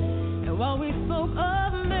 and while we spoke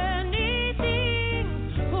of many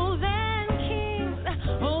things, fools and kings,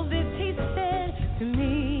 all this he said to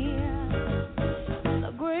me.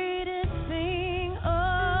 The greatest thing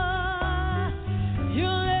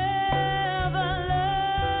you'll ever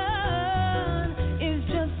learn is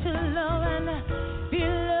just to love and be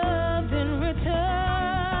loved in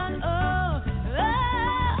return.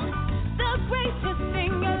 The greatest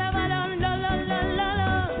thing you'll ever learn.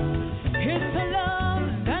 Here's to love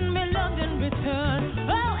and be loved in return.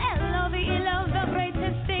 Oh, and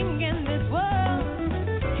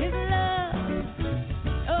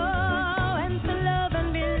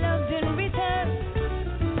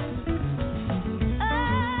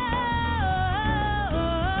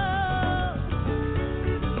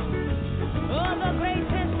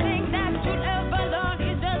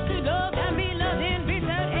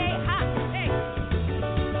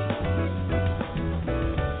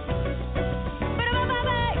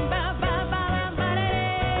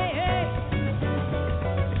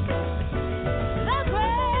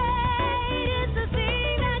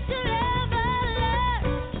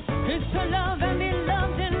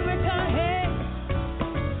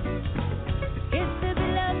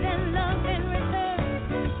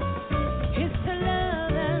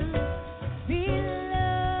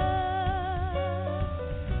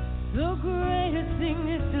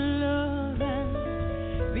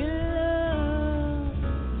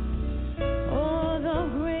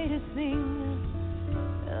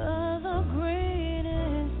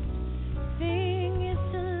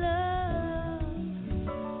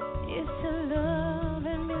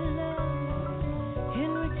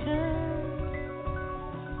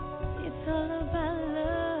It's all about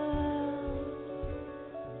love,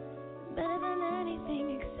 better than anything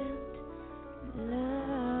except love.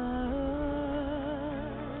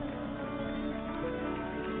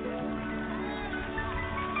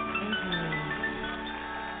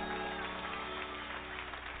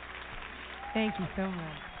 Thank you so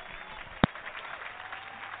much.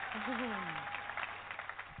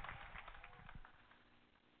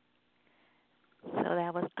 So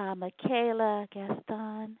that was Michaela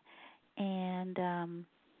Gaston, and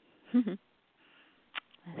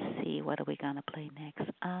let's see, what are we gonna play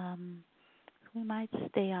next? We might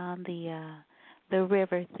stay on the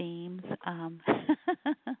river themes. Oh,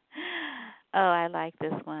 I like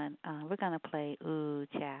this one. We're gonna play Ooh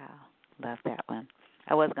Child. Love that one.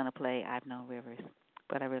 I was gonna play I've Known Rivers,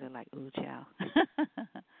 but I really like Ooh Child.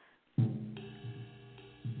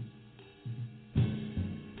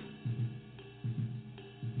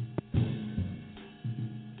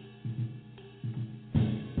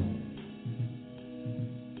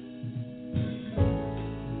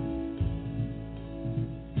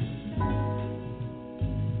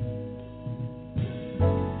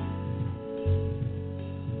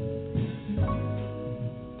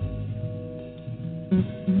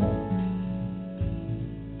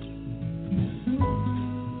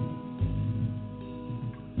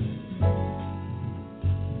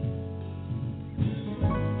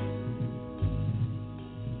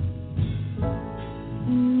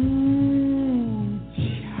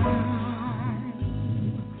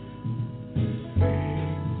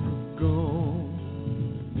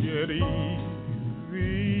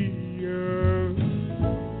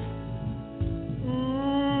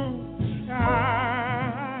 Ooh,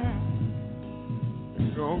 child.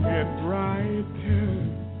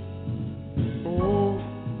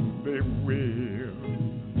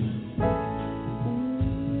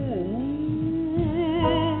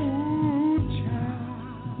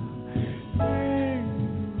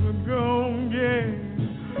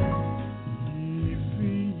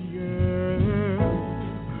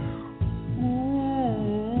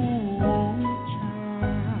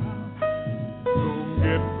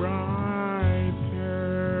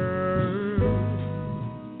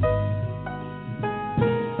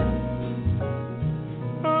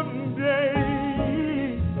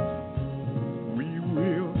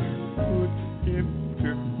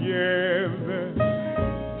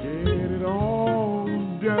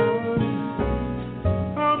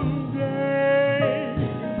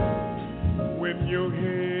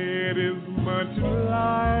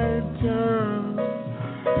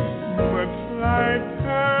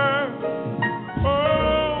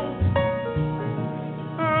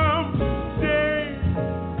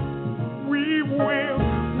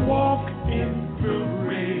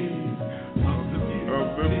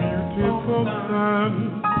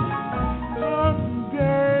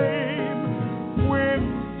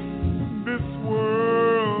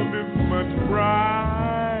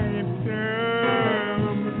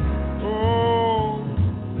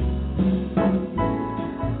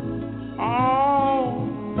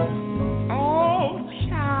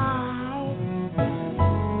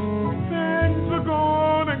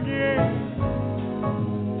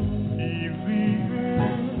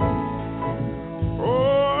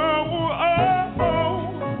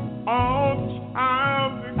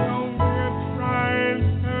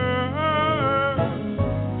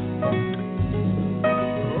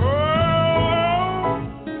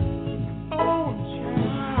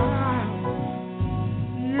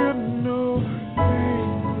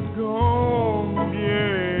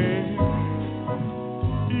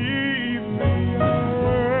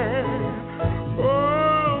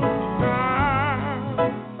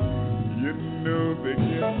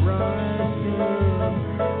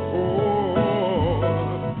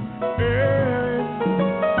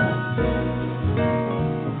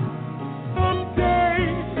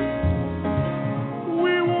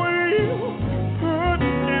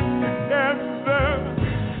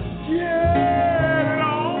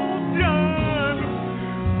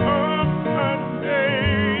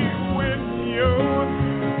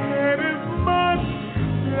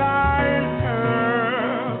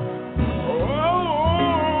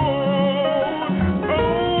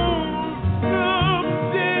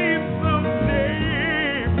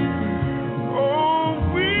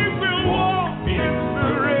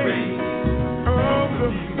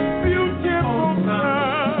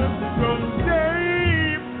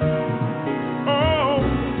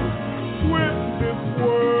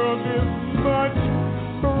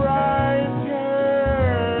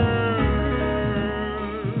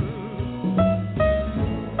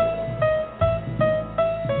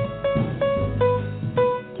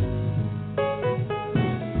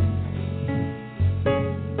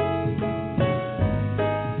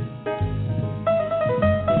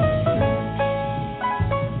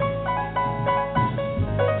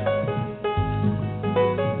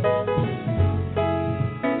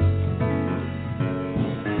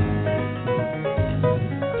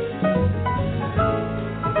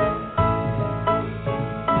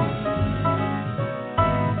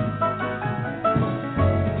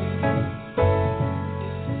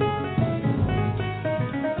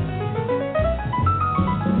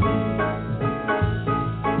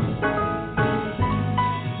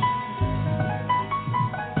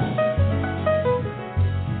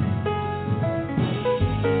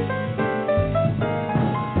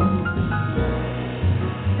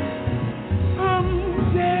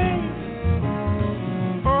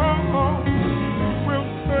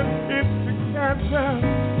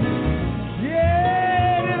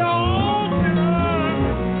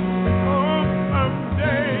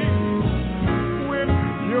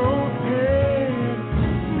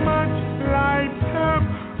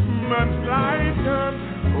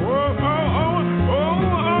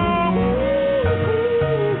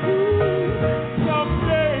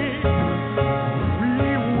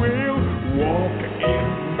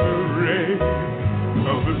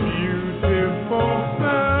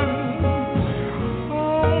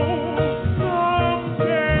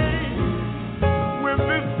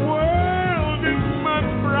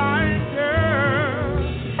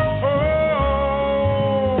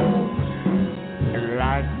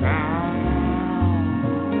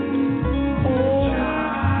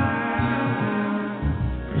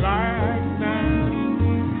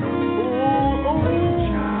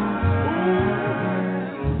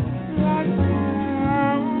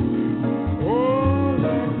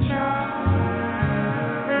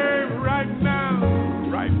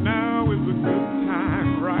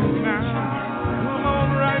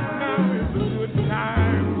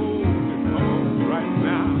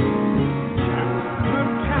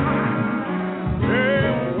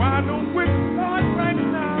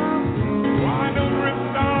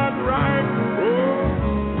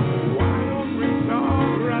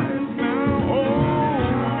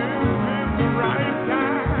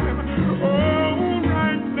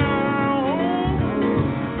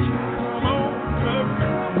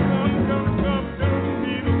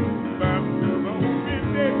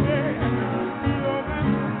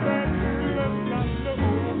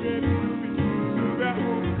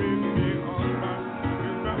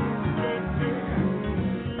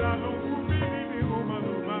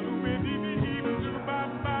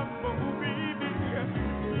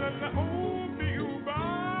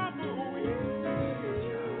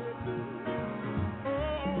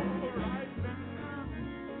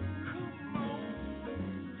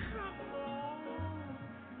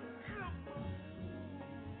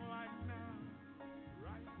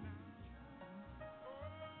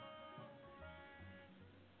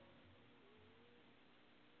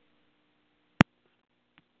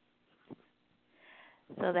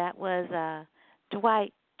 So that was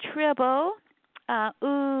Dwight Tribble.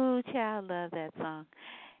 Ooh, child, love that song.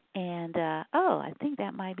 And I think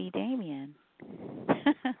that might be Damien.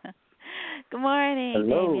 Good morning,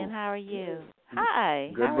 Hello. Damien. How are you?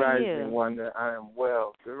 Hi. Good how are rising, you? Wanda. I am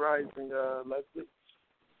well. Good rising, Leslie.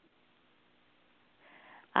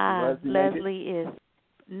 Leslie is.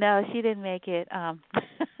 No, she didn't make it.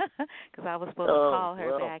 Because I was supposed to call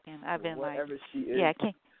her back, and I've been whatever she is. yeah,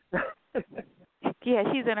 yeah,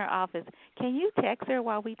 she's in her office. Can you text her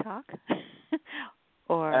while we talk,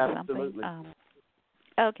 or Absolutely. something?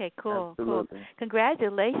 Okay, cool, Absolutely. cool.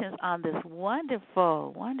 Congratulations on this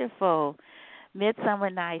wonderful, wonderful Midsummer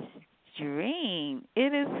Night's Dream.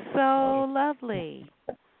 It is so lovely.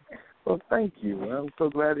 Well, thank you. I'm so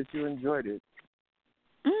glad that you enjoyed it.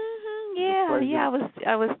 Yeah,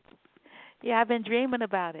 I was. Yeah, I've been dreaming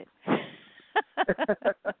about it.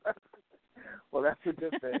 Well, that's a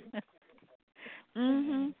good thing.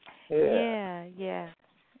 Yeah.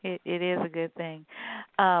 It is a good thing.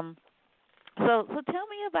 So tell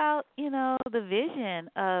me about, the vision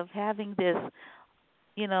of having this,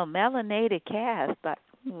 melanated cast. Like,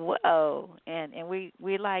 whoa, and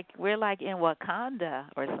we're like in Wakanda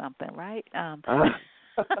or something, right?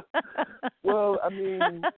 Well, I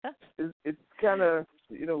mean, it's kind of,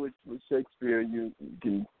 with Shakespeare, you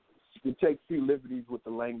can take few liberties with the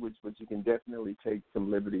language, but you can definitely take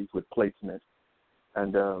some liberties with placement.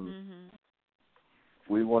 And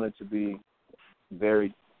we wanted to be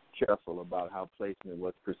very careful about how placement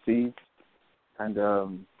was perceived. And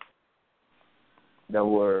there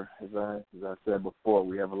were, as I said before,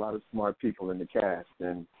 we have a lot of smart people in the cast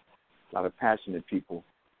and a lot of passionate people.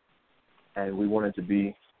 And we wanted to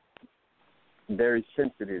be very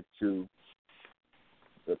sensitive to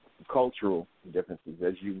the cultural differences.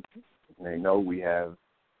 As you may know, we have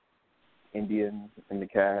Indian in the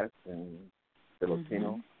cast and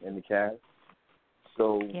Filipino in the cast.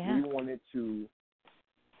 So we wanted to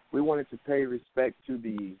pay respect to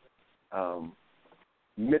the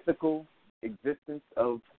mythical existence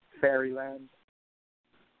of fairyland.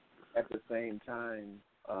 At the same time,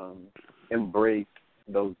 embrace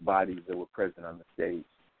those bodies that were present on the stage.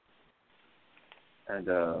 And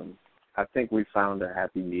I think we found a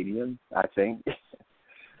happy medium, I think.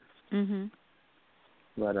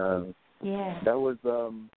 But there was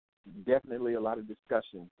definitely a lot of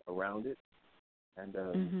discussion around it. And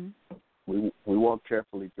we walked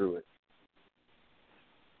carefully through it.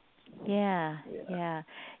 Yeah.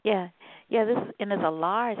 This and it's a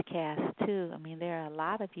large cast too. I mean, there are a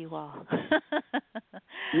lot of you all.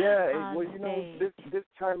 Yeah, well, this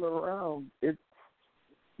time around, it's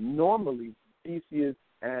normally Theseus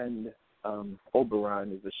and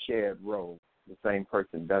Oberon is a shared role. The same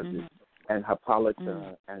person does it, and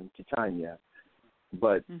Hippolyta and Titania.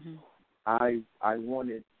 But I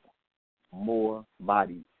wanted more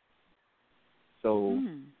bodies, so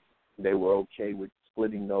they were okay with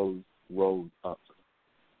splitting those roles up.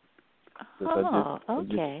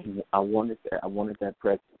 Okay. I wanted that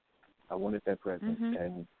presence.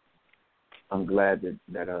 And I'm glad that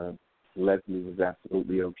Leslie was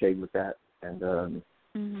absolutely okay with that, and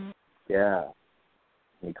me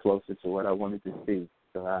closer to what I wanted to see.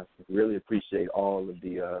 So I really appreciate all of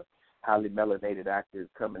the highly melanated actors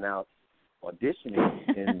coming out auditioning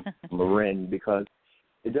in Marin, because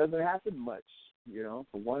it doesn't happen much.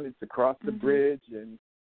 For one, it's across the bridge, and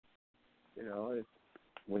it's,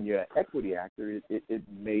 when you're an equity actor, it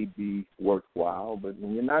may be worthwhile, but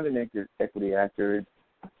when you're not an equity actor,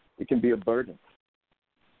 it can be a burden.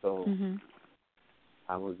 So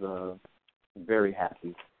I was very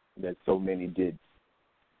happy that so many did.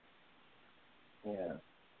 Yeah.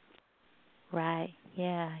 Right.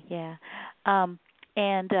 Yeah.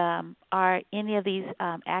 And are any of these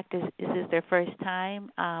actors, is this their first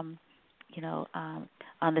time, on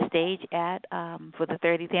the stage for the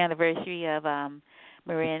 30th anniversary of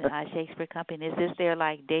Marin Shakespeare Company? Is this their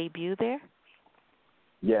debut there?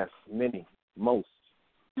 Yes, most.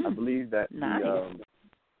 I believe that nice.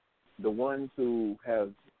 The ones who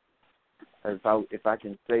have, if I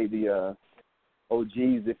can say, the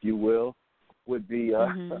OGs, if you will, would be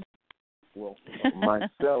well,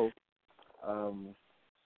 myself,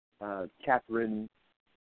 Catherine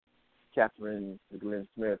Glenn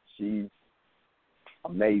Smith. She's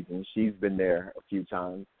amazing. She's been there a few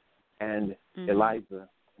times. And Eliza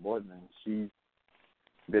Borden, she's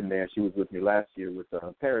been there. She was with me last year with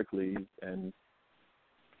Pericles, and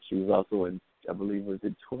she was also in, I believe, was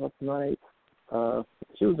it 12th Night?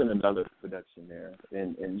 She was in another production there,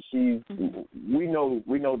 and she's we know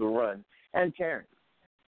the run. And Terrence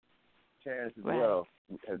as well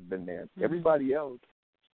has been there. Everybody else,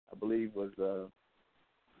 I believe, was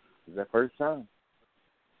It was their first time.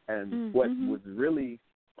 And what was really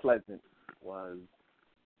pleasant was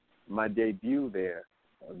my debut there.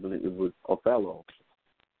 I believe it was Othello.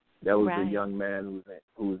 There was a young man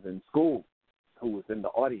who was in school, who was in the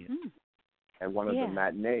audience at one of the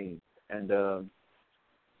matinees, and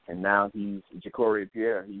now he's Ja'Cory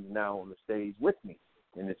Pierre. He's now on the stage with me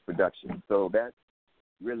in this production. So that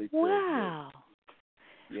really feels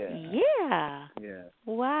good. Yeah.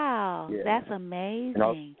 Wow. Yeah. That's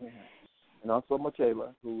amazing. And also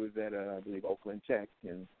Michaela, who was at I believe Oakland Tech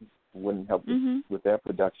and wouldn't help with their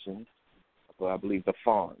production. So I believe the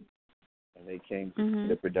Fawn. And they came to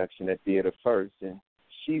the production at Theater First, and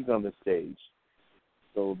she's on the stage.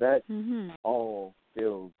 So that all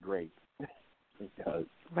feels great. It does.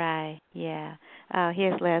 Right, yeah.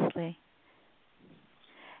 Here's Leslie.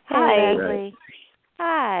 Hey, Hi. Leslie.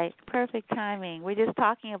 Hi. Perfect timing. We're just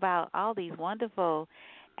talking about all these wonderful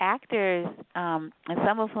actors, and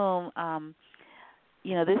some of whom,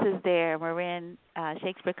 this is their Marin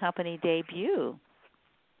Shakespeare Company debut.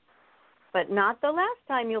 But not the last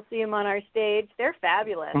time you'll see them on our stage. They're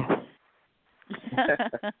fabulous.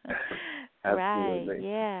 Right,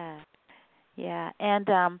 yeah.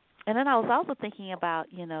 And then I was also thinking about,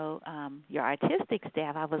 your artistic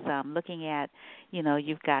staff. I was looking at,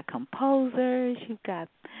 you've got composers, you've got,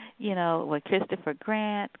 Christopher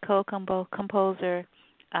Grant, co-composer,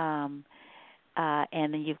 and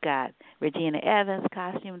then you've got Regina Evans,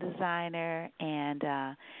 costume designer, and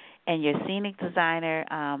your scenic designer,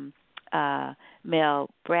 Mel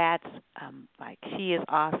Bratz, she is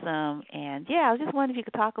awesome. And I was just wondering if you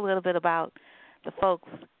could talk a little bit about the folks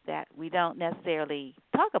that we don't necessarily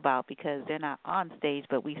talk about because they're not on stage,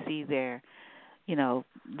 but we see their,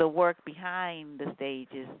 the work behind the stage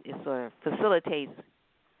is sort of facilitates,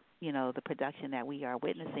 the production that we are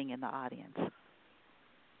witnessing in the audience.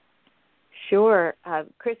 Sure.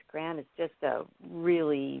 Chris Grant is just a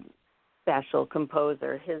really special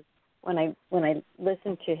composer. When I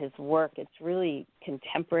listen to his work, it's really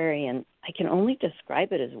contemporary, and I can only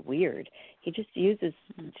describe it as weird. He just uses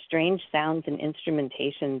strange sounds and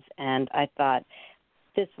instrumentations, and I thought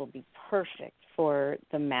this will be perfect for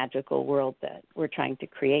the magical world that we're trying to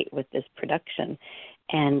create with this production.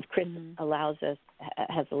 And Chris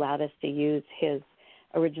has allowed us to use his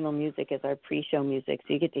original music as our pre-show music,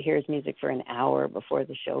 so you get to hear his music for an hour before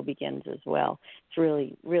the show begins as well. It's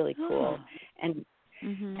really, really cool. And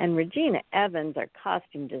Regina Evans, our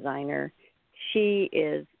costume designer, she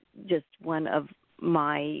is just one of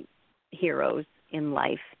my heroes in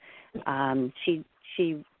life. She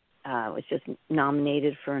was just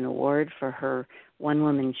nominated for an award for her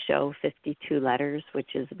one-woman show, 52 Letters,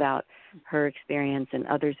 which is about her experience and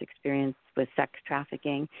others' experience with sex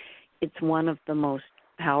trafficking. It's one of the most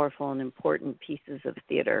powerful and important pieces of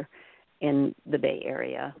theater in the Bay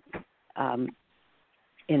Area.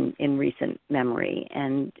 In recent memory,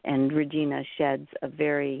 and Regina sheds a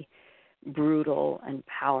very brutal and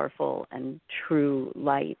powerful and true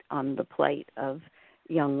light on the plight of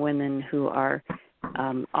young women who are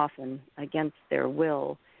often against their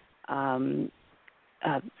will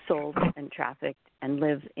sold and trafficked and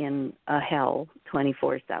live in a hell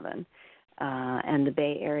 24/7. And the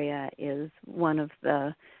Bay Area is one of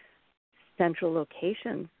the central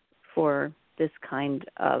locations for this kind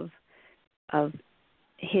of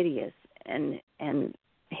hideous and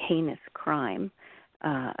heinous crime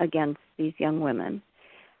against these young women,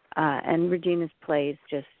 and Regina's plays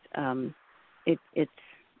just it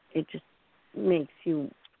just makes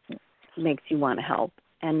you want to help.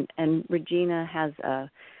 And Regina has a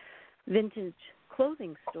vintage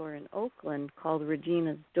clothing store in Oakland called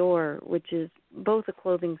Regina's Door, which is both a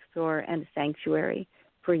clothing store and a sanctuary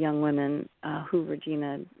for young women who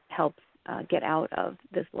Regina helps get out of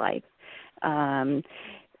this life.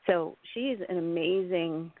 So she's an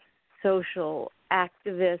amazing social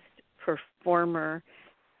activist, performer,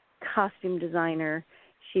 costume designer.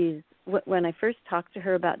 When I first talked to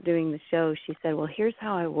her about doing the show, she said, "Well, here's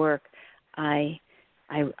how I work. I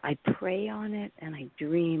pray on it and I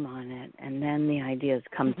dream on it, and then the ideas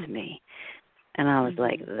come to me." And I was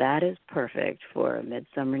like, that is perfect for a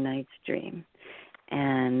Midsummer Night's Dream.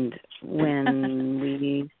 And when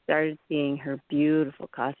we started seeing her beautiful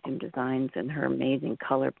costume designs and her amazing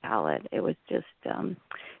color palette, it was just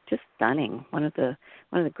stunning. One of the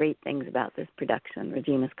great things about this production,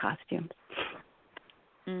 Regina's costumes.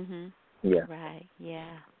 Yeah. Right.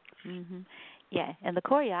 Yeah. Yeah, and the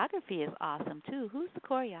choreography is awesome too. Who's the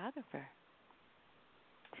choreographer?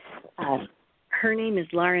 Her name is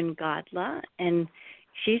Lauren Godla, and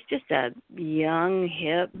she's just a young,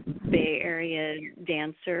 hip Bay Area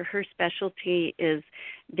dancer. Her specialty is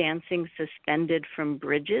dancing suspended from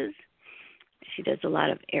bridges. She does a lot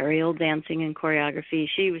of aerial dancing and choreography.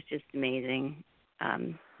 She was just amazing.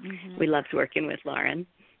 We loved working with Lauren.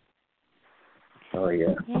 Oh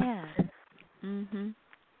yeah. Yeah. Mhm.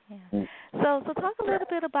 Yeah. So talk a little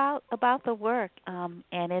bit about the work, and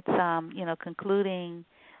it's concluding,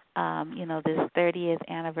 this 30th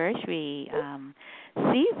anniversary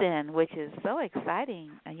season, which is so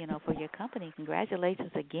exciting, for your company.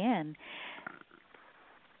 Congratulations again.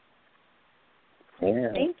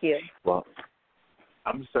 Yeah. Thank you. Well,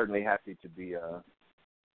 I'm certainly happy to be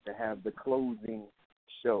to have the closing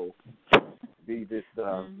show be this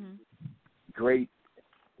great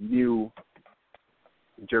new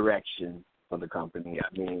direction for the company. I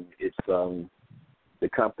mean, it's the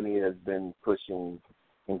company has been pushing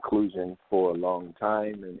inclusion for a long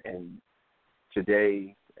time, and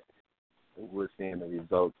today we're seeing the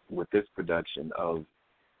results with this production of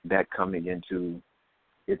that coming into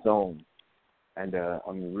its own. And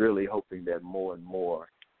I'm really hoping that more and more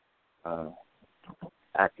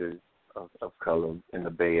actors of color in the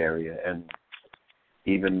Bay Area, and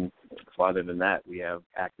even farther than that, we have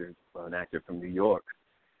an actor from New York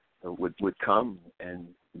would come and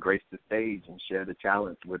grace the stage and share the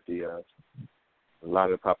talent with a lot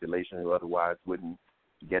of the population who otherwise wouldn't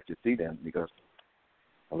get to see them, because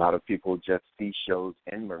a lot of people just see shows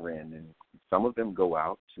in Marin, and some of them go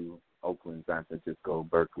out to Oakland, San Francisco,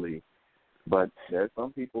 Berkeley, but there are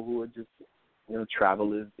some people who are just,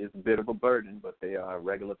 travel is a bit of a burden, but they are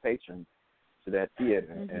regular patrons to that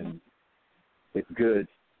theater, and it's good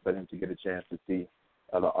for them to get a chance to see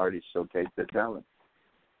other artists showcase their talent.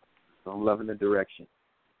 So I'm loving the direction.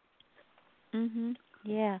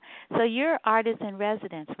 Yeah. So you're artist in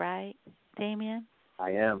residence, right, Damien?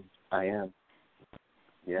 I am.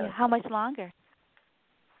 Yeah. How much longer?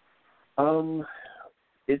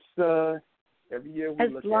 It's every year we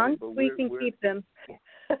as look long at it, but as we can keep them.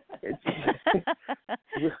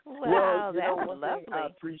 Wow, that's lovely. I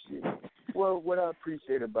appreciate. Well, what I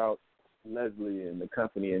appreciate about Leslie and the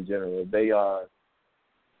company in general, they are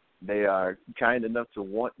kind enough to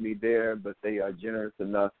want me there, but they are generous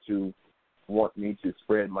enough to want me to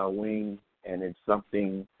spread my wings. And if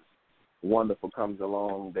something wonderful comes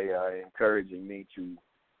along, they are encouraging me to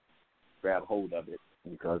grab hold of it,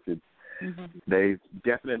 because they've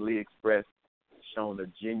definitely shown a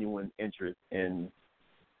genuine interest in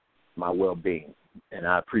my well-being, and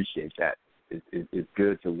I appreciate that. It's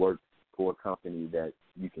good to work for a company that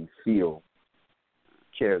you can feel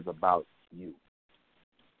cares about you,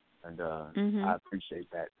 and I appreciate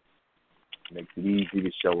that. It makes it easy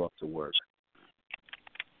to show up to work.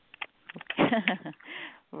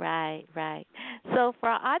 Right. So for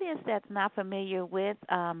our audience that's not familiar with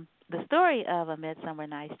the story of A Midsummer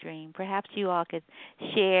Night's Dream, perhaps you all could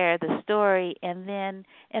share the story and then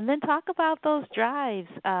talk about those drives,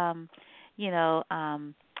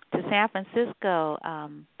 to San Francisco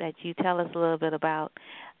that you tell us a little bit about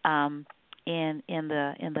in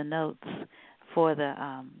the notes for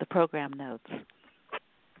the program notes.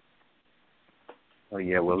 Oh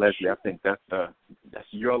yeah, well Leslie, I think that's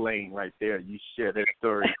your lane right there. You share that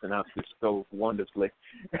story synopsis so wonderfully.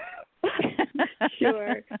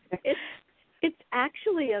 Sure. It's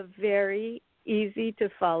actually a very easy to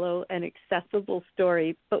follow and accessible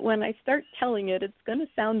story, but when I start telling it, it's going to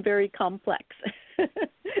sound very complex.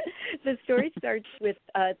 The story starts with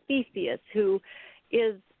Theseus, who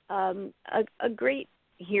is a great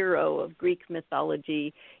hero of Greek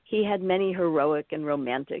mythology. He had many heroic and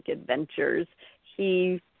romantic adventures.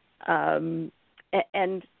 He and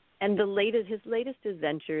his latest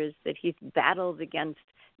adventure is that he's battled against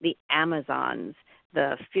the Amazons,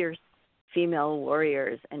 the fierce female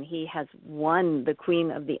warriors, and he has won the queen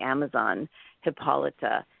of the Amazon,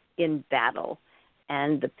 Hippolyta, in battle.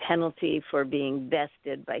 And the penalty for being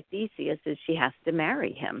bested by Theseus is she has to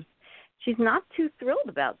marry him. She's not too thrilled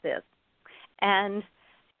about this. And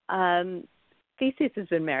Theseus has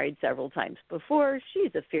been married several times before.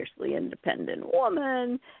 She's a fiercely independent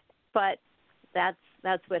woman, but that's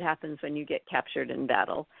what happens when you get captured in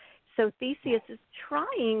battle. So Theseus is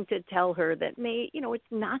trying to tell her that it's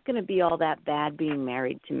not going to be all that bad being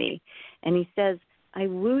married to me. And he says, I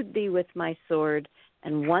wooed thee with my sword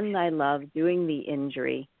and won thy love doing thee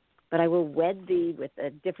injury, but I will wed thee with a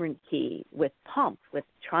different key, with pomp, with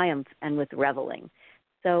triumph, and with reveling.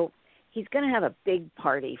 So he's going to have a big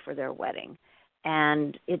party for their wedding.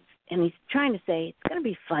 And he's trying to say, it's going to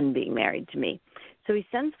be fun being married to me. So he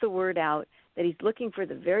sends the word out that he's looking for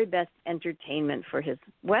the very best entertainment for his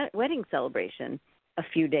wedding celebration, a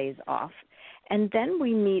few days off. And then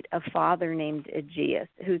we meet a father named Aegeus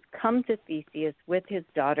who's come to Theseus with his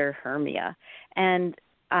daughter Hermia. And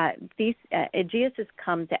Aegeus has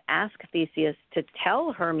come to ask Theseus to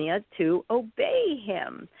tell Hermia to obey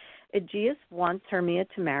him. Aegeus wants Hermia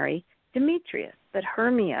to marry Demetrius, but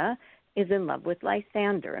Hermia is in love with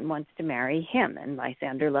Lysander and wants to marry him, and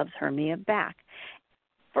Lysander loves Hermia back.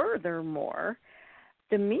 Furthermore,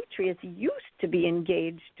 Demetrius used to be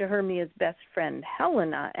engaged to Hermia's best friend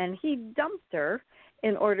Helena, and he dumped her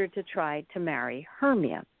in order to try to marry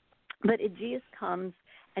Hermia. But Aegeus comes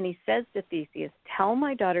and he says to Theseus, tell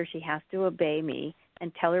my daughter she has to obey me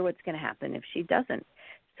and tell her what's going to happen if she doesn't.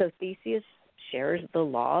 So Theseus shares the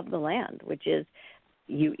law of the land, which is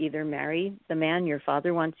you either marry the man your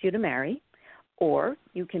father wants you to marry, or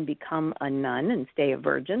you can become a nun and stay a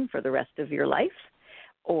virgin for the rest of your life,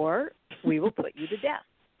 or we will put you to death.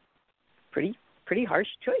 Pretty harsh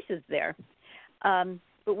choices there.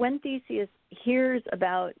 But when Theseus hears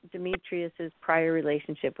about Demetrius's prior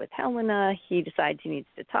relationship with Helena, he decides he needs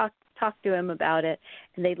to talk to him about it,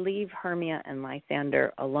 and they leave Hermia and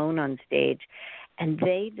Lysander alone on stage, and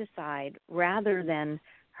they decide, rather than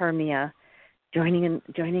Hermia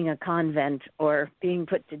joining a convent or being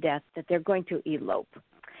put to death, that they're going to elope.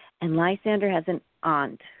 And Lysander has an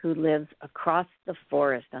aunt who lives across the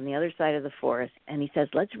forest, on the other side of the forest, and he says,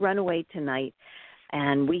 let's run away tonight,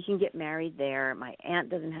 and we can get married there. My aunt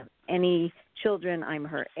doesn't have any children. I'm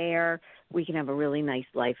her heir. We can have a really nice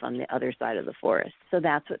life on the other side of the forest. So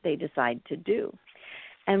that's what they decide to do.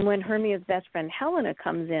 And when Hermia's best friend Helena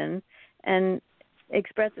comes in and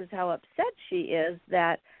expresses how upset she is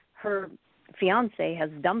that her fiancé has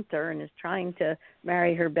dumped her and is trying to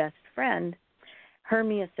marry her best friend,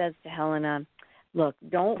 Hermia says to Helena, look,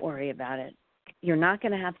 don't worry about it. You're not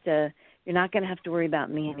going to have to worry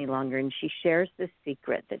about me any longer. And she shares this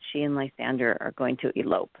secret that she and Lysander are going to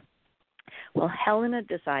elope. Well, Helena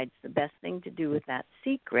decides the best thing to do with that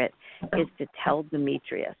secret is to tell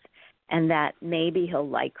Demetrius, and that maybe he'll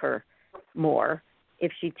like her more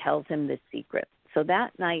if she tells him this secret. So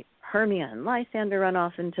that night, Hermia and Lysander run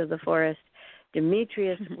off into the forest.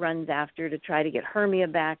 Demetrius runs after to try to get Hermia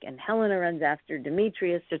back, and Helena runs after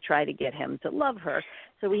Demetrius to try to get him to love her.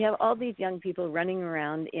 So we have all these young people running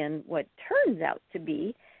around in what turns out to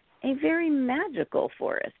be a very magical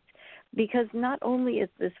forest, because not only is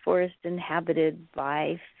this forest inhabited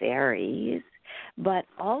by fairies, but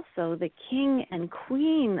also the king and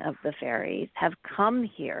queen of the fairies have come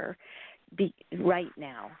here right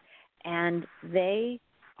now, and they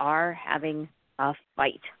are having a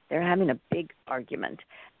fight. They're having a big argument,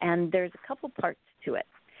 and there's a couple parts to it.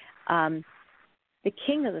 The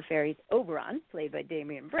king of the fairies, Oberon, played by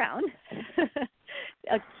Damian Brown,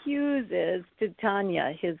 accuses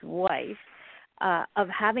Titania, his wife, of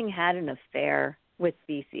having had an affair with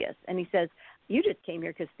Theseus. And he says, you just came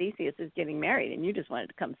here because Theseus is getting married, and you just wanted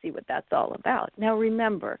to come see what that's all about. Now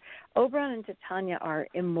remember, Oberon and Titania are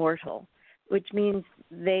immortal, which means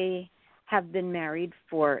they have been married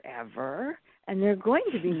forever, and they're going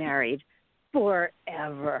to be married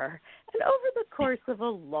forever. And over the course of a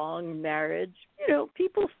long marriage,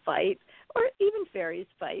 people fight, or even fairies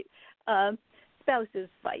fight, spouses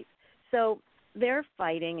fight. So they're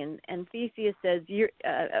fighting, and Theseus says,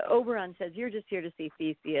 Oberon says, you're just here to see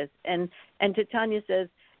Theseus. And Titania says,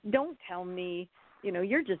 don't tell me,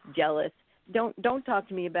 you're just jealous. Don't talk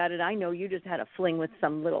to me about it. I know you just had a fling with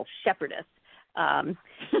some little shepherdess. And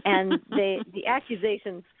the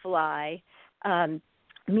accusations fly.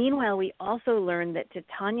 Meanwhile, we also learn that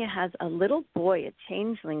Titania has a little boy, a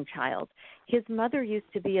changeling child. His mother used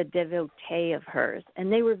to be a devotee of hers,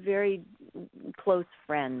 and they were very close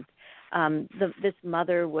friends. This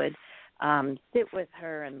mother would sit with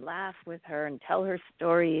her and laugh with her and tell her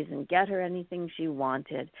stories and get her anything she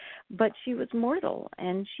wanted. But she was mortal,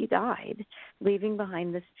 and she died, leaving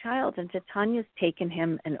behind this child. And Titania's taken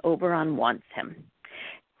him, and Oberon wants him.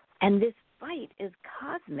 And this fight is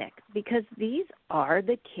cosmic because these are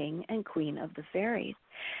the king and queen of the fairies.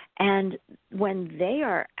 And when they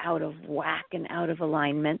are out of whack and out of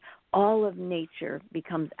alignment, all of nature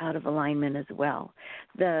becomes out of alignment as well.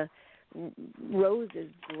 The roses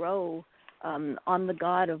grow on the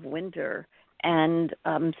god of winter, and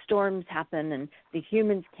storms happen, and the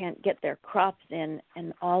humans can't get their crops in,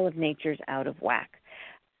 and all of nature's out of whack.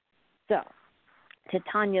 So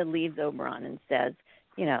Titania leaves Oberon and says,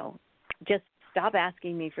 just stop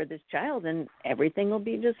asking me for this child and everything will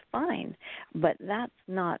be just fine. But that's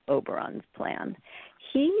not Oberon's plan.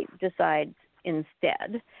 He decides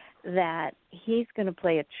instead that he's going to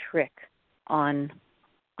play a trick on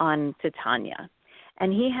Titania.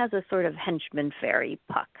 And he has a sort of henchman fairy,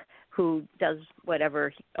 Puck, who does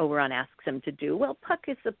whatever Oberon asks him to do. Well, Puck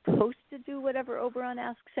is supposed to do whatever Oberon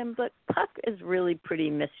asks him, but Puck is really pretty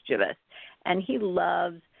mischievous, and he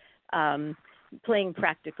loves playing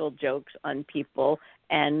practical jokes on people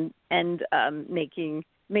and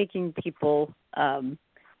making people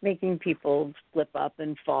slip up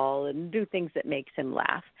and fall and do things that makes him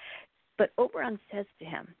laugh. But Oberon says to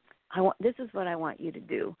him, this is what I want you to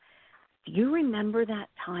do. Do you remember that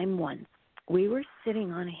time once we were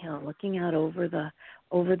sitting on a hill looking out over the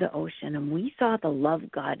ocean, and we saw the love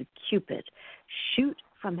god Cupid shoot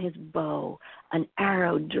from his bow an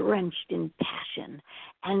arrow drenched in passion,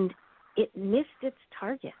 and it missed its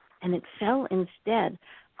target, and it fell instead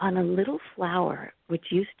on a little flower which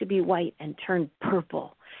used to be white and turned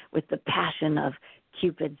purple with the passion of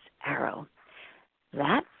Cupid's arrow.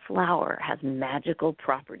 That flower has magical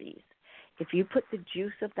properties. If you put the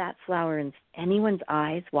juice of that flower in anyone's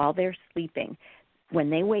eyes while they're sleeping, when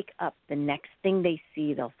they wake up, the next thing they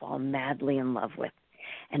see, they'll fall madly in love with.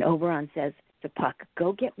 And Oberon says to Puck,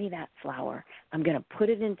 go get me that flower. I'm going to put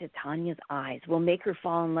it into Tanya's eyes. We'll make her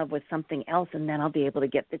fall in love with something else, and then I'll be able to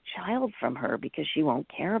get the child from her because she won't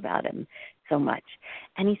care about him so much.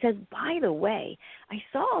 And he says, by the way, I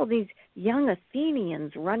saw all these young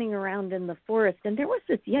Athenians running around in the forest, and there was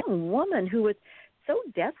this young woman who was so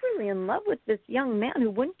desperately in love with this young man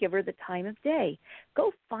who wouldn't give her the time of day.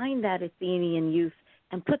 Go find that Athenian youth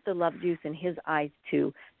and put the love juice in his eyes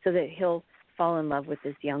too, so that he'll fall in love with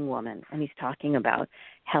this young woman. And he's talking about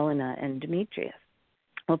Helena and Demetrius.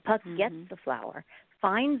 Well, Puck gets the flower,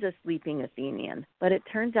 finds a sleeping Athenian, but it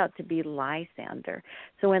turns out to be Lysander.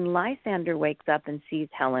 So when Lysander wakes up and sees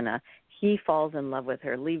Helena, he falls in love with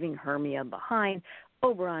her, leaving Hermia behind.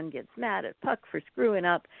 Oberon gets mad at Puck for screwing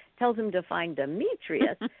up, tells him to find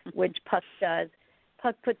Demetrius, which Puck does.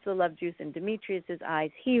 Puck puts the love juice in Demetrius's eyes.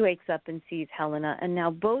 He wakes up and sees Helena, and now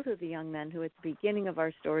both of the young men who at the beginning of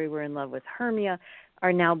our story were in love with Hermia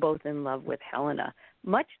are now both in love with Helena,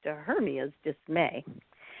 much to Hermia's dismay.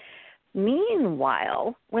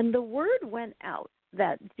 Meanwhile, when the word went out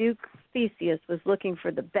that Duke Theseus was looking for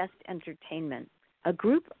the best entertainment, a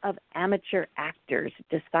group of amateur actors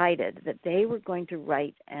decided that they were going to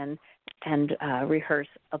write and rehearse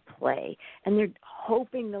a play. And they're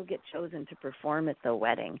hoping they'll get chosen to perform at the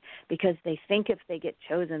wedding because they think if they get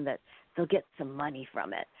chosen that they'll get some money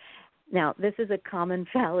from it. Now, this is a common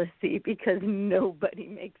fallacy because nobody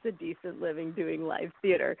makes a decent living doing live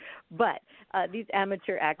theater. But these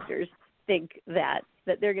amateur actors think that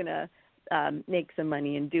they're going to make some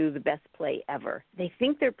money and do the best play ever. They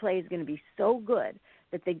think their play is going to be so good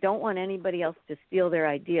that they don't want anybody else to steal their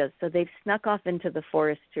ideas, so they've snuck off into the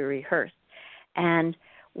forest to rehearse. And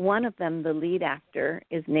one of them, the lead actor,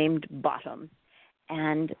 is named Bottom,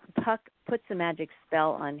 and Puck puts a magic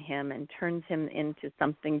spell on him and turns him into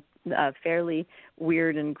something fairly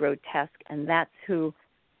weird and grotesque, and that's who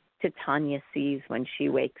Titania sees when she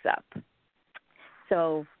wakes up.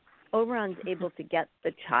 So Oberon's able to get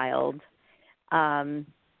the child.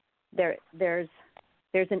 There's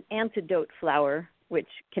an antidote flower which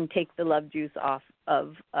can take the love juice off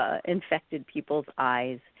of infected people's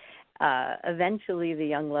eyes. Eventually, the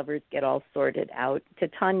young lovers get all sorted out.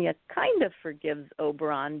 Titania kind of forgives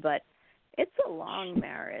Oberon, but it's a long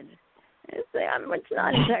marriage. It's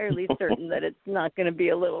not entirely certain that it's not going to be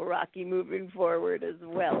a little rocky moving forward as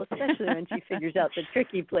well, especially when she figures out the trick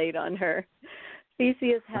he played on her.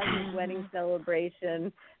 Theseus has his wedding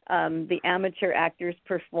celebration. The amateur actors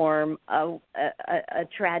perform a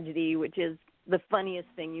tragedy, which is the funniest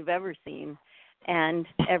thing you've ever seen. And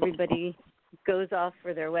everybody goes off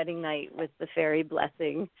for their wedding night with the fairy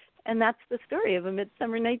blessing. And that's the story of A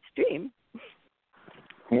Midsummer Night's Dream.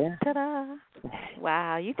 Yeah. Ta-da!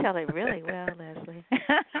 Wow, you tell it really well, Leslie.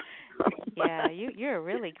 Yeah, you're a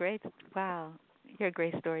really great. Wow, you're a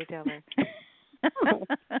great storyteller. Oh,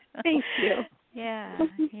 thank you. Yeah,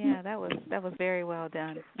 that was very well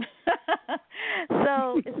done.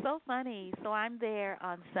 So it's so funny. So I'm there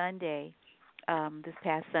on Sunday, this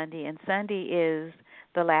past Sunday, and Sunday is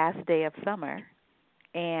the last day of summer,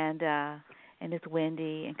 and it's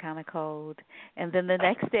windy and kind of cold. And then the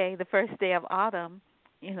next day, the first day of autumn,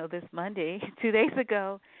 this Monday, 2 days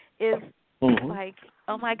ago, is like,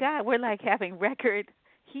 oh my God, we're like having record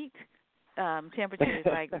heat temperatures,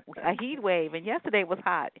 like a heat wave. And yesterday was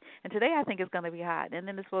hot, and today I think it's going to be hot. And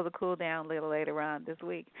then it's supposed to cool down a little later on this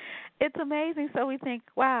week. It's amazing. So we think,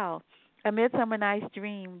 wow, A Midsummer Night's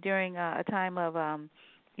Dream during a time of,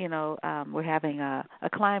 we're having a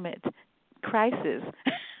climate crisis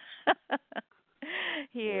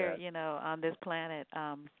here, on this planet.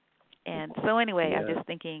 And so anyway, I'm just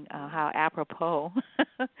thinking how apropos,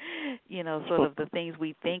 sort of the things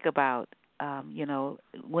we think about,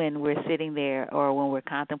 when we're sitting there or when we're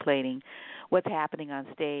contemplating what's happening on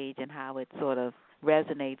stage and how it sort of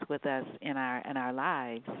resonates with us in our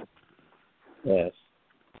lives. Yes.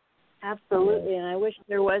 Absolutely, and I wish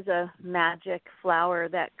there was a magic flower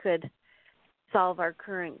that could solve our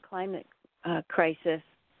current climate crisis,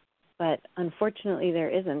 but unfortunately there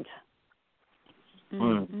isn't.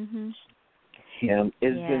 Mm-hmm. Yeah,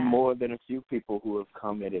 it's been more than a few people who have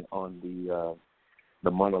commented on the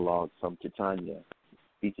monologue from Titania,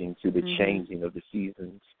 speaking to the changing of the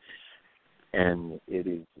seasons, and it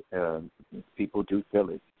is people do feel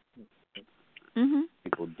it. Mm-hmm.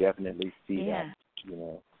 People definitely see that,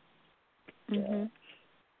 Mhm.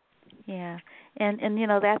 Yeah, and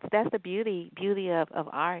that's the beauty of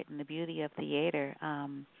art and the beauty of theater.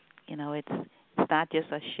 It's not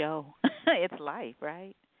just a show; it's life,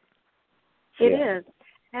 right? It is,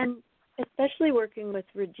 and especially working with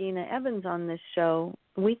Regina Evans on this show,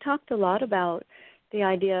 we talked a lot about the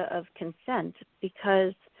idea of consent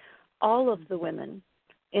because all of the women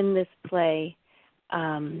in this play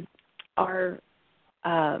are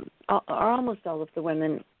almost all of the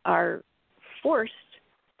women are forced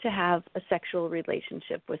to have a sexual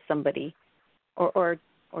relationship with somebody, or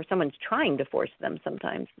someone's trying to force them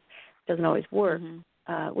sometimes. It doesn't always work,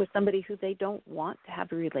 with somebody who they don't want to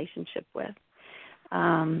have a relationship with.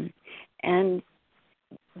 And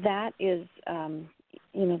that is,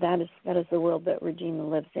 that is the world that Regina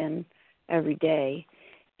lives in every day.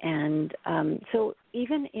 And so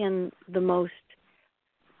even in the most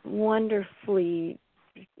wonderfully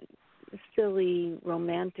silly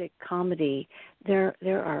romantic comedy, there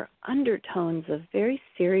are undertones of very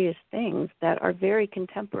serious things that are very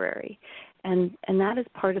contemporary, and that is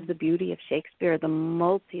part of the beauty of Shakespeare, the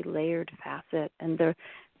multi-layered facet and the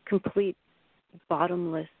complete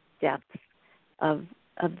bottomless depths of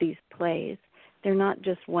these plays. They're not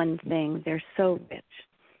just one thing, they're so rich.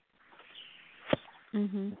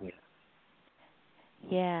 Mhm.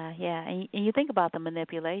 Yeah, and you think about the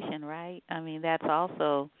manipulation, right? I mean, that's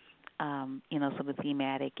also sort of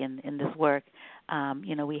thematic in this work.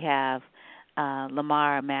 We have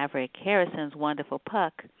Lamar Maverick Harrison's wonderful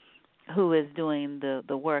Puck, who is doing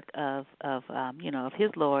the work of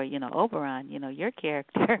his lord, Oberon, your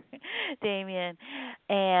character, Damien,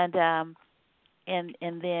 and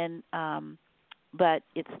then but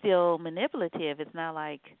it's still manipulative. It's not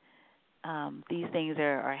like these things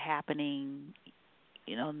are happening,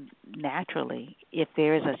 naturally. If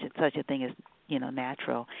there is such a thing as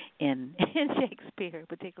natural in Shakespeare,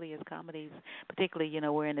 particularly his comedies, particularly,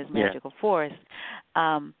 we're in this magical forest.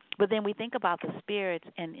 But then we think about the spirits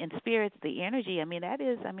and spirits, the energy. I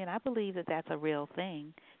believe that that's a real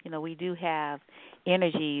thing. We do have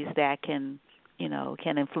energies that can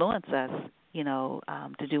influence us,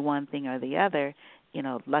 to do one thing or the other.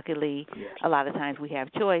 Luckily, a lot of times we have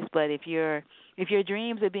choice. But if your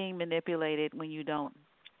dreams are being manipulated when you don't,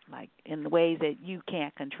 like in the ways that you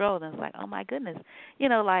can't control, then it's like, oh my goodness,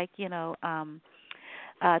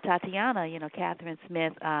 Tatiana, Catherine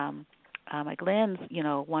Smith, Glenn's,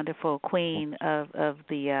 wonderful queen of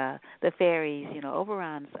the fairies,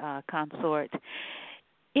 Oberon's consort.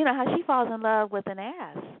 How she falls in love with an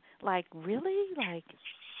ass. Like really?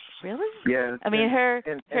 Yeah. I mean, her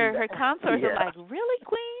consorts yeah. are like, really,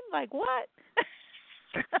 queen? Like what?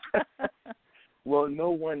 Well, no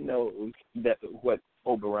one knows that what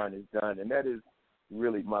Oberon has done, and that is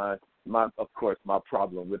really my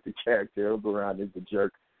problem with the character. Oberon is the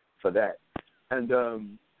jerk for that, and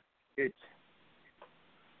it's,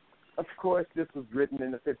 of course, this was written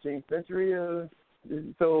in the 15th century,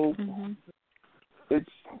 so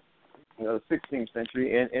it's 16th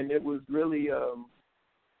century, and it was really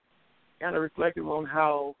kind of reflective on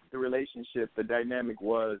how the relationship, the dynamic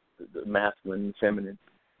was, the masculine and feminine,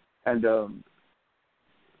 and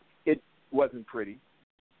it wasn't pretty.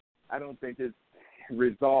 I don't think it's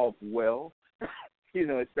resolved well,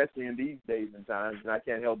 especially in these days and times. And I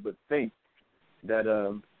can't help but think that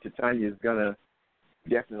Titania is going to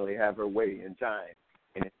definitely have her way in time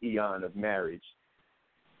in an eon of marriage.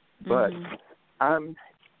 But I'm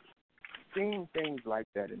seeing things like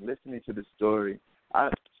that and listening to the story. I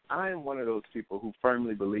am one of those people who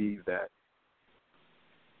firmly believe that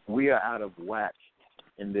we are out of whack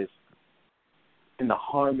in the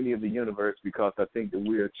harmony of the universe, because I think that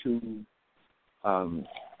we're too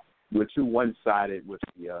one-sided with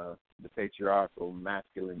the patriarchal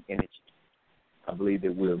masculine energy. I believe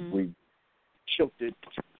that we've choked it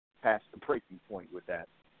past the breaking point with that,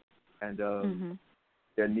 and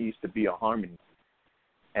there needs to be a harmony,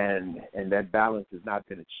 and that balance has not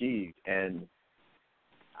been achieved. And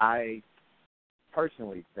I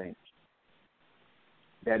personally think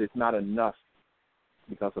that it's not enough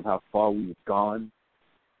because of how far we've gone.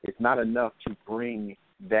 It's not enough to bring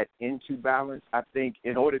that into balance. I think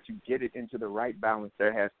in order to get it into the right balance,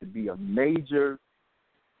 there has to be a major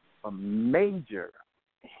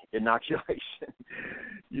inoculation,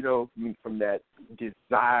 from that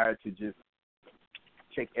desire to just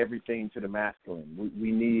take everything to the masculine.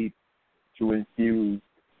 We need to infuse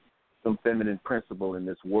some feminine principle in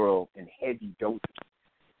this world in heavy doses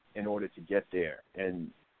in order to get there.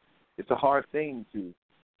 And it's a hard thing to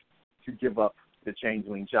give up the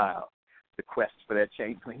changeling child, the quest for that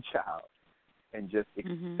changeling child, and just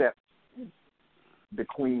accept the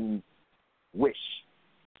queen's wish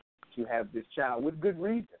to have this child with good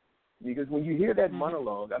reason. Because when you hear that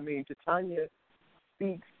monologue, I mean, Titania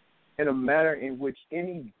speaks in a manner in which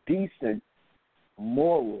any decent,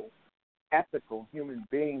 moral, ethical human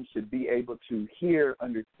being should be able to hear,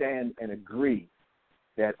 understand, and agree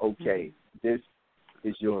that, okay, this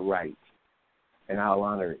is your right, and I'll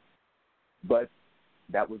honor it. But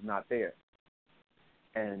that was not there.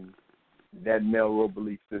 And that male role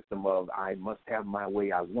belief system of I must have my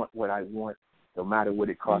way, I want what I want, no matter what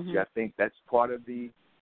it costs you, I think that's part of the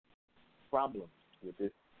problem with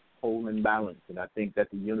this whole imbalance. And I think that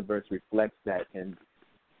the universe reflects that in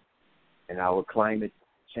our climate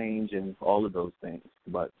change and all of those things.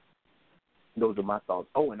 But those are my thoughts.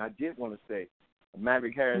 Oh, and I did want to say,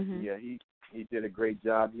 Maverick Harris, he did a great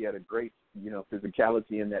job. He had a great,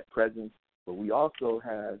 physicality in that presence. But we also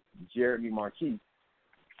have Jeremy Marquis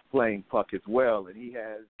playing Puck as well, and he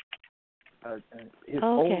has his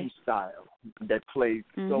own style that plays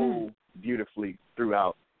so beautifully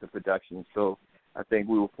throughout the production. So I think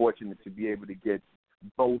we were fortunate to be able to get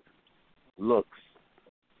both looks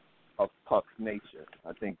of Puck's nature.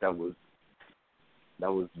 I think that was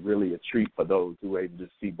really a treat for those who were able to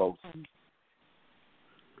see both.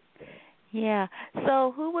 Yeah.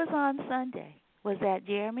 So who was on Sunday? Was that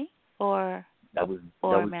Jeremy or that was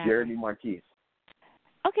Jeremy Marquis?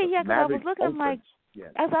 Okay, yeah, because I was looking, I'm like,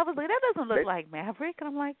 as I was looking, that doesn't look like Maverick. And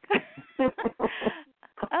I'm like,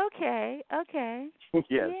 okay.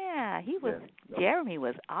 Yes. Yeah, he was, Jeremy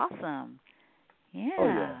was awesome. Yeah. Oh,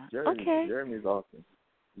 yeah. Jeremy's awesome.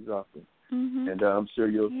 He's awesome. And I'm sure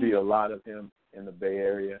you'll see a lot of him in the Bay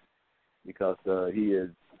Area because he is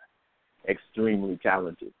extremely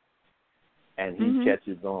talented. And he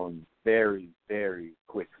catches on very, very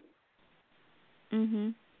quickly.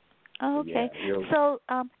 Oh, okay. Yeah, so,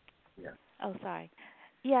 oh, sorry.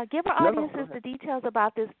 Yeah, give our audiences the details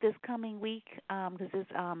about this coming week.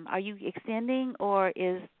 Are you extending or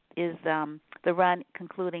is the run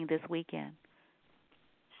concluding this weekend?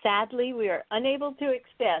 Sadly, we are unable to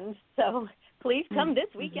extend, so please come this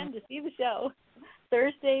weekend to see the show.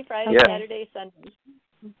 Thursday, Friday, Saturday, Sunday.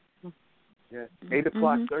 Yes, 8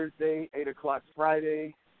 o'clock Thursday, 8 o'clock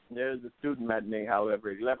Friday. There's a student matinee,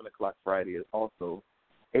 however, 11 o'clock Friday is also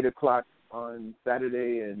 8 o'clock on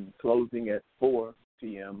Saturday and closing at 4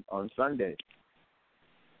 p.m. on Sunday.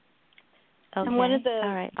 Okay. And one of the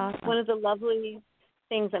All right, awesome. One of the lovely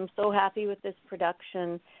things, I'm so happy with this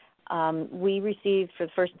production. We received for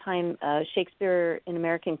the first time a Shakespeare in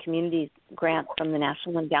American Communities grant from the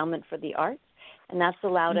National Endowment for the Arts, and that's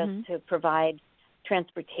allowed us to provide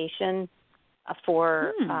transportation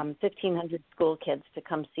for 1,500 school kids to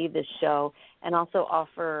come see this show, and also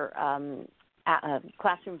offer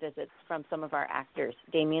classroom visits from some of our actors.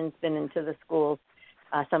 Damien's been into the schools,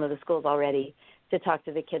 some of the schools already, to talk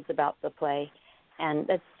to the kids about the play. And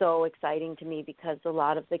that's so exciting to me because a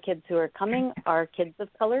lot of the kids who are coming are kids of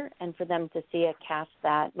color, and for them to see a cast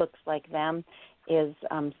that looks like them is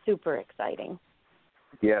super exciting.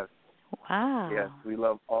 Yes. Wow. Yes, we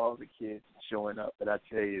love all the kids showing up, but I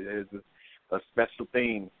tell you, there's a special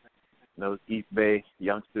thing. Those East Bay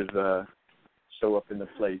youngsters show up in the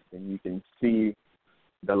place, and you can see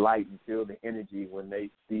the light and feel the energy when they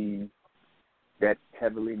see that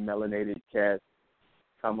heavily melanated cast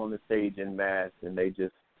come on the stage en masse, and they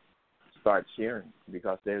just start cheering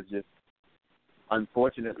because there's just,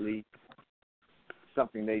 unfortunately,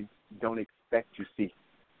 something they don't expect to see.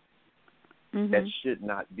 That should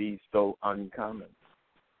not be so uncommon.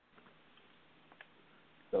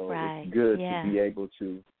 So it's good to be able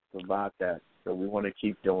to provide that. So we want to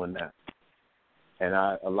keep doing that. And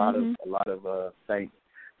a lot of thanks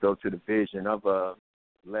go to the vision of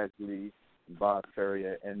Leslie, Bob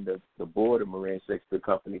Courier, and the board of Marine Shakespeare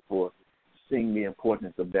Company for seeing the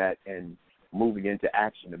importance of that and moving into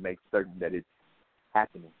action to make certain that it's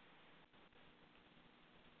happening.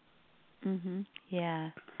 Yeah.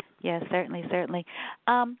 Yeah, certainly.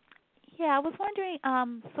 I was wondering,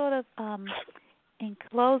 in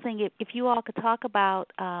closing, if you all could talk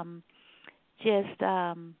about just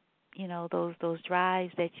those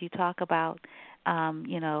drives that you talk about,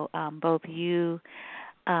 both you,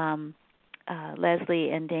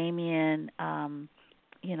 Leslie and Damien,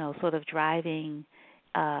 sort of driving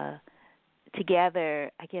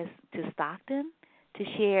together, I guess, to Stockton to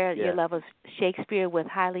share your love of Shakespeare with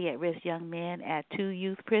highly at-risk young men at 2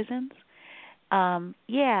 youth prisons. And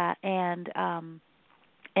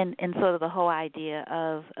sort of the whole idea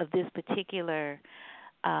of this particular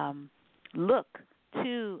look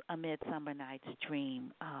to A Midsummer Night's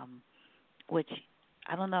Dream, which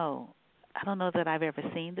I don't know that I've ever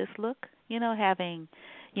seen this look. Having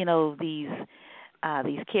these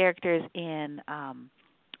characters in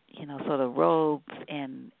sort of robes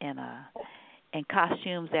and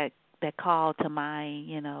costumes that call to mind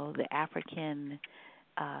the African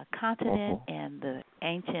continent and the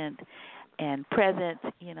ancient and present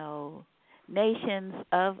nations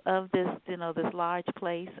of this this large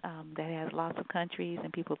place that has lots of countries,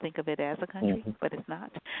 and people think of it as a country, but it's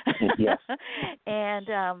not. Yes. And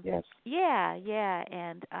and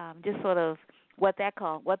just sort of what that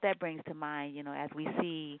brings to mind, as we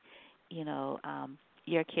see,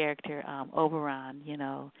 your character Oberon,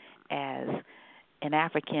 as an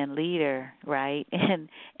African leader, right, and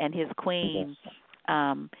his queen,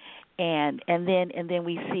 and then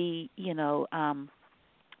we see,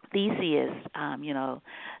 Theseus,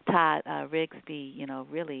 Todd Rigsby,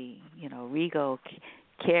 really, regal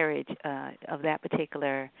carriage of that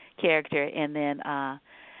particular character, and then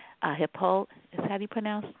Hippolyta, is how do you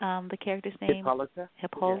pronounce the character's name? Hippolyta.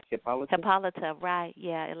 Hippolyta, right?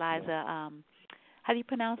 Yeah, Eliza. How do you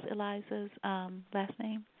pronounce Eliza's last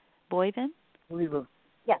name? Boyden?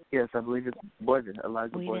 Yes, I believe it's Boyden.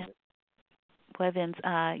 Eliza Boyden. Boyden's,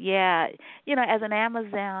 as an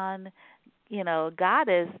Amazon,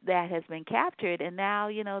 goddess that has been captured, and now,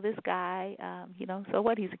 this guy, so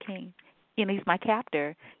what? He's a king. He's my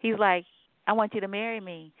captor. He's like, I want you to marry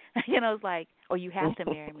me. It's like, or you have to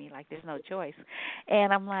marry me. Like, there's no choice.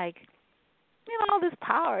 And I'm like, all this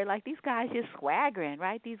power, like these guys just swaggering,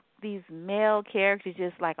 right? These male characters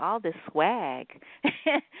just like all this swag,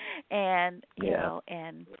 and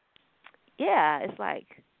it's like,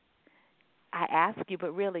 I ask you,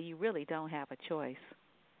 but really, you really don't have a choice.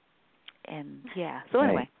 And so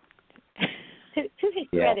anyway, to his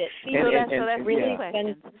credit, that's really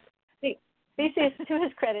questions. Theseus, to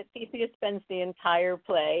his credit, Theseus spends the entire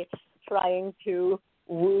play trying to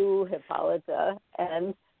woo Hippolyta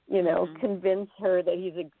and convince her that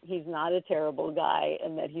he's not a terrible guy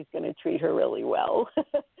and that he's going to treat her really well.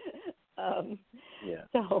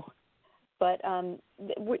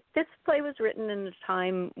 This play was written in a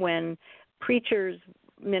time when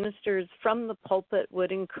ministers from the pulpit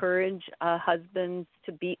would encourage husbands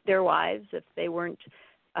to beat their wives if they weren't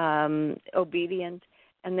obedient,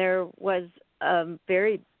 and there was a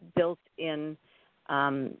very built-in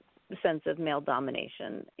sense of male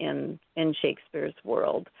domination in Shakespeare's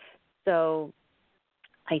world. So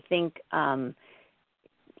I think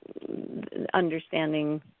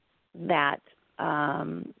understanding that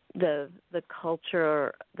the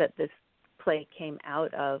culture that this play came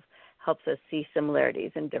out of helps us see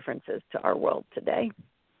similarities and differences to our world today.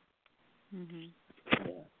 Mm-hmm.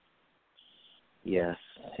 Yes,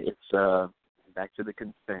 it's back to the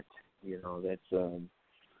consent. That's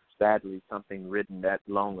sadly something written that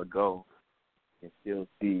long ago. You can still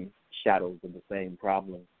see shadows of the same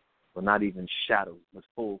problem. Well, not even shadows, but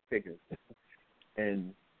full figures.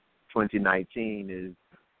 And 2019 is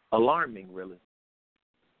alarming, really.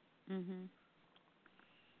 Mhm.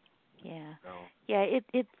 Yeah.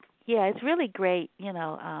 It's really great.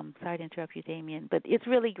 Sorry to interrupt you, Damien, but it's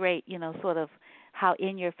really great. Sort of how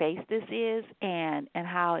in your face this is, and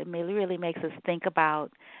how it really makes us think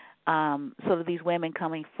about sort of these women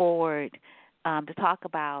coming forward to talk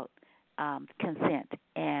about consent,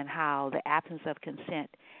 and how the absence of consent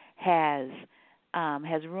has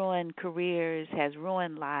ruined careers, has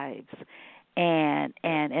ruined lives, and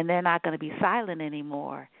they're not going to be silent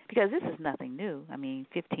anymore, because this is nothing new. I mean,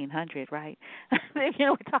 1500, right?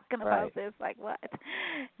 We're talking about this, like what?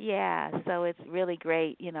 Yeah, so it's really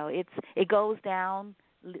great. It goes down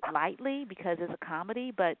lightly because it's a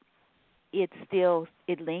comedy, but it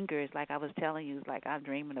lingers. Like I was telling you, like I'm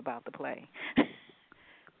dreaming about the play.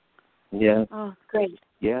 Yeah. Oh, great.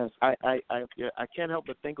 Yes, I can't help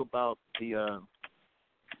but think about the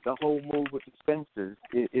whole move with the Spencers.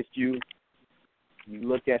 If you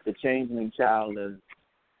look at the changeling child as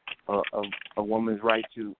a woman's right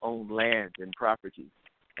to own land and property,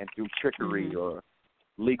 and through trickery or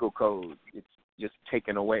legal codes, it's just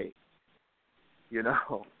taken away.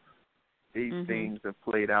 These things have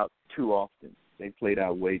played out too often. They played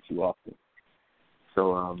out way too often.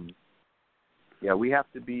 So yeah, we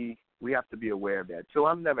have to be aware of that. So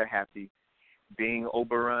I'm never happy being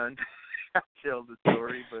Oberon. I tell the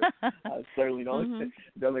story, but I certainly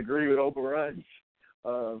don't agree with Oberon's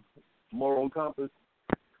moral compass.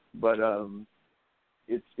 But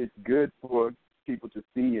it's good for people to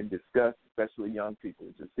see and discuss, especially young people,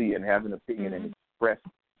 to see and have an opinion and express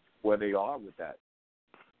where they are with that.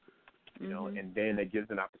 You know, and then it gives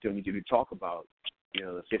an opportunity to talk about, you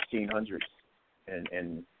know, the 1500s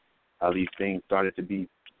and how these things started to be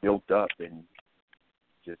built up and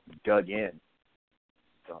just dug in.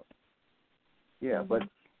 So, yeah, but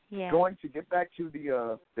going to get back to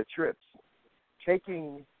the trips,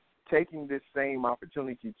 taking this same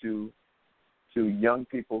opportunity to young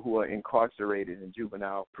people who are incarcerated in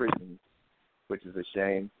juvenile prisons, which is a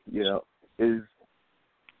shame, you know,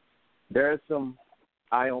 there are some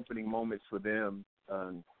eye-opening moments for them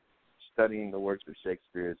studying the works of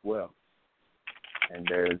Shakespeare as well. And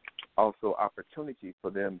there's also opportunity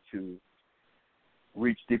for them to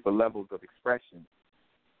reach deeper levels of expression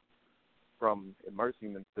from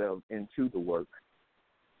immersing themselves into the work.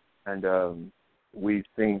 And we've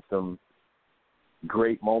seen some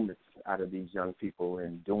great moments out of these young people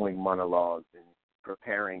in doing monologues and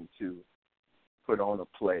preparing to put on a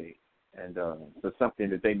play, and so something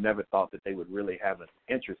that they never thought that they would really have an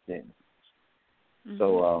interest in.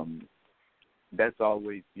 So that's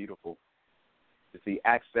always beautiful to see.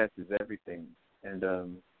 Access is everything, and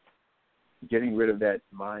getting rid of that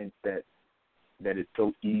mindset that is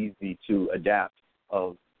so easy to adapt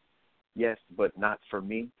of yes, but not for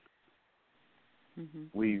me.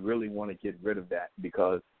 We really want to get rid of that,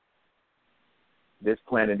 because this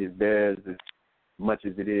planet is theirs as much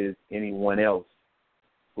as it is anyone else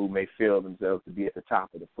who may feel themselves to be at the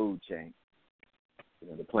top of the food chain. You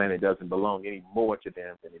know, the planet doesn't belong any more to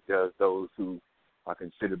them than it does those who are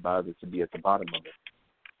considered by others to be at the bottom of it.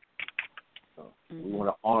 So we want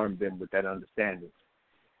to arm them with that understanding.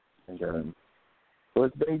 And so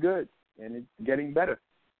it's been good, and it's getting better.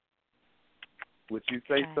 Would you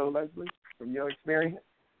say so, Leslie, from your experience?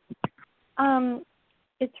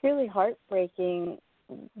 It's really heartbreaking.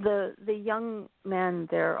 The young men,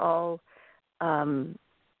 they're all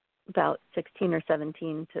about 16 or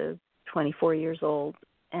 17 to 24 years old,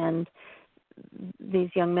 and these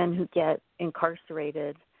young men who get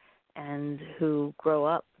incarcerated and who grow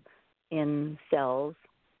up in cells,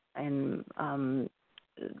 and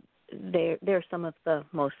they're some of the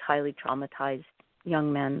most highly traumatized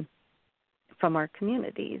young men from our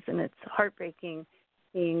communities, and it's heartbreaking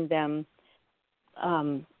seeing them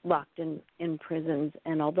locked in prisons.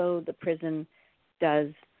 And although the prison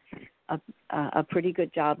does a pretty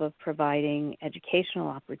good job of providing educational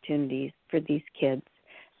opportunities for these kids,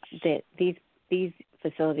 that these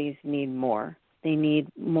facilities need more. They need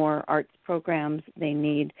more arts programs. They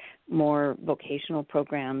need more vocational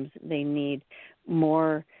programs. They need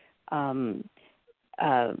more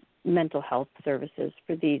mental health services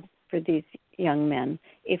for these young men,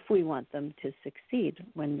 if we want them to succeed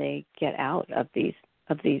when they get out of these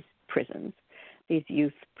prisons, these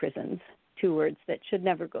youth prisons, two words that should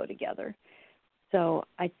never go together. So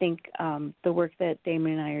I think the work that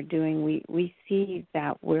Damien and I are doing, we see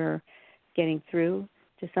that we're getting through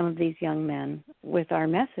to some of these young men with our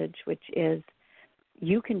message, which is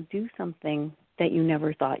you can do something that you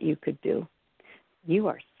never thought you could do. You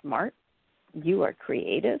are smart. You are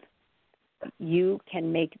creative. You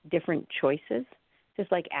can make different choices.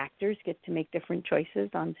 Just like actors get to make different choices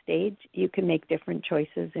on stage, you can make different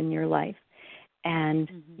choices in your life. And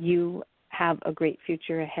you have a great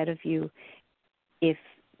future ahead of you if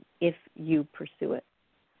you pursue it.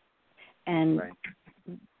 And,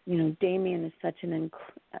 you know, Damien is such an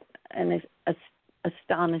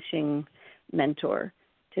astonishing mentor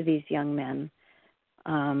to these young men,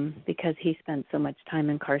 because he spent so much time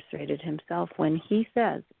incarcerated himself. When he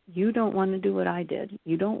says, you don't want to do what I did,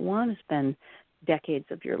 you don't want to spend decades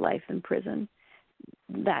of your life in prison,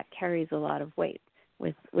 that carries a lot of weight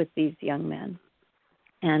with these young men.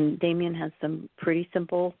 And Damien has some pretty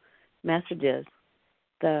simple messages.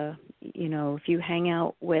 If you hang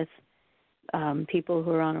out with people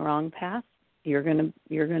who are on a wrong path, you're gonna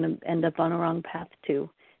end up on a wrong path too.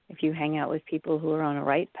 If you hang out with people who are on a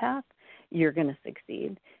right path, you're going to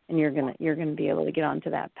succeed, and you're going to be able to get onto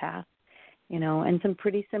that path, and some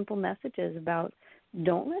pretty simple messages about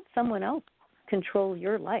don't let someone else control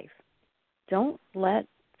your life. Don't let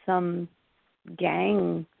some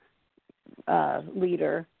gang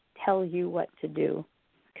leader tell you what to do.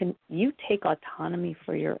 You take autonomy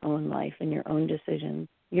for your own life and your own decisions.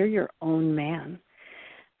 You're your own man.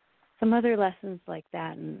 Some other lessons like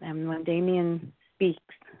that, and when Damien speaks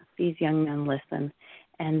these young men listen,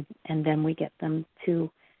 and then we get them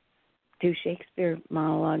to do Shakespeare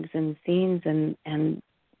monologues and scenes, and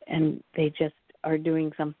they just are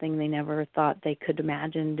doing something they never thought they could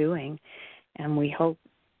imagine doing, and we hope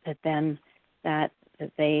that then that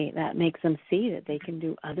makes them see that they can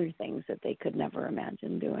do other things that they could never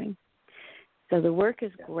imagine doing. So the work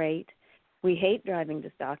is great. We hate driving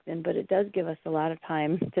to Stockton, but it does give us a lot of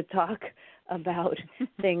time to talk about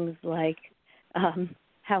things like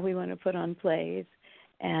how we want to put on plays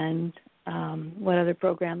and what other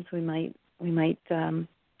programs we might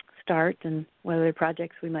start and what other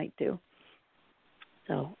projects we might do.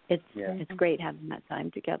 So it's great having that time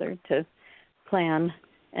together to plan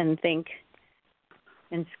and think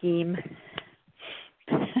and scheme.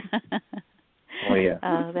 Oh yeah.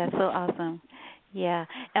 Oh, that's so awesome. Yeah,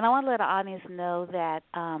 and I want to let our audience know that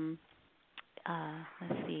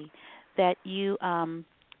let's see, that you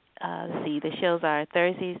the shows are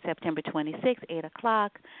Thursday, September 26th, 8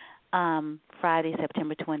 o'clock, Friday,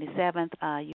 September 27th.